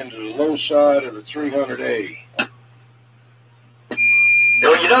BL100 into the low side of the 300A.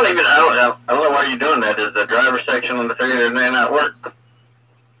 Well, you don't even, I don't know why you're doing that. Does the driver section on the 300A not work?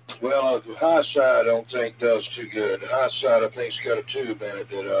 Well, the high side I don't think does too good. The high side I think's got a tube in it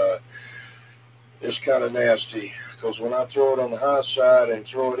that is kind of nasty. Because when I throw it on the high side and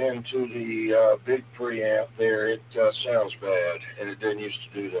throw it into the big preamp there, it sounds bad, and it didn't used to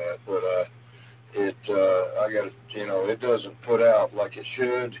do that. But I got to, it doesn't put out like it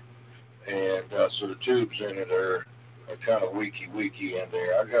should, and so the tubes in it are kind of weaky in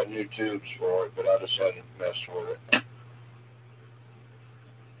there. I got new tubes for it, but I just hadn't messed with it.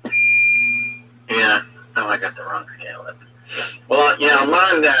 Yeah. Oh, I got the wrong scale. Well, you know,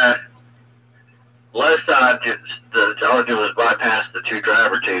 mine, left side, all I did was bypass the 2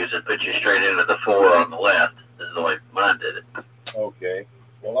 driver tubes and put you straight into the 4 on the left. This is the way mine did it. Okay.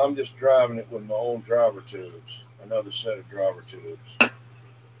 Well, I'm just driving it with my own driver tubes. Another set of driver tubes.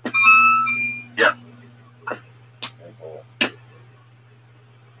 Yep.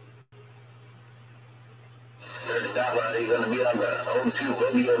 Are you going to be on the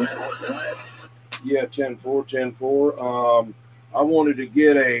O2 radio network tonight? Yeah, 10-4. I wanted to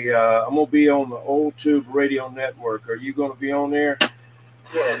get I'm going to be on the Old Tube Radio Network. Are you going to be on there?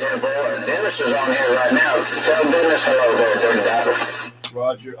 Yeah, Dennis is on here right now. Tell Dennis hello there, Dirty Dapper.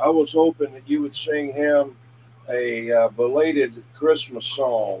 Roger. I was hoping that you would sing him a belated Christmas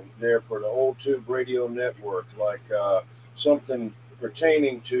song there for the Old Tube Radio Network, like something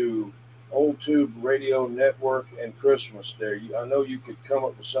pertaining to Old Tube Radio Network and Christmas there. I know you could come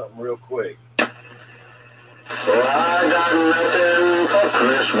up with something real quick. Well, I got nothing for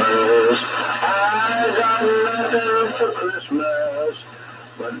Christmas. I got nothing for Christmas.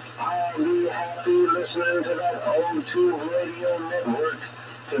 But I'll be happy listening to that Old Tube Radio Network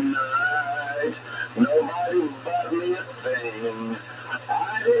tonight. Nobody bought me a thing.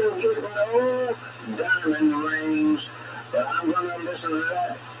 I didn't get no diamond rings. But I'm going to listen to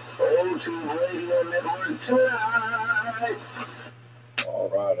that Old Tube Radio Network tonight. All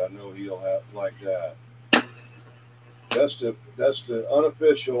right, I know he'll have like that. That's the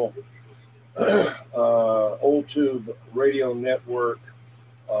unofficial Old Tube Radio Network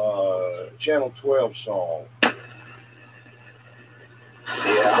Channel 12 song. Yeah,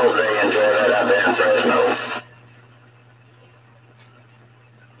 I hope they enjoy that out there in Fresno.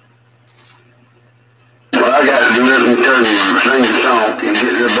 Well, I got to listen to him sing the song. He gets a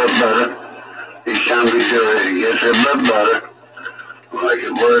bit better. Each time we do it, he gets a bit better. Like it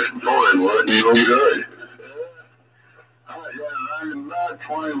was before, it wasn't no good. I'm about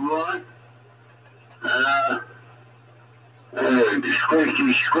 21.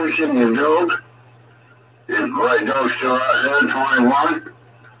 Squeaking the dog. If white dog's still out there, 21.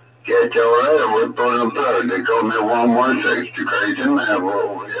 Catch all that, we'll put them third. They call me 116, the crazy man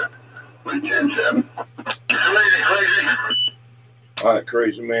over here. With 10-7. Crazy. All right,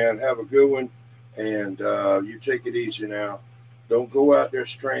 crazy man. Have a good one. And you take it easy now. Don't go out there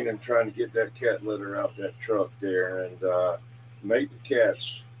straining trying to get that cat litter out that truck there, and make the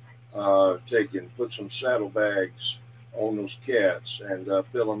cats put some saddlebags on those cats and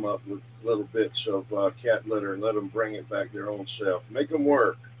fill them up with little bits of cat litter and let them bring it back their own self. Make them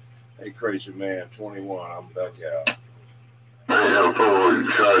work. Hey, crazy man, 21. I'm back out. I don't know,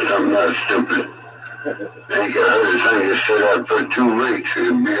 try something that stupid. They got everything to sit up for 2 weeks.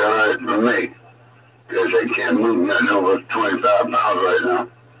 It'd be all right for me. Because they can't move nothing over 25 pounds right now.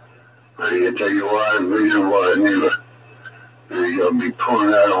 I can tell you why, the reason why, neither. And you'll be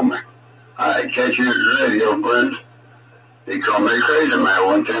pulling that on me. I catch you at the radio, friends. They call me crazy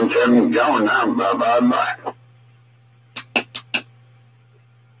man, 110-7 going now. Bye.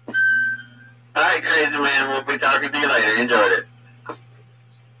 All right, crazy man. We'll be talking to you later. Enjoyed it.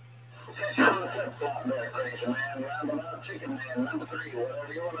 Crazy man, roundabout chicken man, number 3,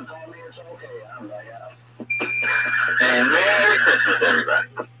 whatever you want to call me, it's okay. I'm back out. And Merry Christmas, everybody.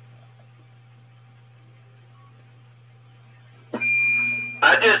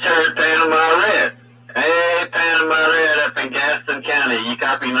 I just heard Panama Red. Hey, Panama Red up in Gaston County. You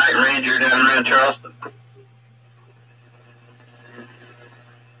copy Night Ranger down around Charleston?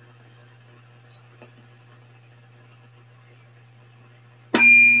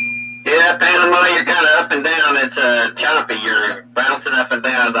 Yeah, Panama, you're kind of up and down. It's choppy. You're bouncing up and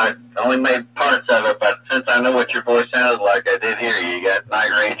down. I only made parts of it, but since I know what your voice sounds like, I did hear you. You got Night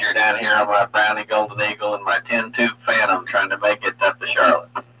Ranger down here on my Brownie Golden Eagle and my 10-tube Phantom trying to make it up to Charlotte.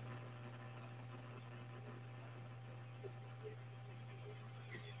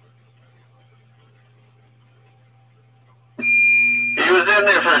 He was in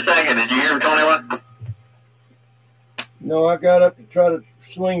there for a second. Did you hear him, 21? No, I got up to try to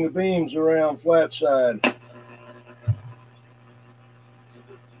swing the beams around flat side.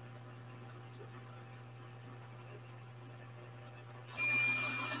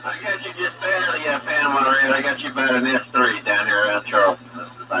 I got you just barely up Panama Red. I got you about an S3 down here around Charleston. This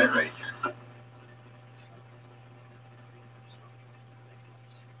is Night Ranger.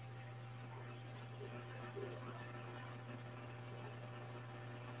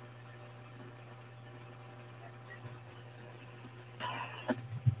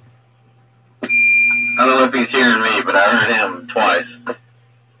 I don't know if he's hearing me, but I heard him twice.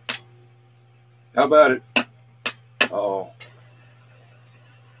 How about it? Uh-oh.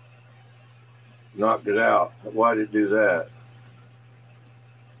 knocked it out. Why did it do that?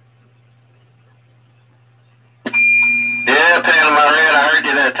 Yeah, Panama Red, I heard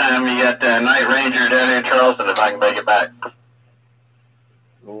you that time. You got the Night Ranger down here in Charleston, if I can make it back.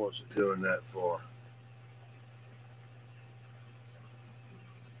 Well, what's it doing that for?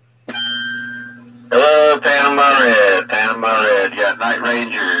 Hello, Panama Red. Panama Red. You got Night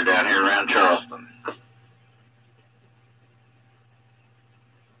Ranger down here around Charleston.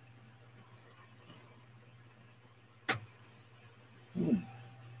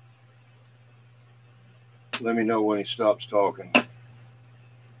 Let me know when he stops talking.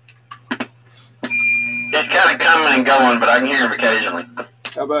 It's kind of coming and going, but I can hear him occasionally.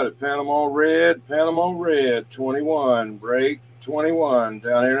 How about it? Panama Red, 21, break 21,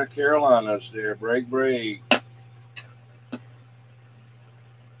 down here in the Carolinas there, break.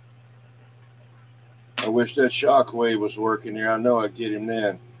 I wish that shockwave was working here. I know I'd get him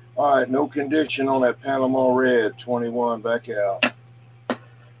then. All right, no condition on that Panama Red, 21, back out.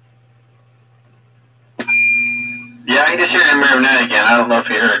 Yeah, I can just hear him every now and again. I don't know if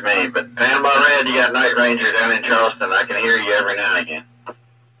you heard me, but Panama Red, you got Night Ranger down in Charleston. I can hear you every now and again.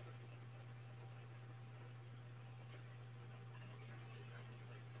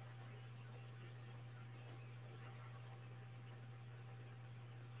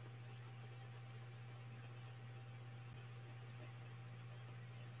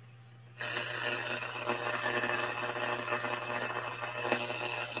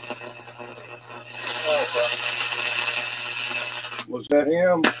 Was that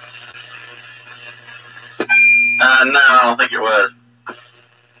him? No, I don't think it was.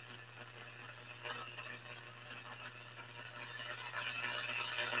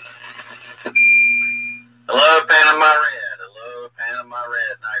 Hello, Panama Red. Hello, Panama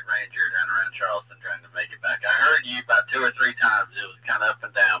Red. Night Ranger down around Charleston trying to make it back. I heard you about 2 or 3 times. It was kind of up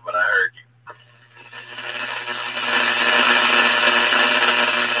and down, but I heard you.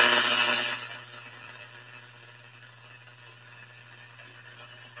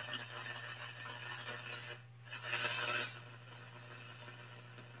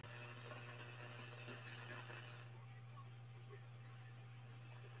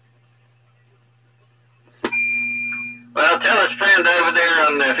 Well, tell his friend over there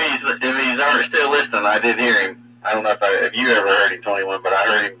if he's already still listening. I did hear him. I don't know if you ever heard him, 21, but I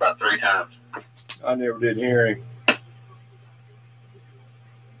heard him about 3 times. I never did hear him.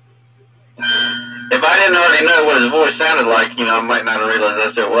 If I didn't already know what his voice sounded like, I might not have realized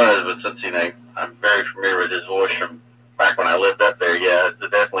that's who it was. But since, I'm very familiar with his voice from back when I lived up there, yeah, it's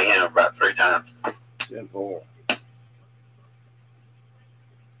definitely him about 3 times. 10-4.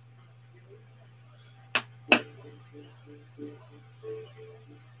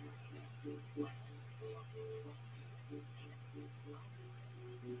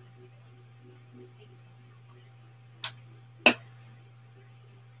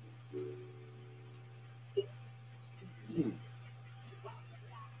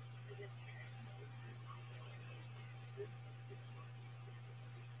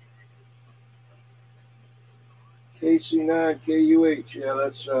 KC9 KUH, yeah,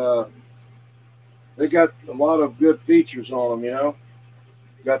 that's they got a lot of good features on them,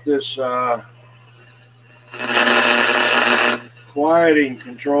 Got this quieting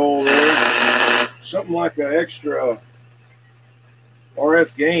control there, something like an extra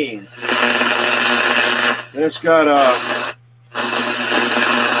RF gain. And it's got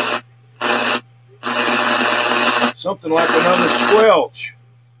something like another squelch.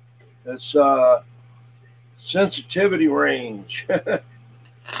 It's sensitivity range.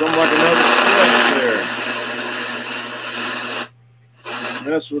 Something like another squelch there.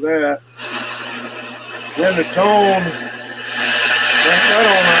 Mess with that. Then the tone. Crank that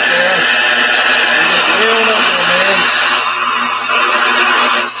on up there. And get way on up there, man.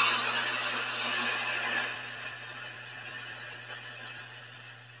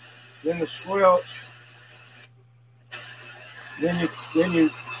 Then the squelch. Then you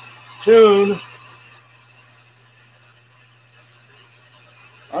tune.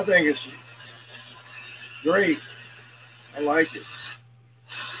 I think it's great. I like it.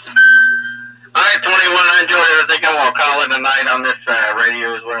 All right, 21, I enjoyed it. I think I'm going to call it a night on this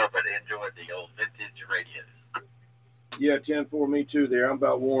radio as well, but enjoyed the old vintage radios. Yeah, 10-4, me too there. I'm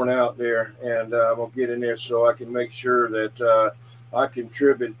about worn out there, and I'm going to get in there so I can make sure that I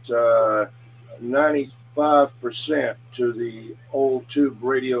contribute 95% to the old tube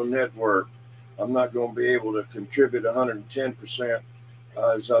radio network. I'm not going to be able to contribute 110%.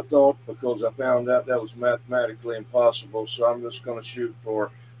 As I thought, because I found out that was mathematically impossible. So I'm just going to shoot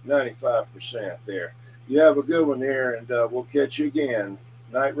for 95% there. You have a good one there, and we'll catch you again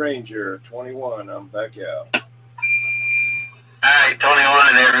Night Ranger 21. I'm back out. All right,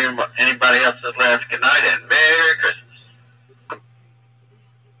 21 and anybody else that's left, good night and Merry Christmas.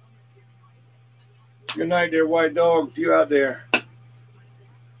 Good night there, White Dog, if you out there.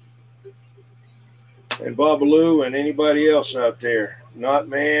 And Babaloo and anybody else out there. Not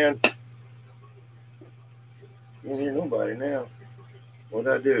man. Can't hear nobody now.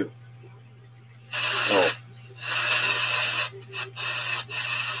 What'd I do? Oh.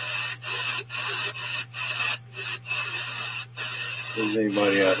 Is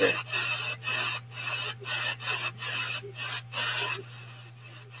anybody out there?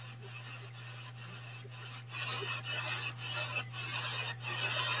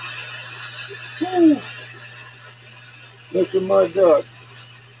 Woo. Mr. Mud Duck.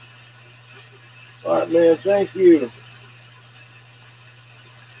 All right, man. Thank you.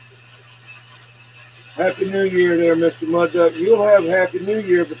 Happy New Year there, Mr. Mud Duck. You'll have Happy New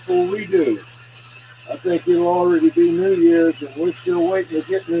Year before we do. I think it'll already be New Year's, and we're still waiting to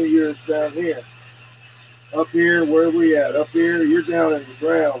get New Year's down here. Up here, where are we at? Up here, you're down in the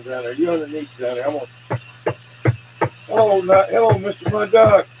ground down there. You're underneath down there. Hello, Mr. Mud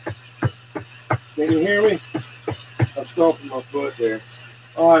Duck. Can you hear me? I'm stomping my foot there.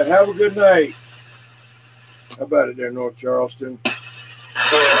 All right, have a good night. How about it there, North Charleston? You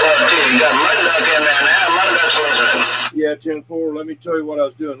got Mud Duck in there now. Mud Duck's listening. Yeah, 10-4. Let me tell you what I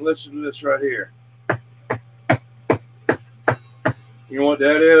was doing. Listen to this right here. You know what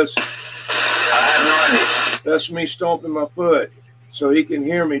that is? I have no idea. That's me stomping my foot so he can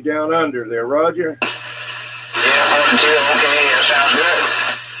hear me down under there, Roger. Yeah, 42. Okay, that sounds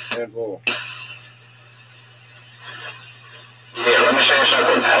good. 10-4. Yeah, let me say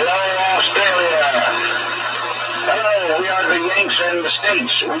something. Hello, Australia. Hello, we are the Yanks in the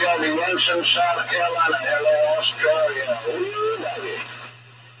States. We are the Yanks in South Carolina. Hello, Australia. Woo, baby.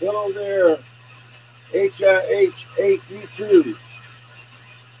 Hello there, HIH8U2.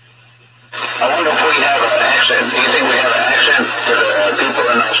 I wonder if we have an accent. Do you think we have an accent to the people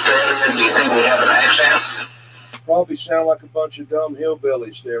in Australia? Do you think we have an accent? Probably sound like a bunch of dumb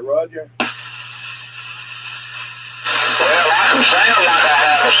hillbillies there, Roger. Well, I can sound like I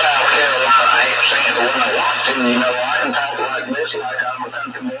have a South Carolina accent when I want to. You know, I can talk like this, like I'm a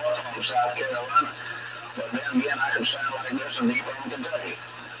country boy from South Carolina. But then again, I can sound like this and be from Kentucky.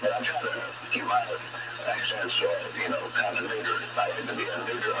 But I try to keep my accents, you know, kind of neuter. I like to be a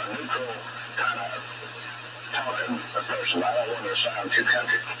neutral kind of talking person. I don't want to sound too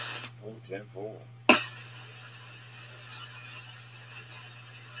country. Oh, 10-4.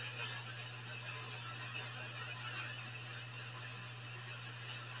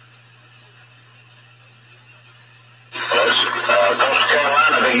 Coastal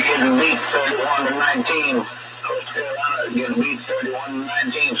Carolina, they're getting beat 31-19. Coastal Carolina getting beat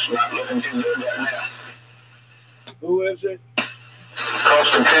 31-19. It's not looking too good right now. Who is it?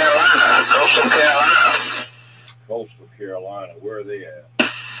 Coastal Carolina. Coastal Carolina. Coastal Carolina. Where are they at?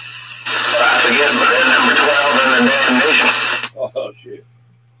 I forget, but they're number 12 in the damn nation. Oh, shit.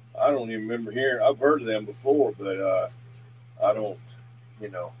 I don't even remember hearing. I've heard of them before, but I don't, you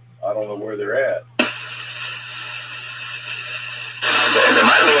know, I don't know where they're at. There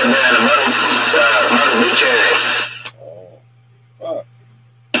might be a band of Myrtle Beach area. Oh. Huh.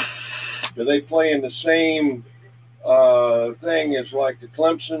 Do they play in the same thing as like the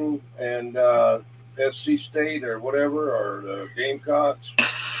Clemson and SC State or whatever, or the Gamecocks? Yeah,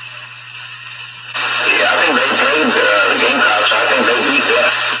 I think they played the Gamecocks. I think they beat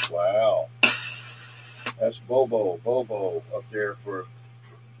that. Wow. That's Bobo up there for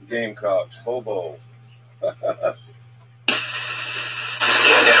the Gamecocks. Bobo.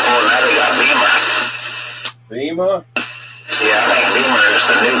 Yeah, therefore now they got Beamer. Beamer? Yeah, I think Beamer is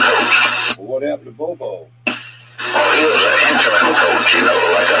the new coach. Well, what happened to Bobo? Oh, he was an interim coach, you know,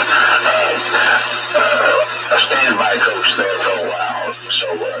 like a standby coach there for a while.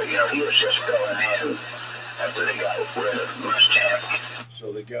 So, you know, he was just going in after they got rid of Muschamp.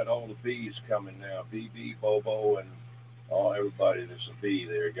 So they got all the B's coming now. BB, Bobo, and everybody that's a B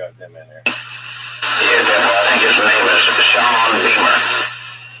there. Got them in there. Yeah, I think his name is Sean Beamer.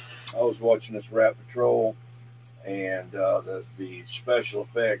 I was watching this Rap Patrol, and the special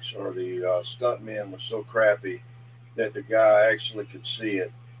effects or the stuntman was so crappy that the guy actually could see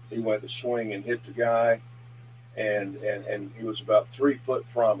it. He went to swing and hit the guy, and he was about 3 foot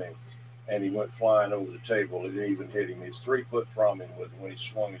from him, and he went flying over the table. It didn't even hit him. He's 3 foot from him when he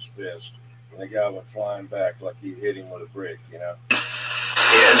swung his fist, and the guy went flying back like he hit him with a brick, you know.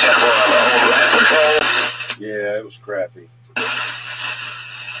 Yeah, just for the whole Rap Patrol. Yeah, it was crappy.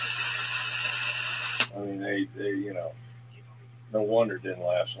 I mean, they you know, No wonder it didn't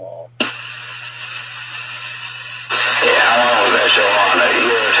last long. Yeah, how long was that show on? A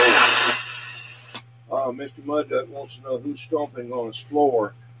year or two? Mr. Mud Duck wants to know who's stomping on his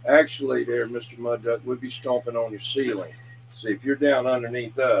floor. Actually, there, Mr. Mud Duck, would be stomping on your ceiling. See, if you're down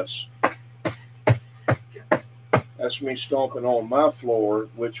underneath us, that's me stomping on my floor,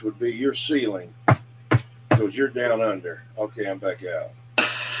 which would be your ceiling, because you're down under. Okay, I'm back out.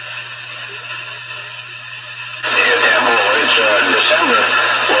 It's December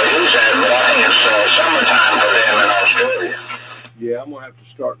where he's at, but I think it's summertime for them in Australia. Yeah, I'm going to have to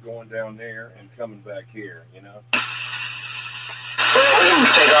start going down there and coming back here, you know. Well, we can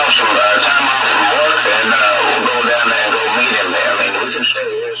take off some time off from work, and we'll go down there and go meet him there. I mean, we can stay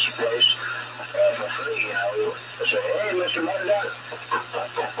at his place for free, you know. We'll say, hey, Mr. Mudduck,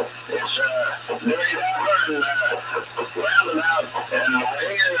 it's Dirty Dapper and Roundabout, and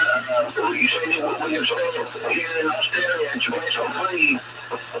we're here. You said we can stay here in Australia at your place for free.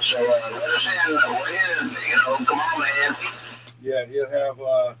 So let us in. We're here, you know. Come on, man. Yeah, he'll have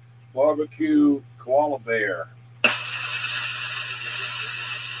barbecue koala bear.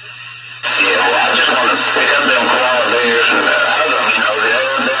 Yeah, well, I just want to pick up them koala bears and hug them, you know. They're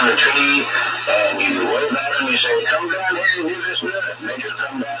up down the tree, and you wave at them, you say, come down here and do this nut. And they just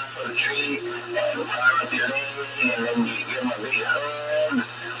come down for the tree and fire up your leg, and then you give them a big hug.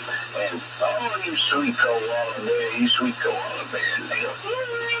 And, oh, you sweet koala bear, you sweet koala bear. And they go,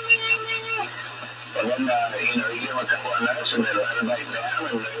 and then, you know, you give them a couple of nuts, and they let them back down,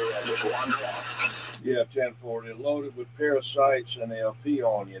 and they just wander off. Yeah, 10-4. They're loaded with parasites, and they'll pee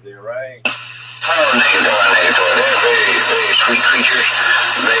on you there, right? Oh, negative. They're very, very sweet creatures.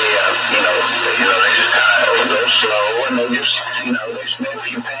 They, they just kind of go slow, and they just, you know, they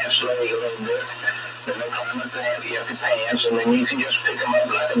sniff your pants leg a little bit. Then they climb up there, you have your pants, and then you can just pick them up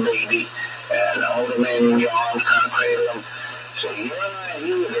like a baby and hold them in your arms, kind of cradle them. So, yeah,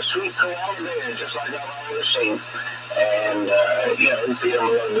 you the sweet koala bear, just like I've always seen. And, you know, feed them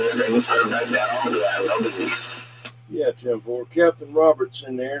a little bit, then you put them back down on the ground, no big deal. Yeah, 10-4. Captain Roberts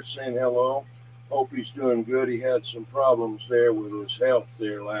in there saying hello. Hope he's doing good. He had some problems there with his health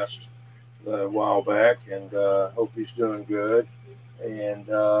there last while back, and hope he's doing good. And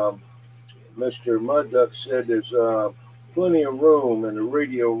Mr. Mudduck said there's plenty of room in the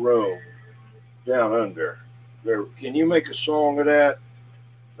radio room down under. There, can you make a song of that?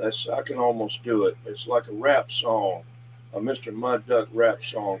 I can almost do it. It's like a rap song, a Mr. Mudduck rap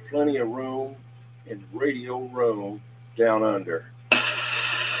song. Plenty of room in the radio room down under. We're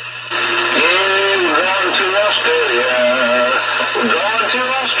going to Australia. We're going to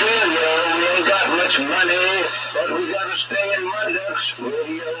Australia. We ain't got much money, but we gotta stay in Mudduck's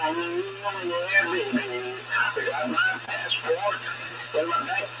radio room. Yeah, baby. I got my passport in my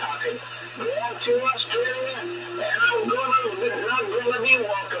back pocket. Going to Australia, and I'm not gonna be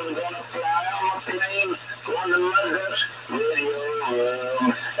walking. I'm gonna fly on a plane, going to Mudduck's radio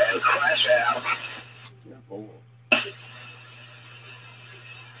room, and crash out.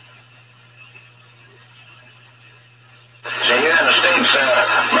 So here in the States,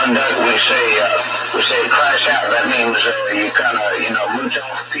 Mudduck, we say crash out. That means you kind of, you know, mooch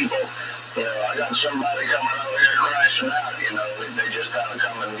off people. You know, I got somebody coming over here crashing out. You know, they just kind of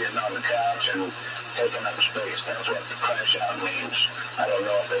coming, getting on the couch and taking up space. That's what the crash out means. I don't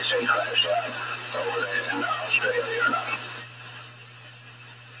know if they say crash out over there in Australia or not.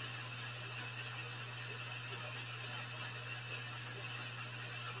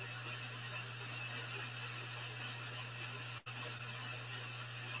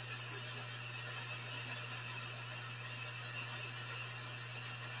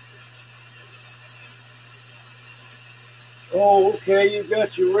 Oh, okay, you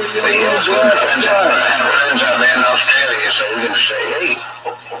got your radio Yes, friends out there in Australia, so we're going to say, hey.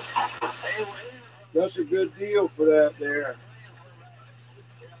 That's a good deal for that there.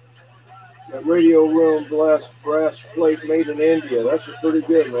 That radio room brass plate made in India. That's a pretty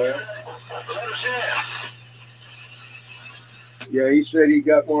good, man. Yeah, he said he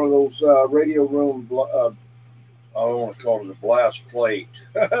got one of those radio room, I don't want to call it a blast plate,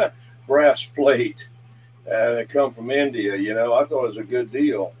 brass plate. They come from India, you know. I thought it was a good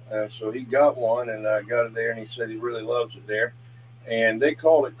deal. So he got one, and I got it there, and he said he really loves it there. And they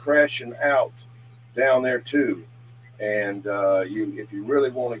call it crashing out down there, too. And if you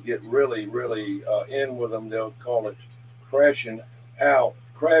really want to get really, really in with them, they'll call it crashing out,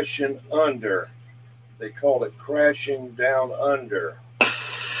 crashing under. They call it crashing down under. Yeah,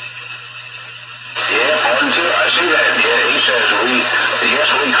 I see that. Yeah, he says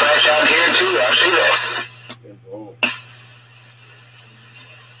we crash out here, too. I see that.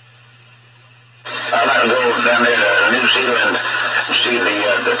 I'd like to go down there to New Zealand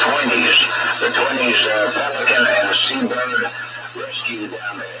rescue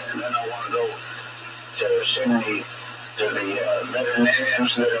down there. And then I want to go to Sydney to the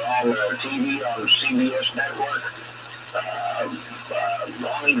veterinarians that are on the TV on CBS Network.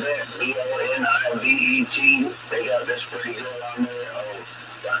 Lonnie Vet, BL100. They got this pretty girl on there. Oh,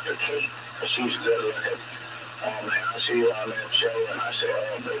 Dr. Kate, she's good looking. Oh man, I see you on that show, and I say,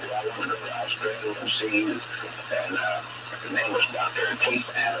 oh baby, I want to go to Australia and see you. And her name was Dr. Kate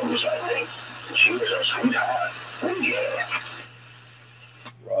Adams, I think. And she was a sweetheart. Oh yeah.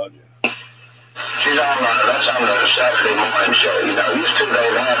 Roger. She's on, that's on the Saturday morning show. You know, used to they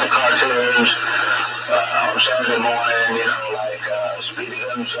have the cartoons on Saturday morning, you know, like Speedy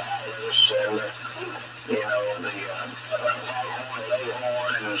Gonzales and, you know, the Foghorn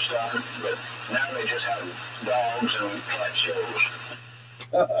Leghorn and stuff. But now they just have dogs and cat shows.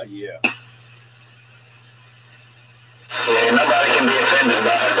 Yeah. Yeah, nobody can be offended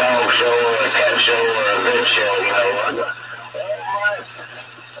by a dog show or a cat show or a vet show, you know.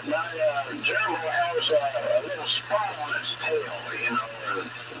 My gerbil has a little spot on its tail, you know,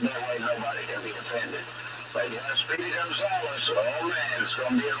 and that way nobody can be offended. But yeah, Speedy Gonzales, oh man, it's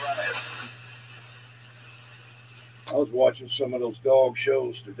going to be a riot. I was watching some of those dog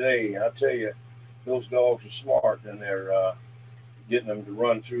shows today. I tell you, those dogs are smart, and they're getting them to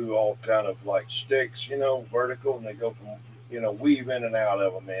run through all kind of like sticks, you know, vertical, and they go from, you know, weave in and out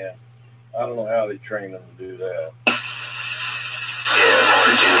of them, man. I don't know how they train them to do that. Yeah,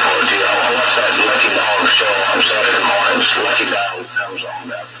 42. I watch that Lucky Dog show on Saturday mornings. Lucky Dog comes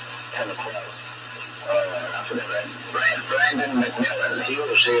on about 10 o'clock. I forget that. Brandon McMillan, he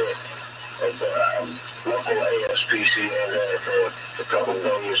was here at the local ASPCA there for a couple of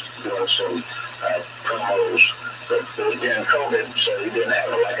days doing some promos. But it was during COVID, so he didn't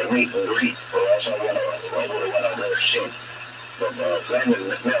have like a meet and greet, or else I would have went over there to see him. But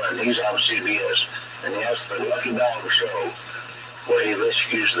Brandon McMillan, he's on CBS, and he has the Lucky Dog show, where he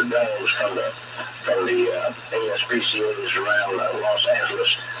rescues the dogs from the ASPCAs around Los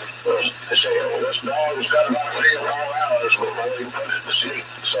Angeles. They say, oh, this dog's got about 3 or 4 hours before he put it to sleep,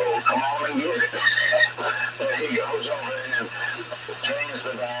 so come on and get it. And he goes over and trains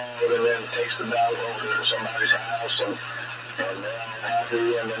the dog, and then takes the dog over to somebody's house, and they're all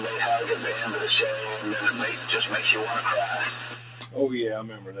happy, and then they hug at the end of the show, and then it just makes you want to cry. Oh yeah, I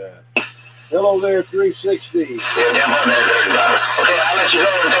remember that. Hello there, 360. Yeah, jump on there, okay, I'll let you go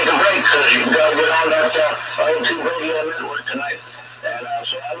and take a break because you got to get on that O2 Radio Network tonight. And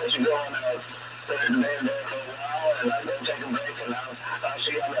so I'll let you go and put it there for a while, and I'll go take a break, and I'll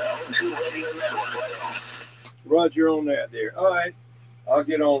see you on the O2 Radio Network later on. Roger on that there. All right. I'll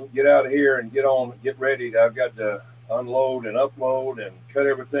get out of here and get ready. I've got to unload and upload and cut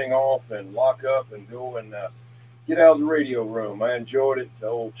everything off and lock up and go and get out of the radio room. I enjoyed it. The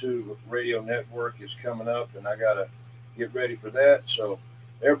O2 Radio Network is coming up, and I got to get ready for that. So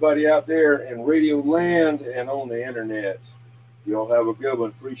everybody out there in Radio Land and on the internet, y'all have a good one.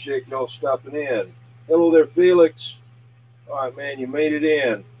 Appreciate y'all stopping in. Hello there, Felix. All right, man, you made it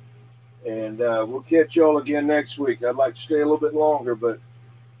in. And we'll catch y'all again next week. I'd like to stay a little bit longer, but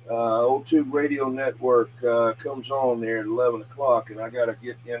O2 Radio Network comes on there at 11 o'clock, and I got to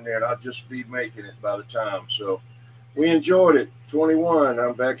get in there, and I'll just be making it by the time. So we enjoyed it. 21,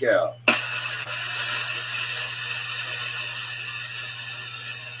 I'm back out.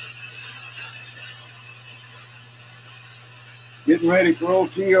 Getting ready for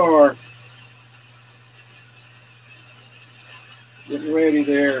OTR. Getting ready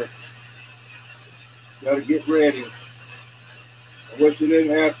there. Got to get ready. I wish I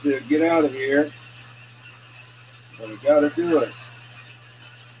didn't have to get out of here, but I got to do it.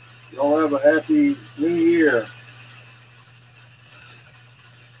 Y'all have a happy new year.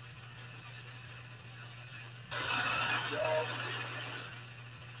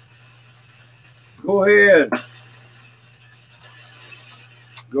 Go ahead.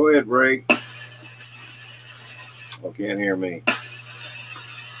 Go ahead, Ray. Oh, can't hear me.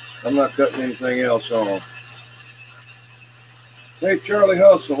 I'm not cutting anything else on. Hey, Charlie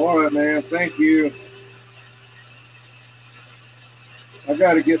Hustle. All right, man. Thank you. I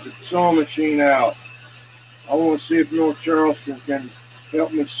got to get the sewing machine out. I want to see if North Charleston can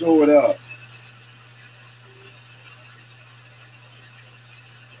help me sew it up.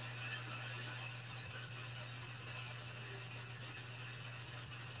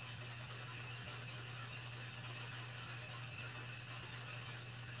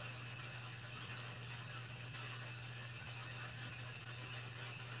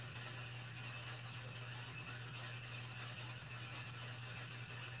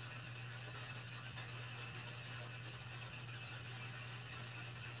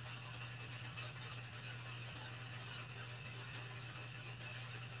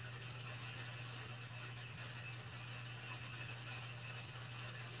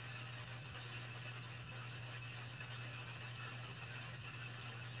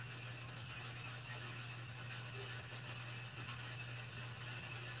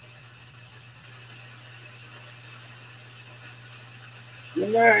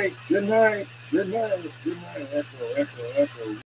 Good night. Good night. Good night. Good night. Echo, echo, echo.